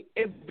you, me,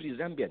 every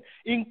Zambian,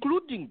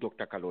 including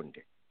Dr.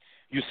 Kalonde.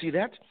 You see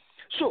that?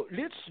 So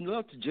let's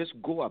not just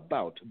go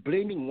about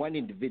blaming one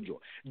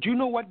individual. Do you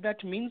know what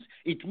that means?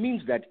 It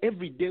means that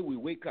every day we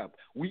wake up,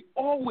 we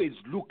always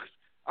look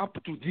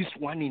up to this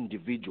one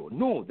individual.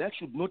 No, that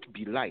should not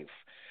be life.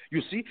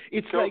 You see,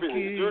 it's Kelvin, like... do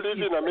you live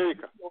in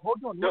America?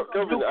 Hold on.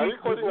 Kelvin, are you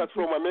calling us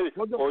from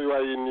America? Or you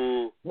are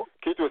in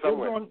Quito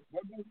somewhere?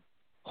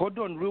 Hold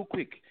on real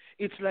quick.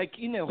 It's like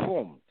in a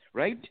home,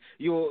 right?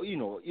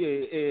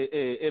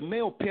 A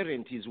male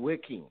parent is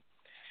working,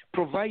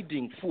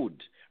 providing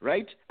food,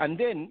 right? And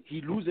then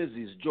he loses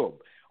his job.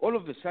 All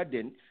of a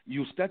sudden,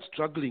 you start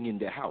struggling in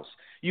the house.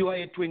 You are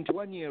a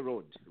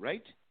 21-year-old,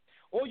 right?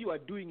 All you are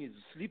doing is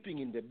sleeping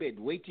in the bed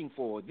waiting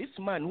for this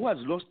man who has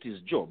lost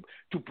his job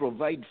to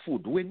provide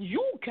food. When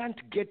you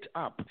can't get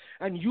up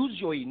and use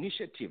your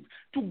initiative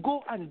to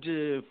go and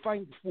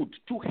find food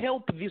to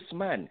help this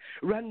man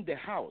run the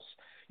house,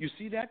 you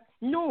see that?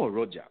 No,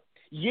 Roger.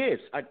 Yes,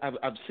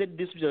 I've said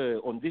this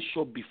on this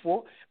show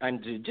before,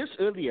 and just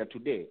earlier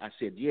today I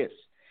said yes.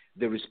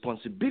 The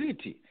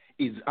responsibility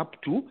is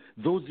up to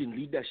those in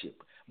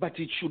leadership, but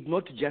it should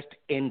not just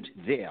end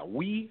there.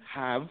 We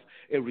have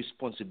a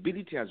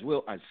responsibility as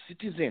well as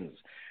citizens.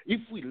 If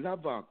we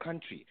love our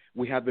country,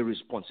 we have a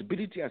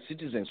responsibility as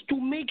citizens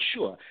to make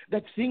sure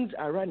that things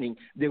are running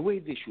the way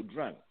they should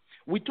run.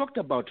 We talked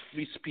about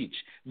free speech.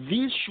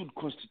 This should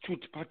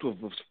constitute part of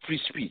free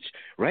speech,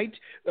 right?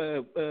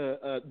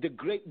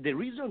 The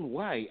reason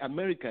why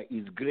America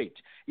is great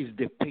is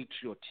the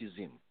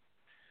patriotism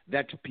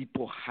that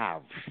people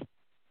have.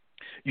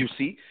 You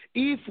see,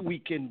 if we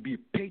can be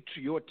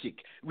patriotic,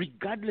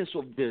 regardless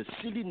of the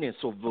silliness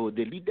of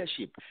the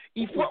leadership,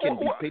 if we can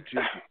be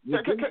patriotic...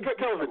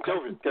 Kelvin,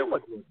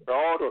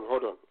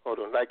 hold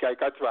on. Like I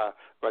got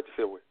what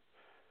you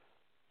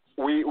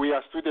say. We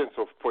are students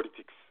of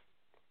politics.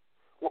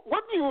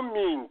 What do you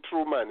mean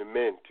Truman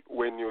meant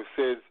when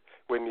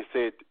he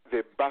said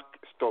the buck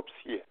stops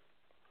here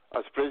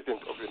as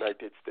President of the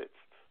United States?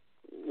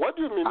 What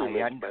do you mean he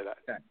meant by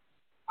that?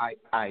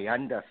 I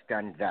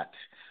understand that.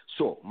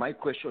 So my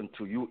question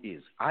to you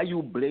is: are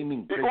you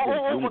blaming President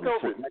Lungu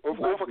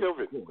for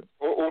Kelvin?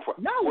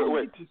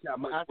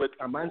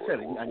 I'm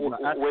answering, and you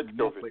are asking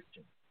no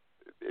question.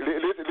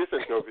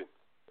 Listen, Kelvin.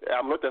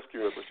 I'm not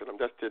asking you a question. I'm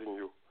just telling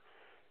you.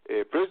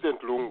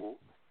 President Lungu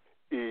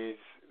is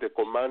the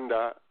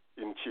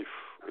commander-in-chief.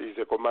 He's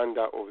the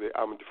commander of the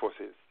armed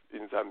forces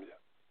in Zambia.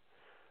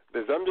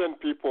 The Zambian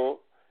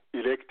people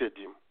elected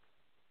him.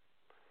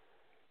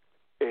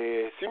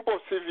 Simple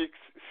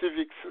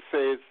civics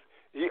says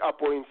he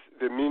appoints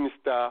the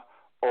minister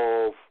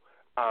of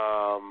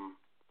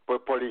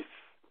police.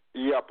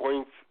 He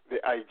appoints the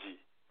IG.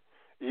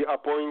 He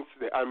appoints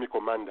the army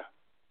commander.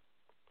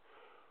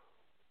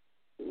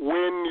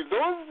 When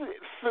those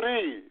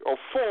 3 or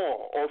 4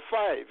 or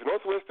 5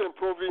 Northwestern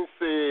Province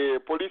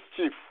police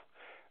chiefs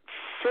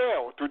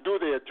fail to do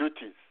their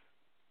duties,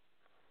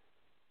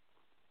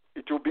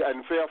 it will be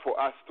unfair for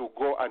us to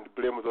go and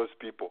blame those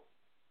people.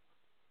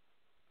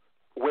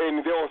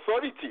 When the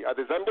authority are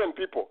the Zambian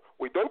people,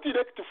 we don't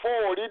elect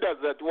 4 leaders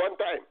at one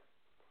time.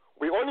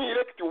 We only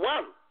elect 1.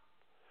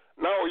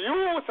 Now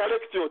you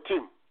select your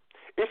team.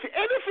 If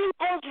anything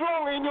goes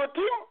wrong in your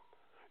team,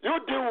 you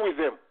deal with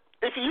them.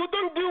 If you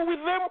don't deal with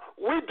them,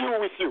 we deal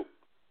with you.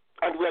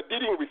 And we are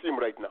dealing with him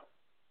right now.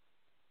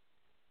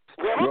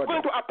 We are not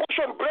going to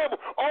apportion blame.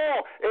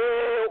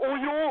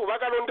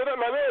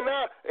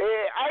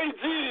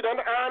 IG.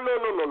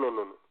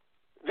 No.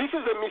 This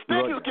is a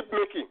mistake you keep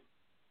making.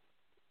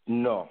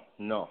 No.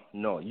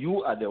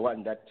 You are the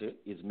one that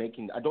is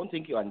making. I don't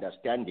think you're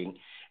understanding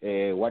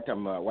what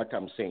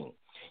I'm saying.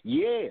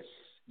 Yes.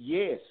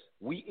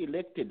 We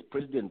elected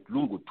President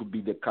Lungu to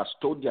be the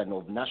custodian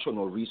of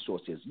national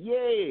resources.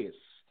 Yes.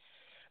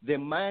 The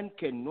man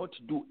cannot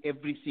do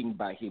everything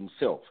by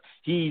himself.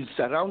 He is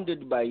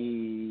surrounded by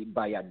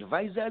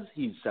advisors.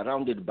 He's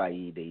surrounded by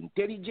the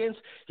intelligence.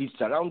 He's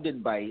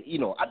surrounded by,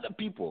 other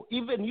people.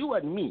 Even you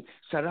and me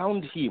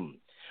surround him.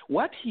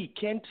 What he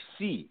can't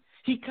see,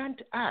 he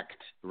can't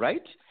act,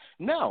 right?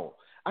 Now,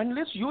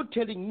 Unless you're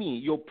telling me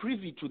you're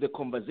privy to the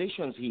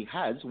conversations he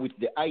has with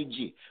the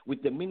IG,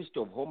 with the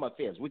Minister of Home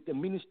Affairs, with the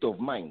Minister of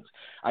Mines,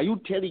 are you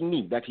telling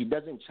me that he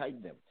doesn't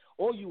chide them?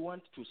 All you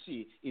want to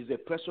see is a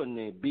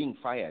person being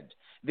fired.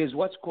 There's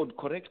what's called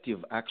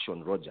corrective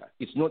action, Roger.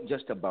 It's not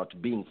just about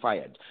being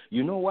fired.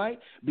 You know why?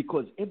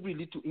 Because every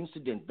little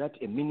incident that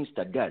a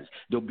minister does,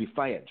 they'll be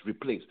fired,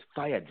 replaced,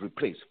 fired,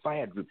 replaced,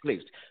 fired,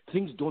 replaced.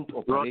 Things don't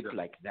operate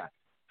like that.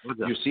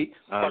 You see,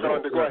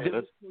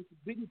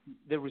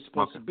 the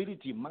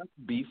responsibility must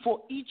be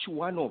for each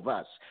one of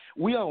us.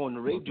 We are on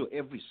radio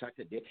every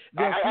Saturday.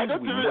 I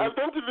don't even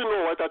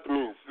know what that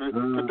means, to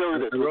tell you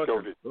the truth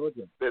of it.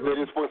 The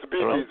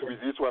responsibility is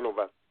with each one of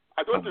us.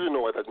 I don't even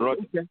know what that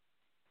means. Okay.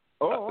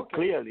 Oh, okay.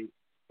 Clearly,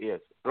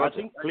 yes. I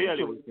think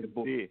clearly we can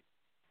see.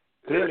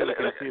 Clearly we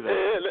can see that.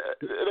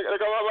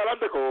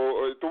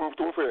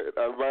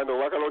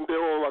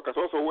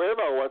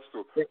 Whoever wants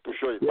to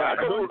show it. I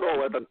don't know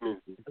what that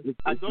means.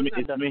 It's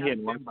me here.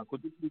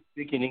 Could you please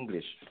speak in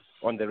English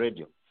on the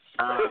radio?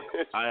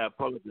 I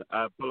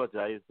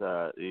apologize.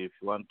 If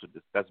you want to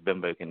discuss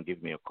Bemba, you can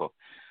give me a call.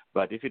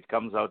 But if it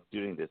comes out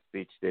during the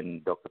speech,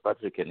 then Dr.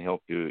 Patrick can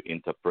help you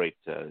interpret.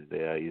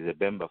 There is a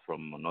Bemba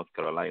from North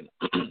Carolina.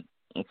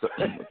 So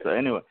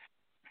anyway,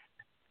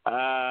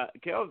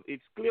 Kelvin,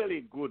 it's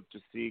clearly good to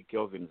see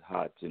Kelvin's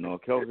heart. You know,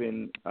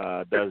 Kelvin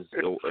doesn't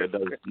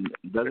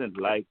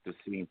like to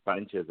see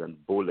punches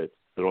and bullets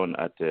thrown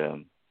at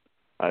the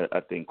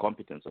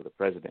incompetence of the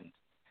president,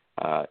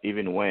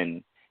 even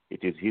when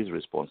it is his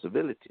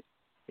responsibility.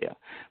 Yeah,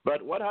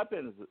 but what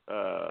happens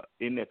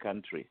in a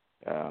country,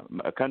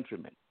 a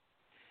countryman,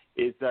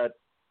 is that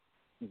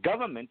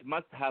government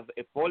must have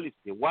a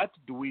policy. What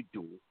do we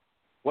do?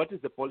 What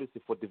is the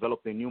policy for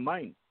developing new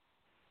mines?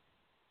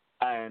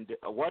 And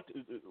what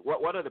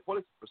are the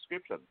policy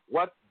prescriptions?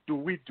 What do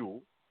we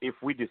do if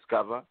we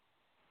discover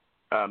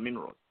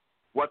minerals?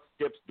 What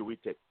steps do we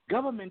take?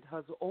 Government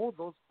has all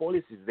those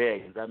policies there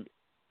in Zambia.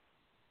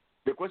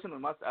 The question we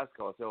must ask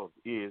ourselves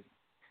is,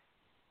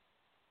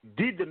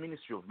 did the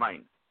Ministry of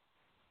Mines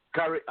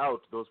carry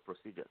out those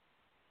procedures?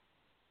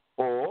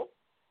 Or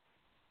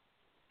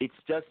it's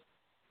just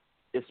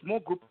a small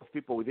group of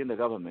people within the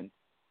government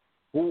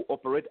who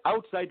operate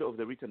outside of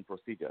the written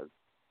procedures,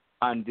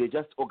 and they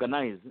just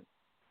organize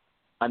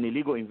an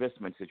illegal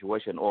investment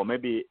situation, or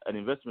maybe an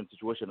investment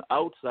situation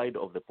outside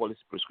of the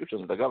policy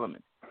prescriptions of the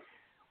government.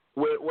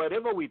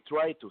 Wherever we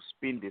try to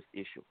spin this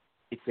issue,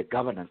 it's a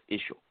governance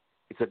issue.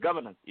 It's a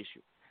governance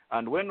issue.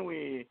 And when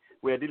we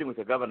are dealing with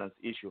a governance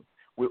issue,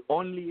 we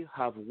only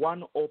have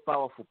one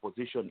all-powerful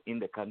position in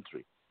the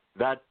country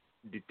that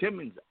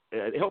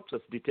helps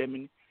us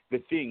determine the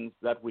things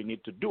that we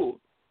need to do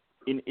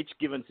in each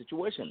given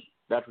situation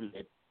that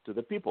relate to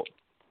the people.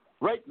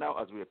 Right now,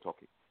 as we are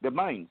talking, the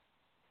mines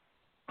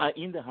are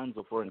in the hands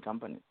of foreign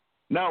companies.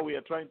 Now we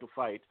are trying to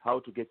fight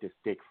how to get a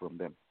stake from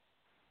them.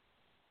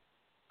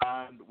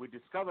 And we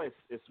discover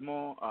a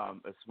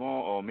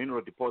small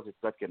mineral deposit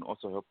that can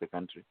also help the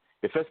country.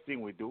 The first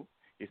thing we do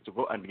is to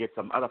go and get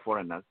some other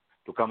foreigners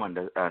to come and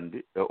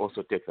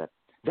also take that.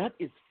 That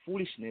is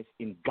foolishness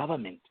in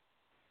government.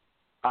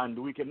 And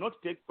we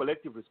cannot take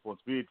collective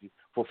responsibility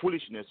for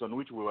foolishness on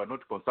which we were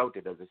not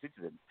consulted as a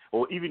citizen,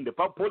 or even the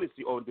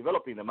policy on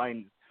developing the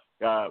mines,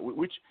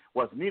 which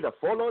was neither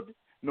followed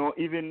nor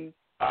even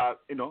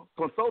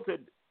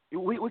consulted.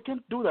 We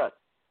can't do that.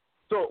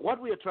 So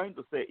what we are trying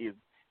to say is,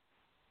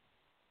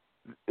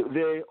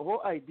 the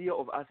whole idea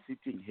of us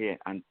sitting here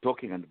and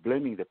talking and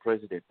blaming the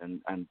president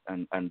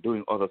and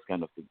doing all those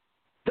kind of things,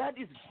 that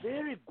is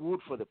very good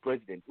for the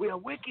president. We are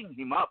waking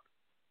him up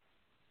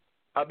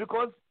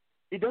because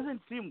it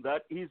doesn't seem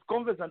that he's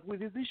conversant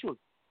with his issues.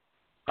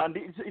 And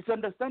it's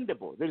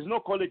understandable. There is no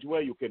college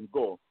where you can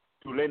go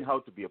to learn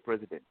how to be a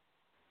president.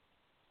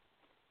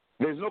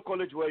 There is no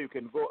college where you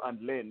can go and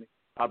learn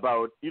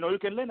about, you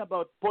can learn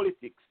about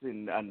politics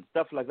and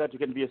stuff like that. You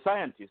can be a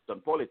scientist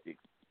on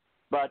politics.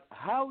 But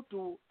how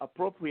to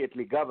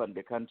appropriately govern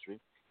the country,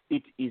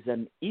 it is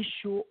an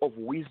issue of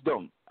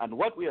wisdom. And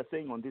what we are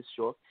saying on this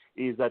show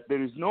is that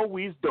there is no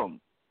wisdom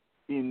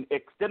in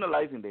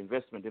externalizing the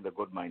investment in the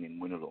gold mine in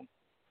Mwinulong.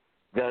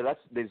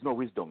 There's no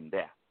wisdom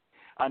there.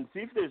 And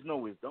see, if there is no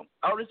wisdom,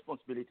 our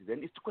responsibility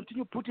then is to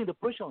continue putting the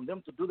pressure on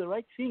them to do the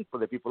right thing for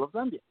the people of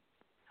Zambia.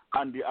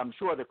 And I'm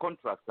sure the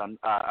contracts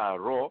are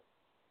raw.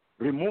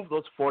 Remove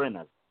those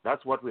foreigners.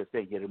 That's what we're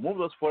saying here. Remove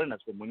those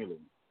foreigners from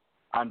Mwinulong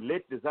and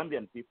let the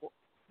Zambian people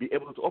be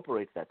able to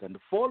operate that and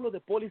follow the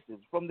policies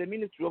from the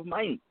Ministry of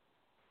Mines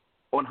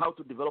on how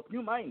to develop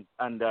new mines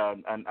and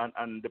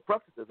the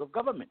practices of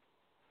government.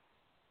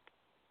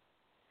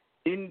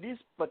 In this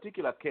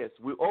particular case,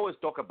 we always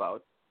talk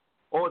about,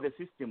 the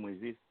system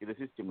is this,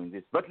 the system is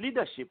this. But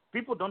leadership,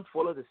 people don't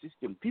follow the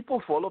system.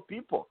 People follow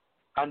people.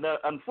 And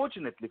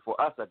unfortunately for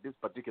us at this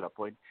particular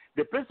point,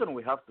 the person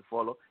we have to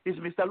follow is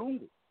Mr.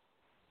 Lungu.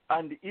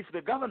 And if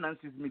the governance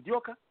is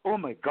mediocre, oh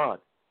my God,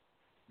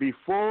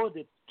 before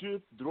the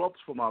truth drops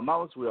from our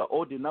mouths, we are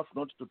old enough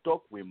not to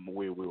talk, we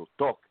will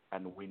talk,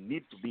 and we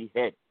need to be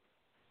heard.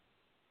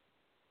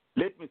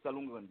 Let Mr.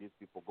 Lungu and these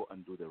people go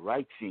and do the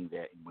right thing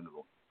there in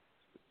Mwinulong.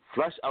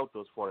 Flush out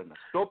those foreigners.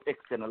 Stop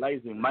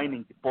externalizing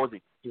mining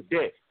deposits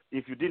today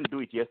if you didn't do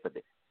it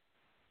yesterday.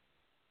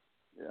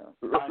 Yeah.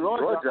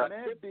 Roger,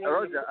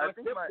 I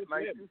think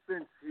my 2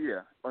 cents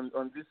here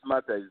on this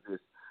matter is this.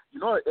 You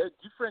know,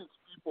 different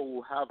people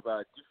will have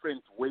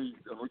different ways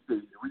in which they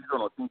reason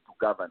or think to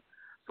govern.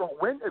 So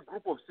when a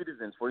group of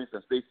citizens, for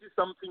instance, they see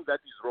something that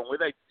is wrong,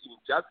 whether it's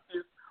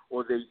injustice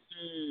or they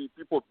see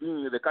people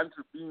the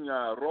country being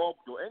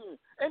robbed or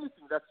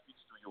anything that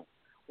speaks to you,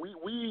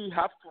 we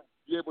have to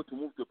be able to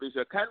move to a place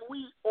where can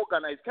we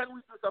organize, can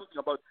we do something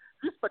about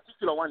this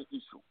particular one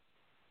issue?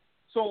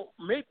 So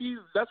maybe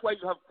that's why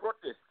you have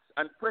protests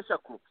and pressure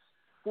groups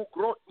who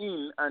grow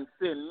in and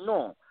say,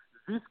 no,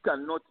 this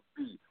cannot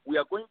be. We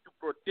are going to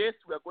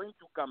protest, we are going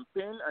to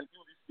campaign and do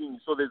these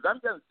things. So the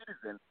Zambian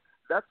citizen,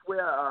 that's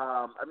where,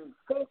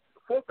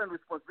 fault and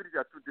responsibility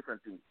are two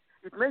different things.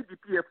 It may be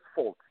PF's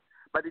fault,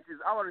 but it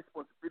is our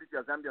responsibility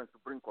as Zambians to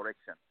bring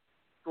correction.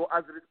 So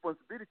as a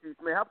responsibility, it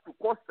may have to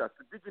cost us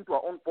to dig into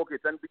our own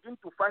pockets and begin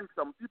to find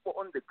some people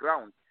on the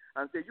ground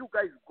and say, you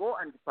guys go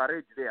and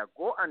parade there,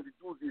 go and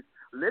do this.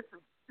 Let's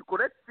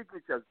correct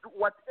signatures, do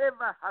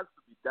whatever has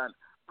to be done.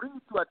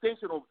 Bring it to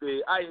attention of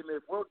the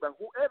IMF, World Bank,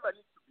 whoever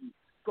needs to be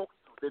talked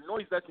to, the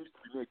noise that needs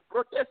to be made.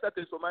 Protest at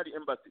the Somali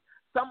embassy.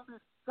 Some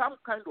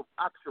kind of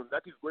action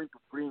that is going to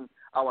bring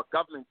our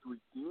government to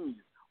its knees,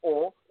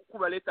 or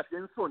so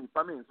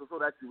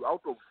that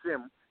out of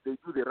shame they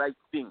do the right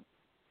thing.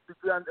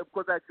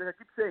 Because I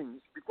keep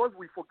saying, because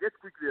we forget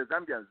quickly as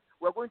Zambians,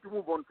 we're going to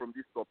move on from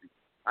this topic,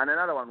 and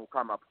another one will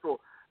come up. So,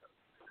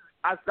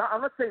 I'm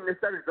not saying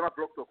necessarily Zama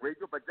Block Talk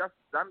Radio, but just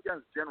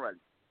Zambians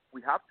generally,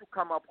 we have to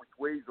come up with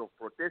ways of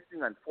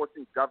protesting and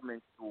forcing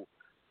governments to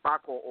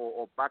back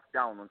or back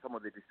down on some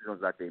of the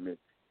decisions that they make.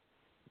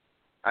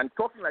 And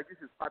talking like this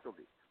is part of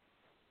it.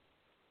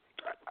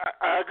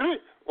 I agree,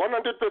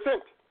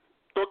 100%.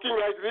 Talking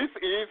like this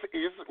is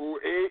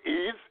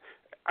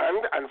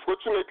and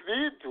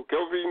unfortunately, to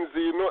Kelvin's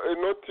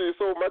not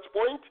so much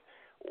point,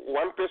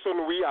 one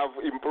person we have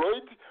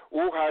employed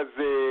who has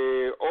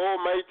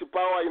almighty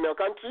power in our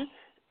country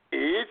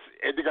is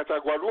Edgar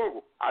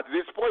Chagwalungu. At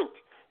this point,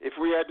 if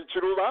we had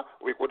Chiruba,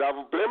 we could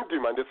have blamed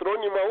him and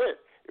thrown him away.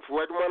 If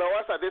we had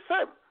Manawasa, the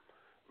same.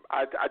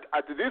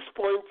 At this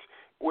point,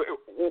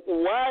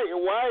 why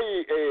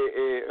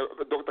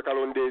Dr.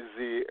 Kalonde's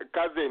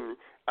cousin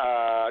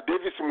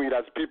Davis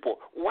Mwira's people,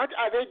 what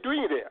are they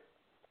doing there?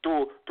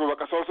 To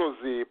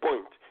Wakasonso's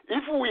point,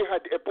 if we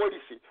had a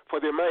policy for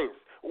the mines,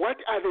 what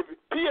are the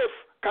PF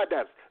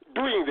cadres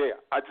doing there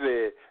at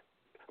the?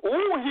 Who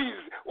is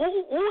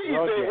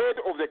the head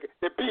of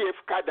the PF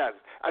cadres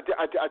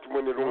at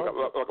Monirunga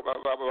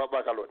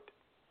Bakalot?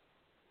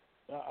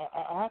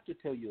 I have to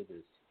tell you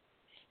this.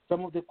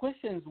 Some of the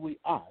questions we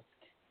ask,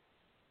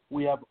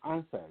 we have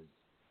answers.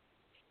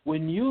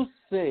 When you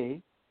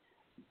say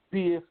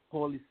PF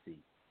policy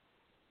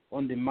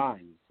on the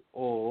mines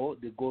or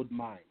the gold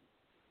mines,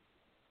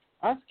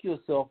 ask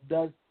yourself,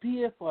 does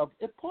PF have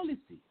a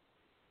policy?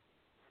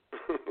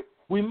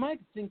 We might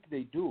think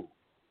they do.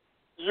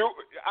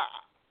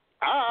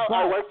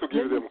 I want to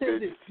give them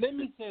credit. Let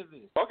me say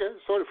this. Okay,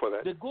 sorry for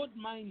that. The gold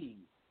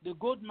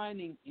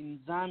mining in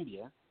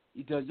Zambia,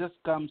 it has just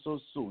come so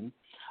soon,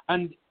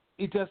 and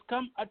it has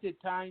come at a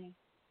time,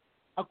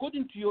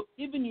 according to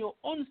even your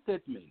own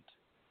statement,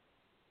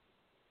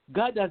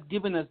 God has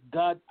given us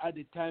God at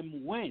a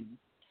time when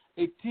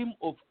a team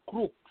of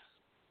crooks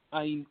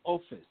are in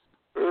office.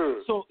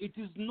 So it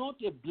is not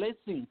a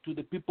blessing to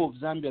the people of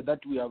Zambia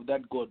that we have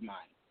that gold mine.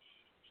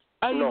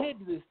 I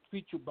heard the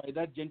speech by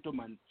that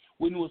gentleman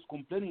when he was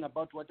complaining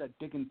about what had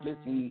taken place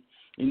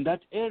in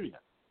that area.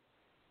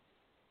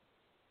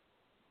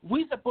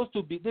 We're supposed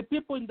to be, the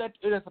people in that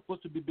area are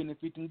supposed to be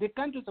benefiting. The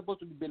country is supposed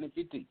to be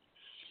benefiting.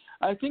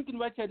 I think in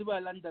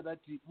Wachadiwa Landa that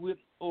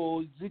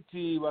or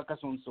Ziti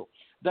Wakasonso,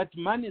 that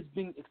money is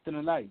being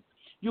externalized.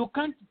 You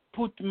can't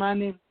put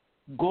money,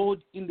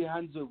 gold, in the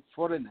hands of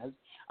foreigners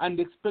and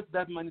expect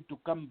that money to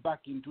come back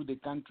into the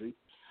country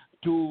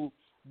to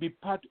be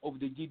part of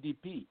the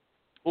GDP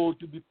or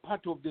to be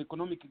part of the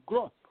economic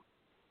growth.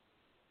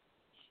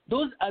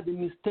 Those are the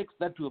mistakes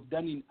that we have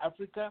done in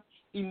Africa,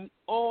 in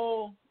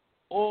all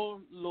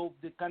of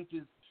the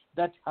countries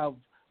that have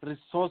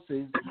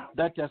resources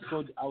that are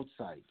sold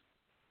outside.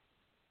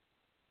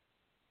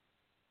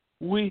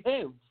 We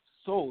have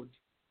sold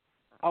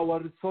our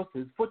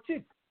resources for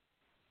cheap.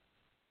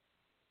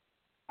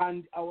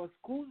 And our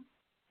schools,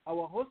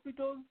 our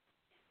hospitals,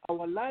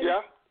 our lives,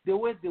 the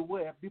way they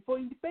were before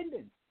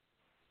independence.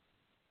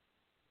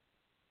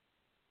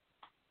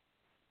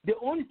 The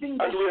only thing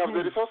that we have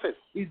the resources.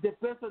 Is the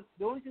person.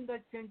 The only thing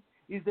that changed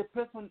is the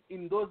person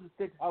in those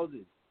state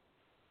houses.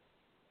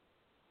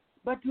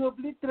 But we have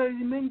literally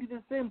remained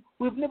the same.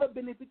 We've never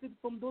benefited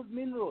from those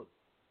minerals.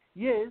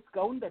 Yes,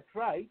 Kaunda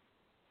tried.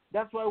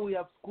 That's why we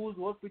have schools,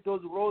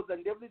 hospitals, roads,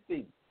 and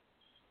everything.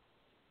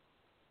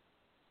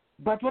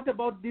 But what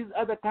about these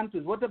other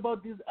countries? What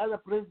about these other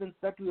presidents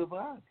that we have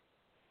had?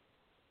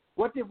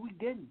 What have we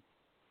gained?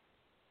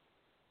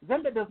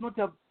 Zambia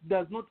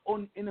does not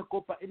own any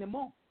copper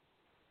anymore.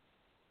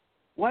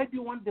 Why do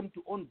you want them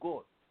to own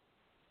gold?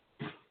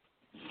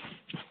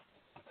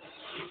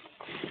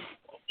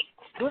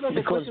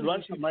 Because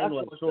Rwanda mine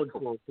was sold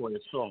for a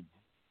song.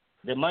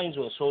 The mines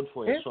were sold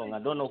for a song. I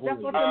don't know who was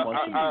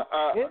responsible.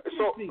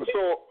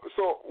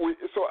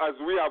 So as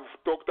we have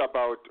talked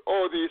about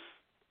all this,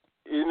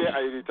 I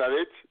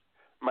reiterate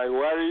my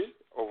worry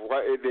of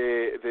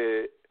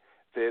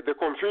the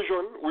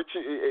confusion which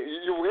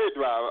you heard,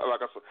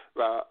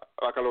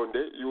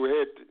 Wakalonde. You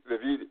heard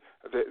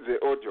the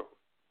audio.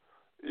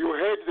 You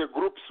heard the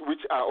groups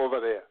which are over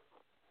there.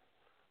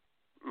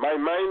 My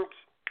mind,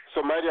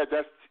 Somalia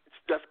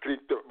just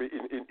clicked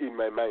in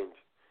my mind.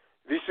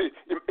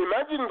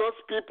 Imagine those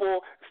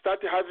people start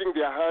having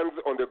their hands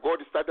on the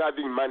gold, start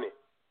having money,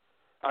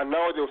 and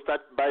now they'll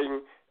start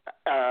buying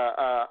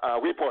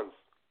weapons.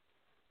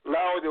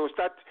 Now they'll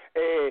start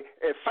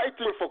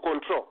fighting for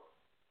control.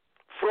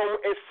 From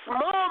a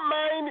small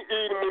mine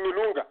in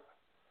Munilunga,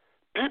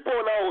 people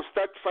now will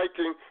start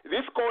fighting.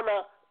 This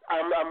corner,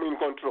 I'm in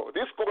control.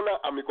 This corner,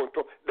 I'm in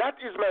control. That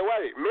is my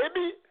worry.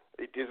 Maybe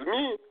it is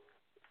me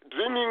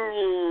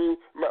dreaming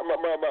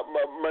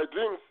my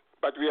dreams,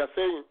 but we are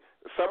saying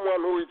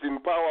someone who is in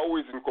power, who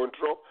is in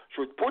control,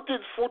 should put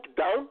his foot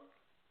down.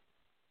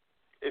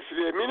 If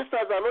the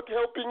ministers are not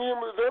helping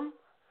them,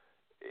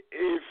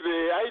 if the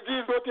IG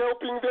is not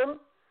helping them,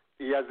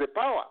 he has the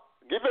power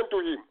given to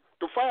him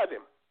to fire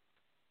them.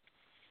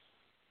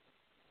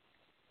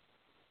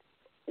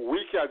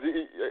 Weak as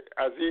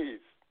he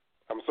is,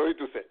 I'm sorry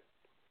to say.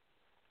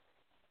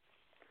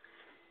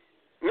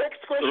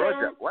 Next question.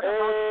 Roger, what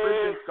about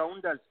President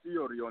Kaunda's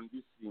theory on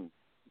this thing?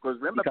 Because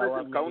remember,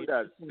 President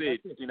Kaunda said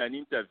in an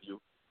interview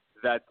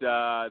that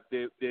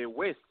the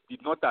West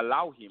did not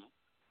allow him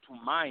to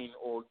mine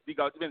or dig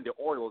out even the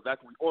oil that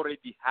we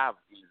already have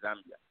in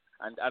Zambia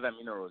and other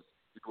minerals.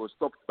 It was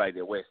stopped by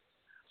the West.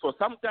 So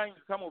sometimes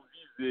some of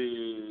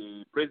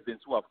these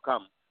presidents who have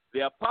come, they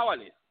are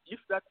powerless. If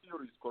that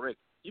theory is correct,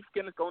 if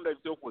Kenneth Kaunda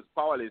himself was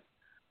powerless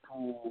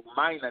to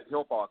mine and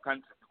help our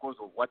country because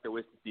of what the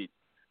West did,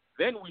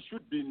 then we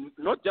should be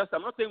not just,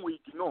 I'm not saying we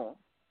ignore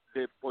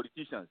the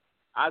politicians.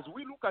 As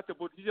we look at the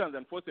politicians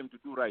and force them to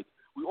do right,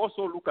 we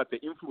also look at the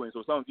influence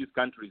of some of these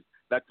countries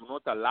that do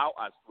not allow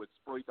us to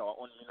exploit our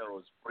own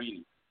minerals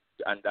freely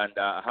and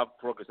have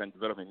progress and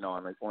development in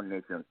our own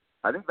nations.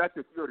 I think that's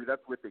a theory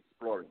that's worth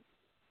exploring.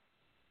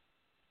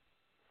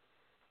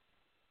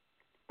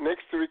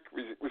 Next week,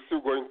 we're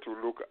still going to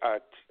look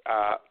at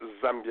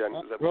Zambian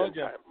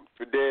time.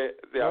 Today,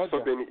 there are so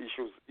many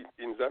issues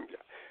in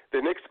Zambia. The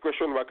next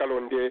question,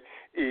 Wakalonde,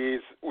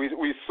 is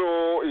we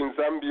saw in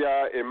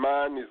Zambia a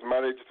man is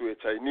married to a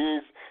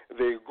Chinese.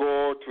 They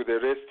go to the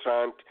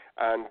restaurant,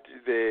 and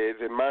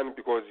the man,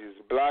 because he's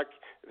black,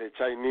 the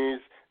Chinese,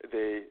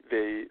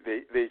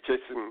 they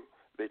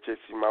chase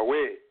him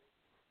away.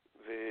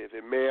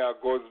 The mayor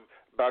goes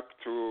back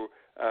to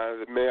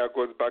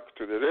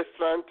the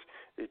restaurant.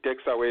 He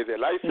takes away the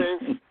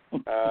license,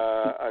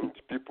 and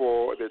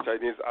the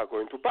Chinese are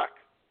going to park.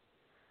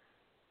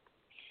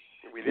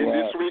 Within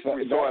this week,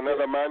 we saw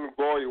another man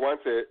go. He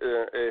wants a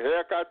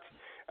haircut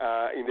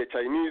in the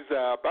Chinese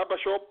barber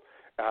shop.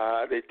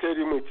 They tell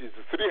him it is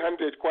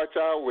 300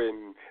 kwacha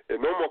when a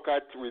normal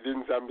cut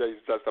within Zambia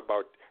is just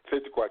about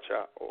 30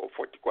 kwacha or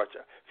 40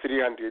 kwacha.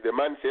 300. The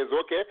man says,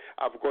 okay,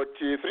 I've got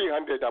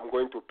 300, I'm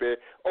going to pay.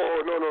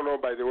 Oh, no,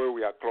 by the way,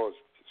 we are closed.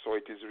 So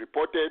it is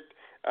reported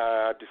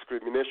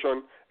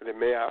discrimination. The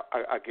mayor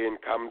again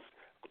comes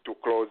to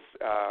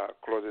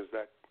closes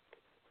that.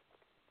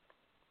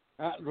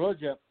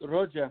 Roger,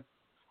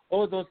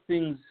 all those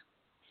things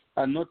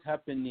are not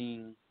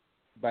happening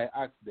by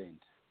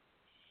accident.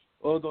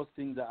 All those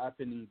things are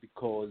happening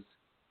because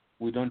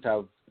we don't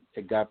have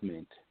a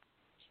government.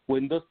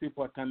 When those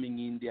people are coming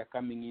in, they are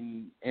coming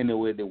in any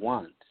way they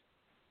want.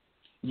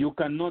 You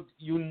cannot,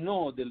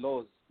 the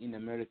laws in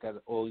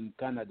America or in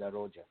Canada,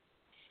 Roger.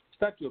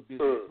 Start your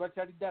business.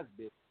 Vachari does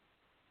this.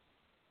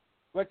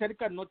 Vachari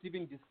cannot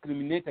even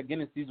discriminate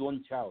against his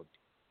own child.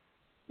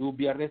 He will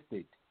be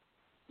arrested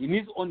in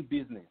his own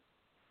business.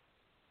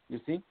 You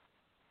see?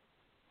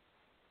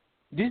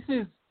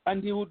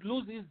 And he would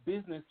lose his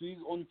business to his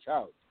own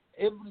child.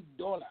 Every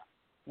dollar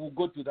will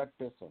go to that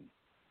person.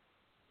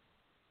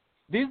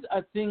 These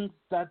are things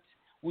that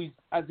we,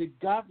 as a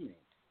government,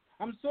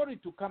 I'm sorry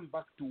to come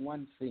back to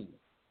one thing.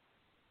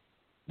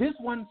 This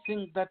one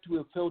thing that we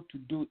have failed to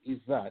do is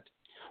that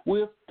we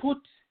have put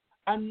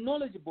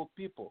unknowledgeable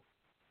people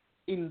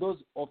in those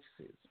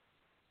offices.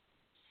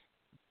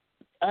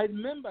 I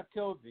remember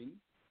Kelvin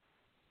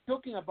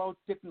talking about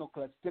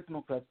technocrats.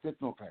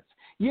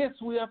 Yes,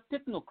 we have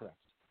technocrats,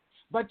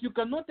 but you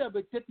cannot have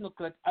a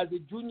technocrat as a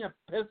junior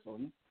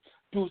person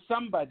to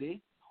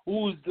somebody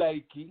who's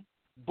like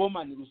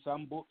Bowman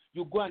Rusambo.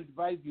 You go and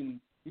advise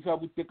him if you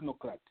have a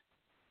technocrat.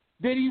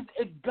 There is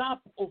a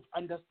gap of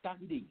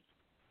understanding.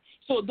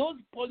 So those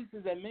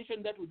policies I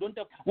mentioned that we don't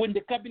have, when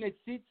the cabinet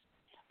sits,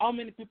 how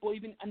many people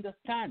even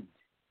understand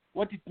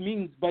what it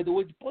means by the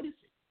word policy?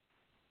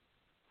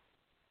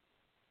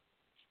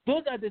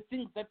 Those are the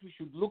things that we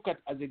should look at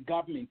as a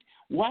government.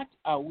 What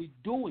are we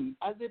doing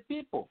as a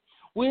people?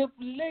 We have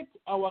let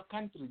our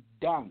country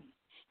down.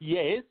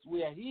 Yes,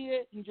 we are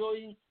here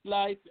enjoying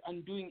life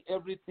and doing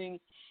everything.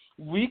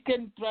 We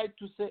can try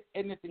to say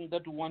anything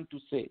that we want to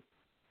say.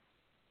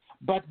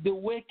 But the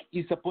work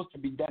is supposed to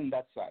be done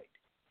that side.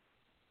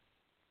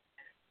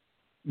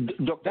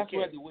 That's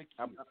where the work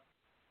is.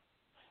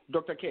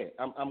 Dr. K,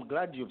 I'm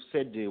glad you've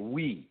said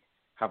we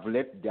have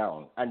let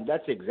down, and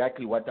that's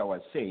exactly what I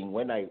was saying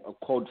when I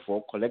called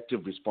for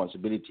collective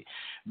responsibility.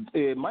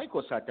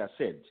 Michael Sata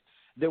said,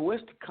 the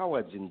worst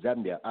cowards in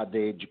Zambia are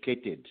the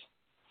educated,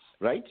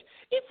 right?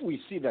 If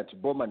we see that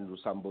Bowman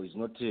Lusambo is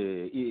not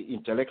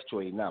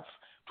intellectual enough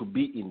to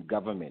be in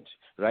government,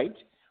 right?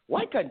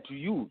 Why can't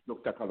you,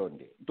 Dr.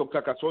 Kalonde,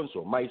 Dr.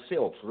 Kasonso,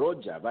 myself,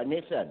 Roger,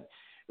 Vanessa,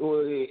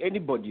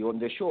 anybody on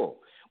the show,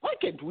 why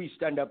can't we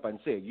stand up and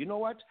say, you know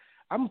what,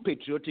 I'm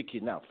patriotic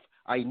enough.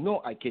 I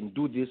know I can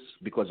do this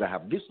because I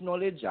have this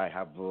knowledge. I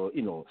have,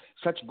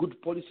 such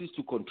good policies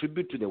to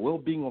contribute to the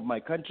well-being of my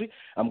country.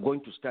 I'm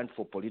going to stand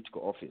for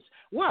political office.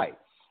 Why?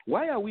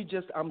 Why are we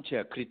just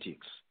armchair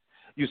critics?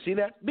 You see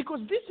that? Because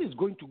this is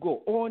going to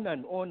go on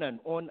and on and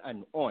on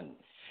and on.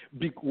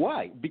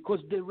 Why? Because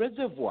the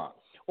reservoir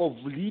of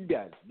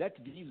leaders that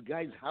these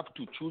guys have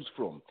to choose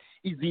from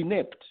is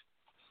inept,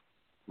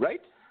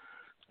 right?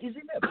 Is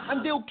inept.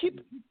 And they'll keep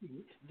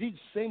picking these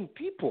same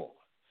people.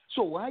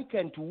 So why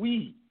can't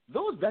we,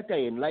 those that are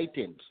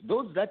enlightened,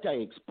 those that are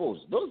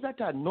exposed, those that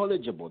are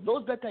knowledgeable,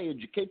 those that are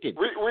educated,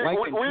 we run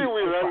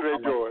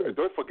radio.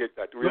 Don't forget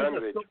that. We run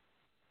radio.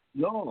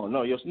 No,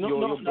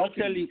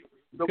 actually,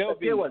 Dr.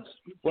 K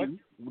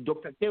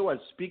was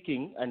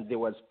speaking and there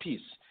was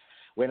peace.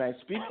 When I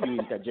speak, you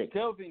interject.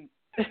 Kelvin,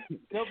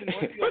 Don't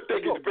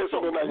take it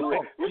personal.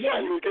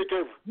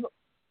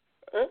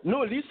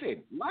 No,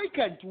 listen. Why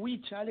can't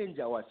we challenge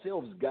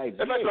ourselves, guys?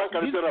 You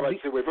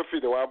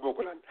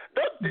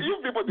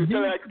people do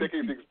tell like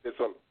taking things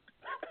personal.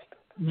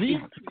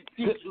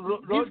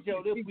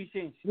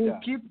 We'll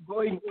keep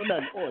going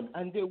on,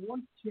 and they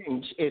won't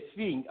change a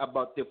thing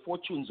about the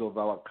fortunes of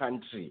our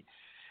country.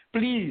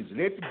 Please,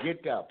 let's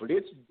get up.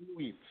 Let's do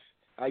it.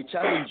 I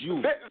challenge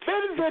you.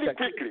 Very, very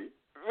quickly.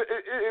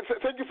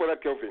 Thank you for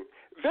that, Kelvin.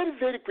 Very,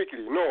 very quickly.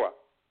 Noah.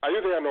 Are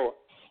you there, Noah?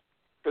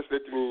 First,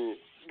 let me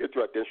get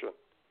your attention.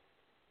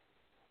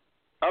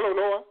 Hello,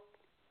 Noah.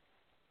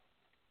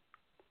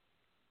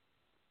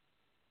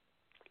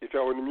 If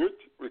you're on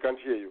mute, we can't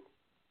hear you.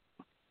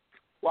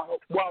 While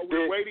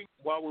we're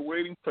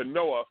waiting for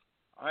Noah,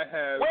 I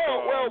have.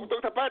 Well,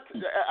 Dr. Pat,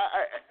 and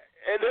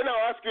then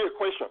I'll ask you a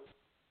question.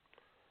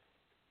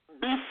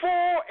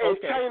 Before a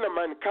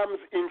Chinaman comes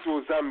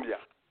into Zambia,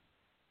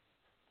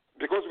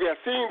 because we are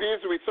seeing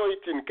this, we saw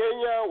it in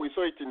Kenya, we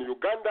saw it in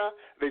Uganda,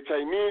 the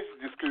Chinese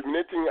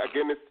discriminating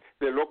against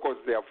the locals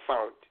they have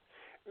found.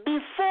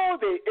 Before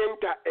they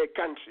enter a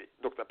country,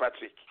 Dr.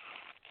 Patrick,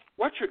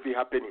 what should be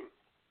happening?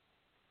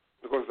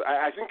 Because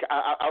I think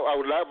I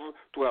would love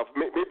to have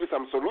maybe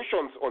some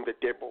solutions on the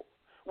table,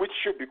 which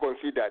should be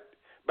considered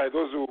by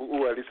those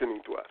who are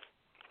listening to us.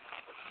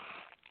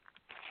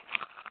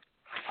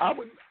 I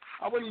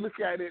would look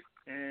at it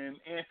and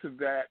answer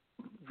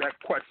that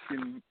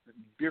question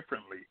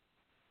differently.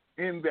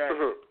 In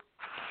that,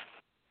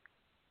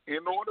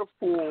 in order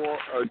for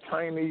a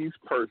Chinese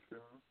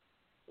person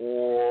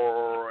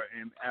or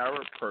an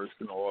Arab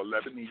person or a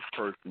Lebanese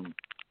person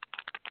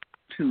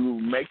to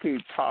make a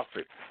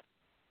profit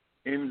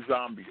in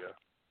Zambia,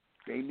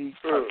 they need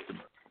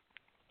customers.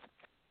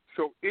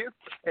 So if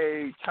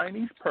a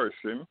Chinese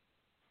person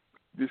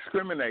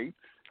discriminates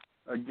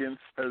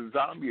against a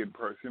Zambian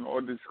person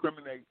or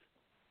discriminates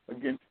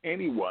against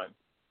anyone,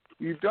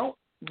 you don't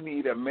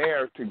need a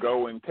mayor to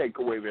go and take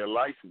away their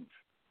license.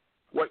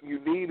 What you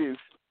need is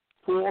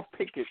 4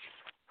 pickets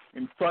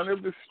in front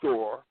of the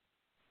store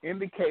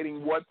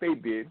indicating what they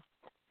did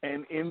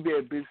and in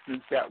their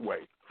business that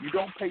way. You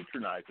don't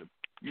patronize them.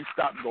 You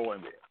stop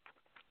going there.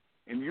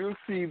 And you'll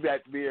see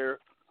that their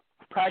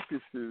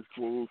practices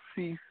will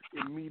cease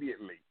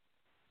immediately.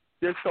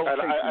 Just don't I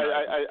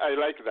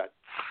like that.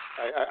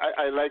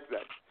 I like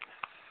that.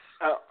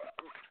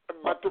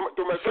 But to my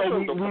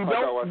question, Dr.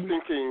 Pat, I was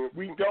thinking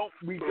we don't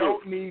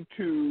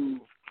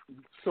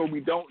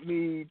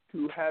need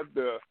to have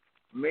the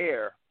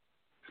mayor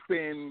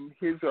spend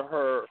his or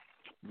her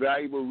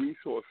valuable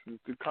resources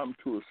to come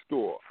to a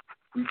store.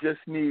 We just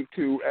need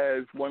to,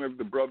 as one of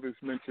the brothers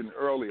mentioned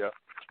earlier,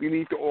 we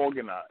need to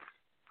organize.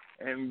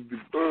 And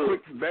the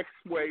best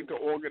way to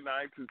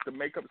organize is to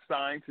make up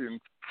signs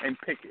and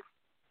picket,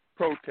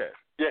 protest.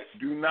 Yes.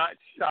 Do not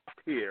shop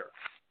here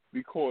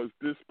because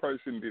this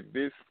person did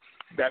this,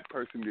 that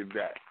person did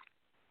that.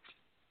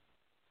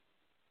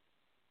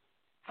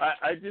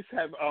 I just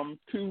have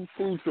 2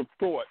 foods of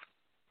thought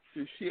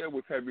to share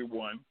with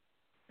everyone,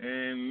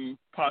 and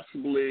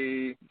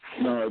possibly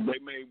they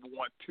may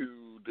want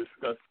to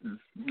discuss this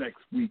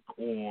next week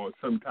or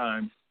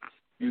sometime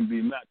in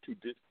the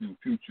not-too-distant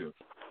future.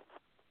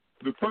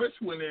 The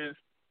first one is,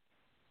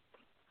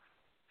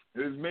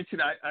 it was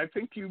mentioned, I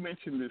think you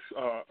mentioned this,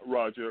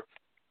 Roger,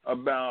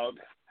 about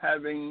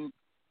having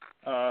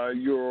a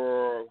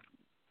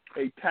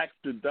tax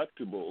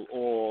deductible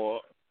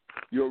or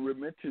your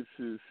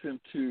remittances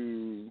sent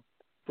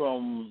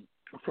from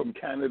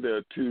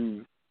Canada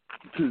to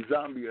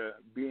Zambia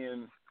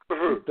being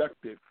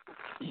deducted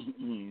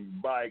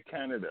by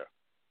Canada.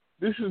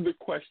 This is the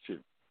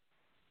question.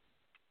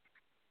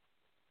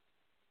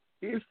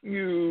 If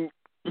you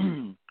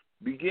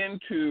begin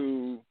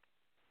to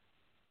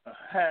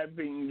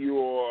having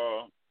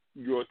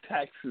your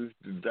taxes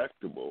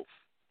deductible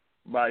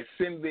by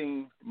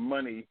sending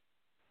money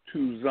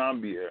to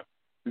Zambia,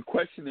 the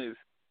question is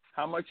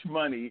how much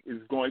money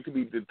is going to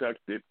be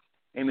deducted,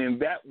 and in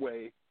that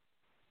way,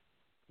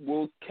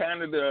 will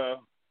Canada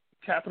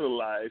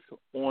capitalize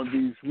on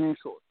these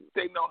resources?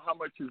 They know how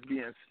much is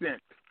being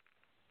sent.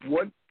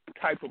 What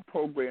type of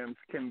programs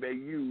can they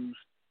use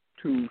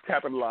to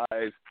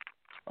capitalize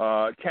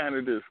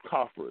Canada's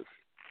coffers?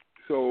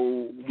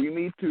 So we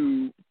need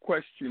to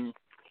question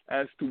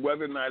as to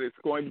whether or not it's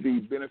going to be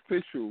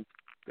beneficial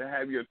to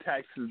have your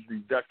taxes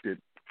deducted,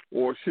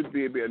 or should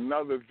there be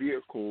another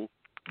vehicle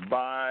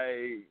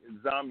by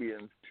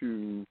Zambians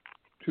to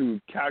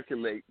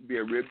calculate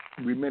their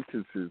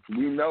remittances.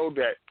 We know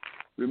that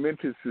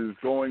remittances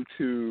going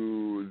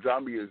to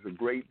Zambia is a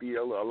great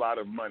deal, a lot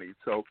of money.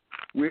 So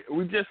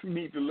we just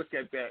need to look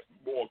at that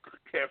more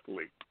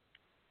carefully.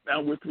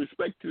 Now, with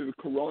respect to the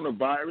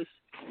coronavirus,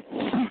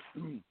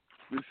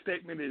 the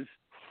statement is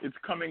it's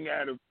coming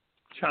out of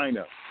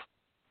China.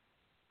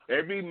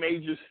 Every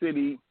major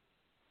city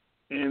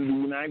in the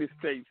United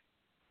States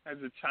has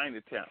a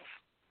Chinatown,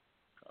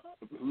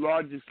 the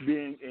largest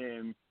being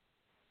in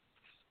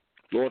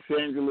Los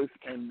Angeles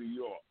and New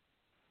York.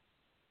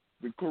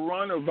 The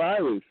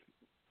coronavirus,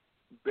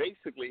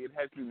 basically, it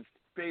has been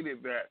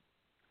stated that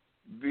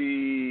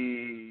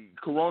the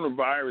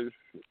coronavirus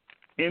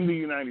in the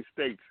United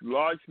States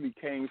largely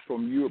came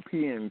from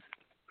Europeans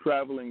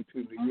traveling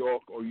to New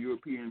York or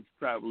Europeans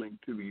traveling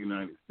to the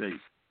United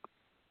States.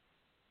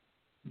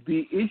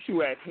 The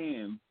issue at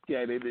hand,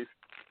 Gadet, is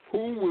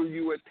who will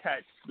you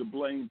attach the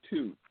blame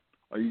to?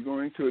 Are you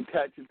going to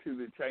attach it to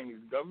the Chinese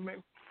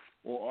government,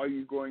 or are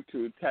you going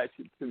to attach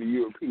it to the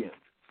Europeans?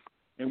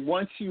 And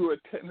once you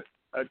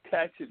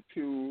attach it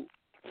to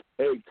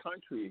a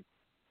country,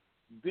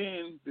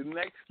 then the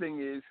next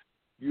thing is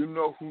you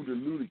know who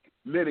to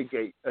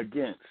litigate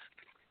against.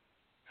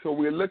 So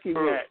we're looking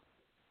at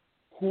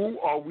who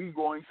are we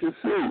going to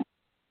sue?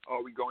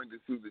 Are we going to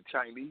sue the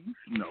Chinese?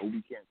 No,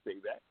 we can't say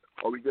that.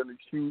 Are we going to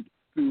sue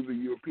the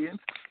Europeans?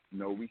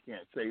 No, we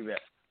can't say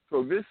that.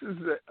 So this is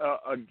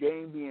a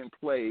game being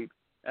played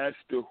as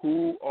to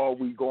who are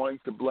we going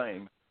to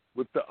blame,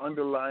 with the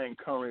underlying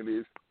current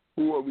is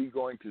who are we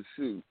going to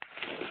sue.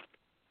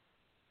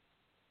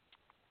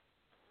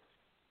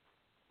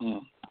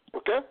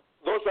 Okay,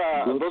 those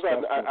are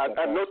noted.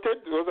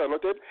 Those are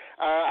noted.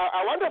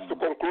 I want us to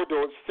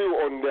conclude still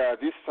on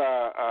this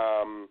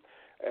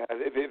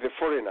the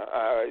foreigner.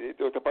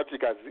 Dr.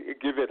 Patrick has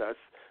given us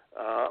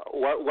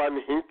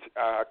one hint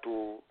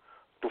to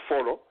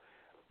follow.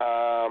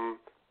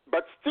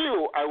 But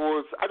still,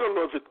 I don't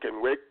know if it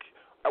can work.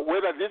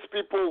 Whether these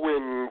people,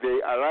 when they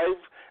arrive,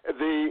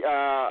 the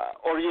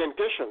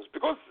orientations,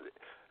 because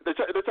the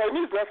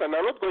Chinese are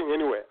not going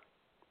anywhere.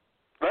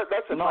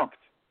 That's a fact.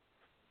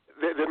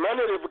 The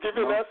money they've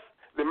given us,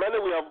 the money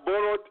we have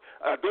borrowed,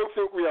 I don't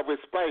think we have a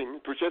spine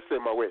to chase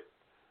them away,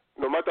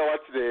 no matter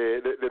what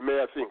the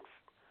mayor thinks.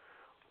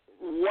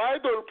 Why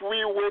don't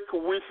we work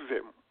with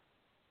them?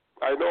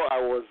 I know I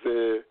was,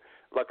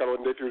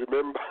 Macaron, if you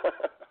remember,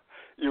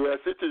 you were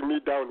sitting me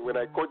down when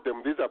I caught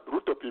them. These are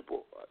brutal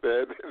people.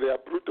 They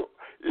are brutal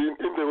in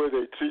the way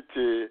they treat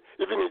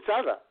even each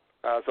other.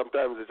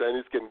 Sometimes the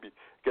Chinese can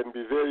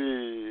be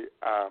very.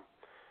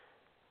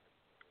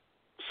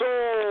 So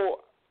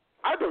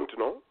I don't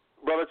know,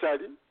 Brother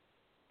Chadi.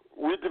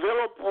 We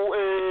develop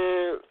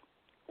a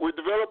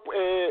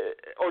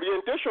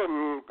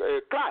orientation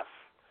class.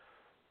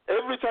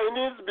 Every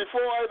Chinese,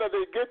 before either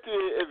they get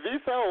a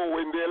visa or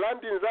when they land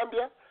in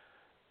Zambia,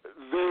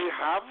 they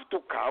have to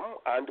come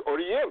and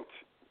orient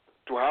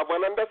to have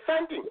an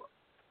understanding.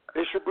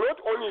 They should not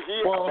only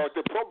hear about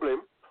the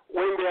problem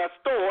when their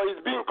store is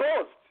being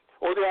closed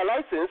or their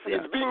license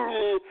is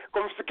being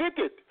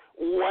confiscated.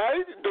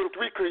 Why don't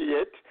we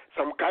create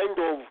some kind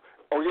of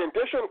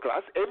orientation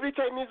class? Every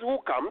Chinese who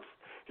comes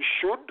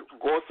should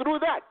go through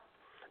that.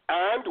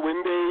 And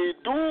when they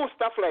do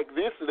stuff like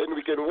this, then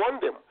we can warn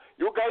them.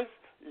 You guys,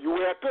 you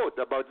were taught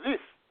about this.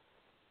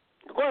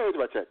 Go ahead,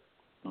 Bachat.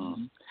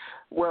 Mm-hmm.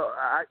 Well,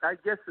 I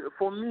guess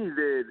for me,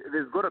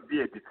 there's got to be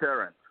a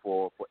deterrent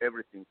for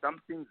everything,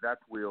 something that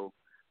will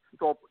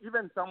stop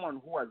even someone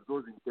who has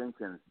those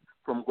intentions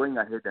from going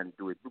ahead and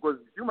do it. Because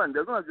as long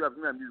as you have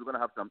human beings, you're going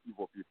to have some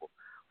evil people.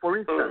 For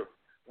instance,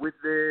 with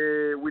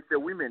the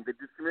women, the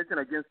discrimination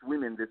against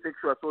women, the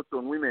sexual assault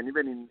on women,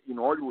 even in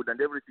Hollywood and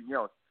everything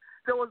else,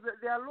 there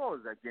are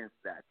laws against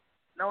that.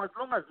 Now, as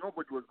long as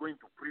nobody was going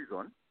to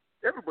prison,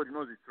 everybody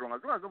knows it's wrong.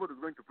 As long as nobody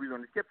was going to prison,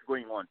 it kept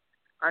going on.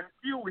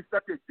 Until we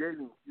started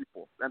jailing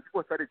people and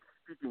people started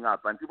speaking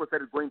up and people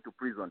started going to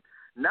prison.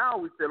 Now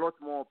it's a lot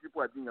more,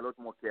 people are being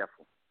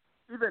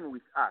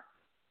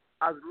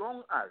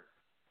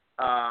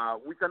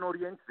we can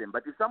orient them.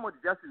 But if somebody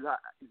just is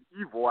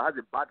evil or has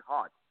a bad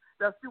heart,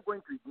 they're still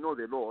going to ignore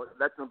the law.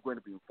 That's not going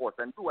to be enforced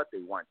and do what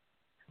they want.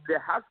 There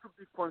has to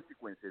be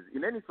consequences.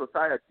 In any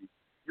society,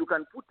 you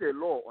can put a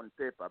law on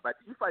paper, but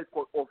if I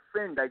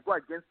offend, I go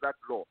against that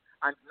law,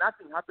 and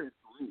nothing happens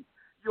to me,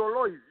 your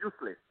law is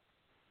useless.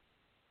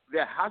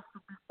 There has to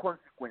be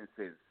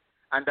consequences.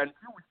 And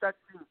until we start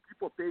seeing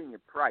people paying a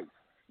price,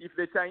 if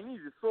the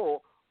Chinese saw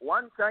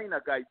one China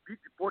guy be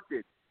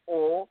deported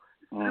or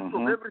stripped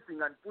of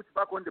everything and put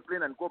back on the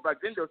plane and go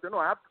back, then they'll say,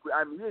 no,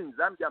 I'm here in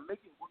Zambia, I'm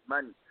making good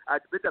money.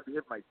 I'd better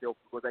behave myself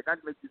because I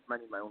can't make this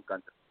money in my own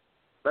country.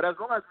 But as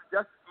long as we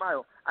just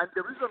smile, and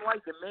the reason why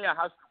the mayor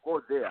has to go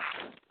there,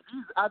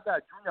 these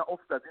other junior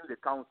officers in the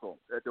council,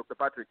 Dr.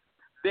 Patrick,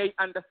 they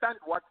understand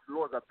what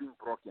laws are being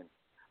broken.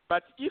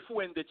 But if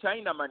when the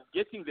Chinaman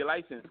getting the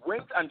license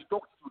went and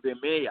talked to the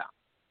mayor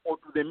or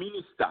to the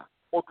minister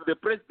or to the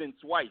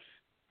president's wife,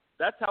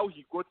 that's how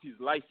he got his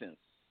license.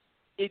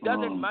 It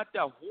doesn't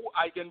matter who,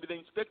 I can be the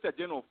inspector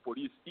general of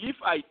police. If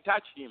I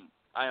touch him,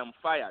 I am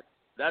fired.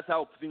 That's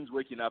how things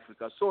work in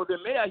Africa. So the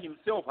mayor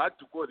himself had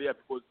to go there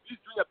because these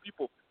junior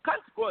people can't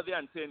go there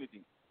and say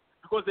anything.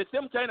 Because the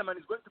same Chinaman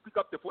is going to pick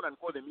up the phone and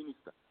call the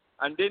minister.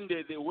 And then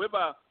the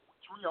whoever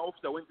junior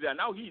officer went there,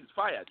 now he is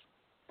fired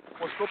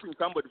for stopping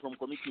somebody from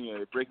committing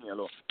breaking a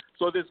law.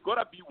 So there's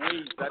got to be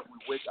ways that we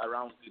work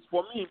around this.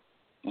 For me,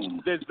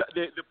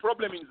 the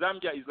problem in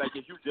Zambia is like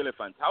a huge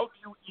elephant. How do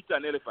you eat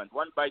an elephant?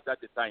 One bite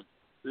at a time.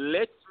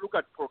 Let's look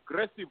at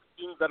progressive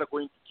things that are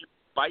going to keep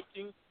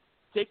biting,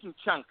 taking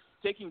chunks,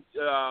 taking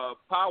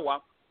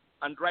power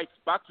and rights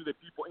back to the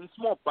people in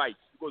small bites,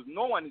 because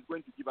no one is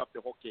going to give up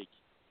the whole cake.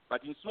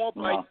 But in small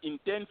bites, in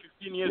 10,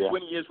 15 years,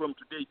 20 years from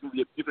today, it will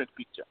be a different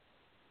picture.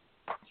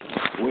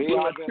 There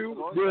are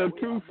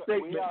two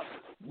statements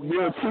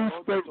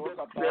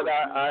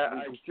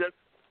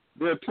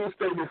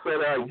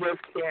that I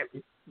just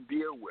can't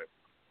deal with.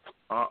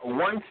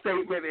 One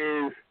statement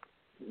is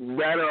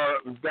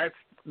that's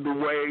the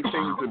way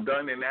things are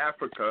done in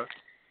Africa,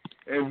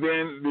 and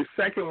then the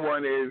second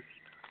one is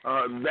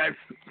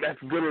that's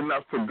good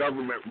enough for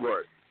government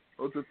work.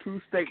 Those are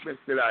two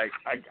statements that I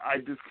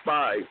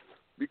despise,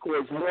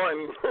 because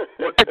one,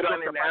 what's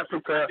done in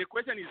Africa,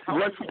 what's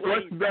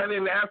done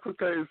in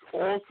Africa is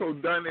also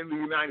done in the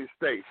United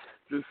States.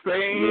 The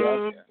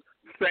same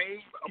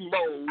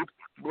mode,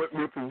 but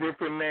with a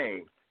different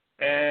name.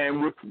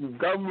 And with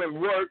government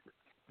work,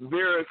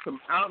 there is some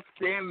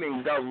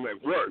outstanding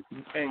government work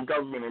and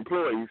government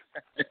employees.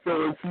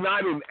 So it's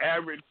not an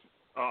average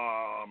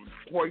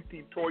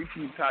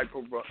hoity-toity type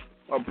of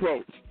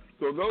approach.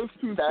 So those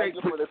two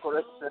statements,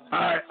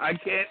 I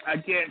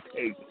can't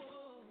take,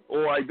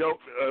 or I don't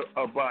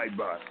abide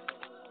by.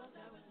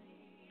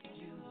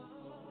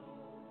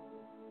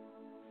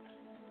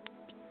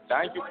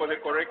 Thank you for the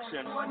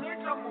correction.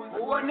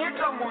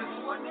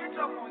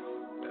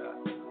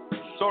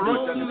 So,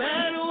 Roger, no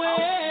matter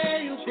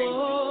where you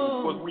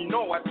go, because we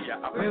know what we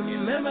are up against.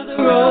 Remember the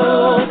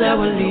road that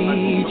will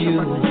lead you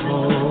home.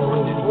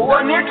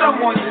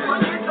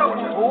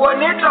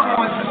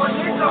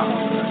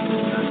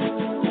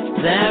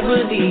 That will lead you home. That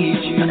will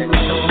lead you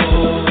home.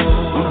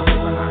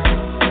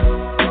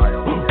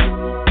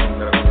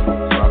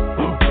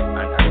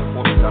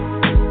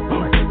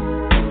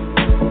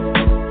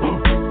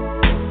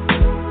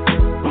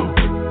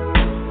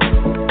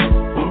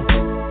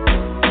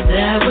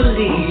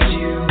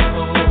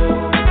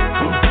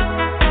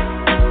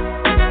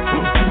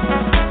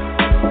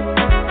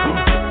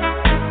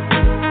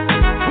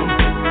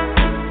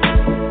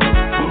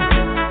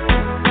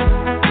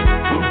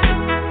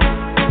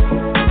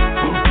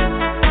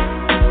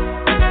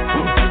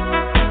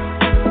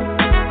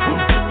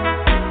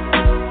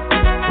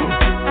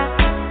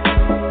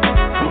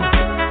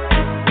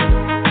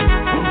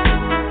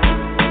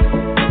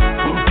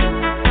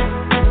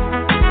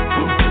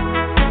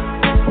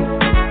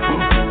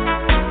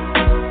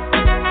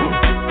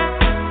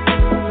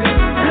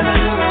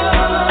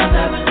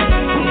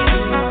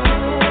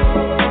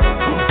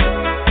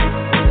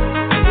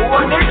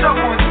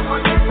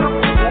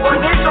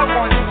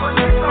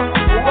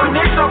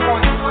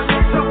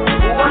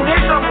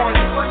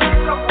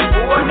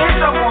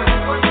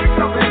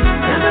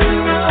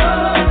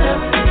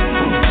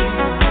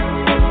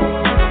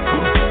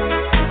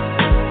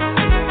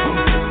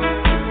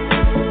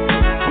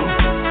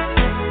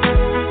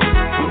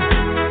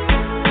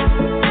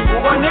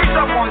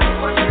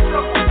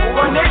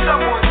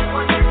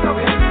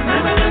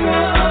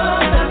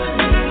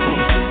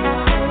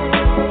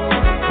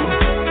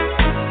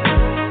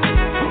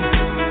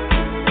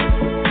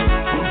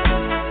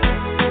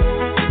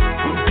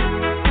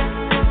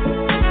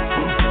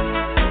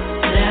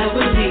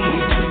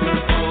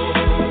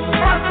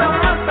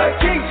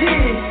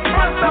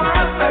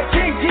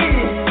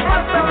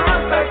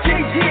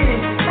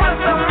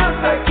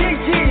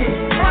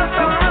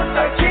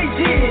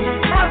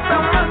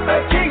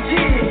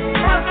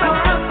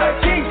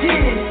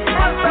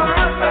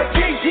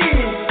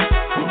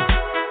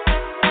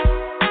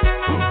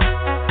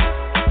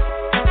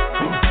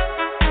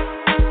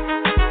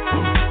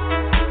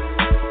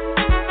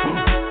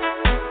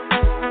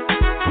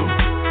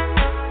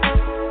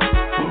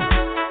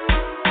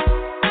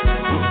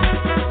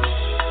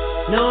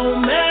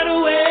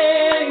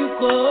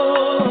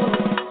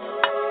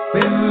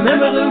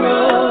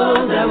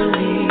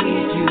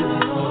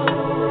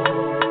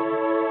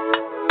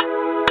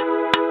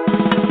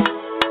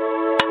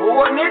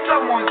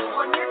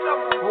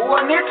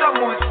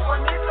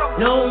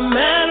 No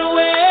matter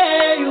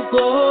where you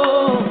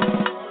go,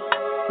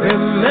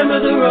 remember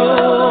the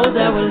road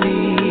that will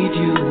lead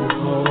you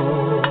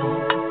home.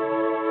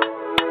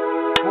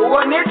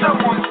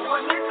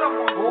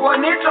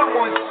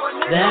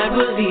 That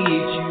will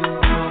lead you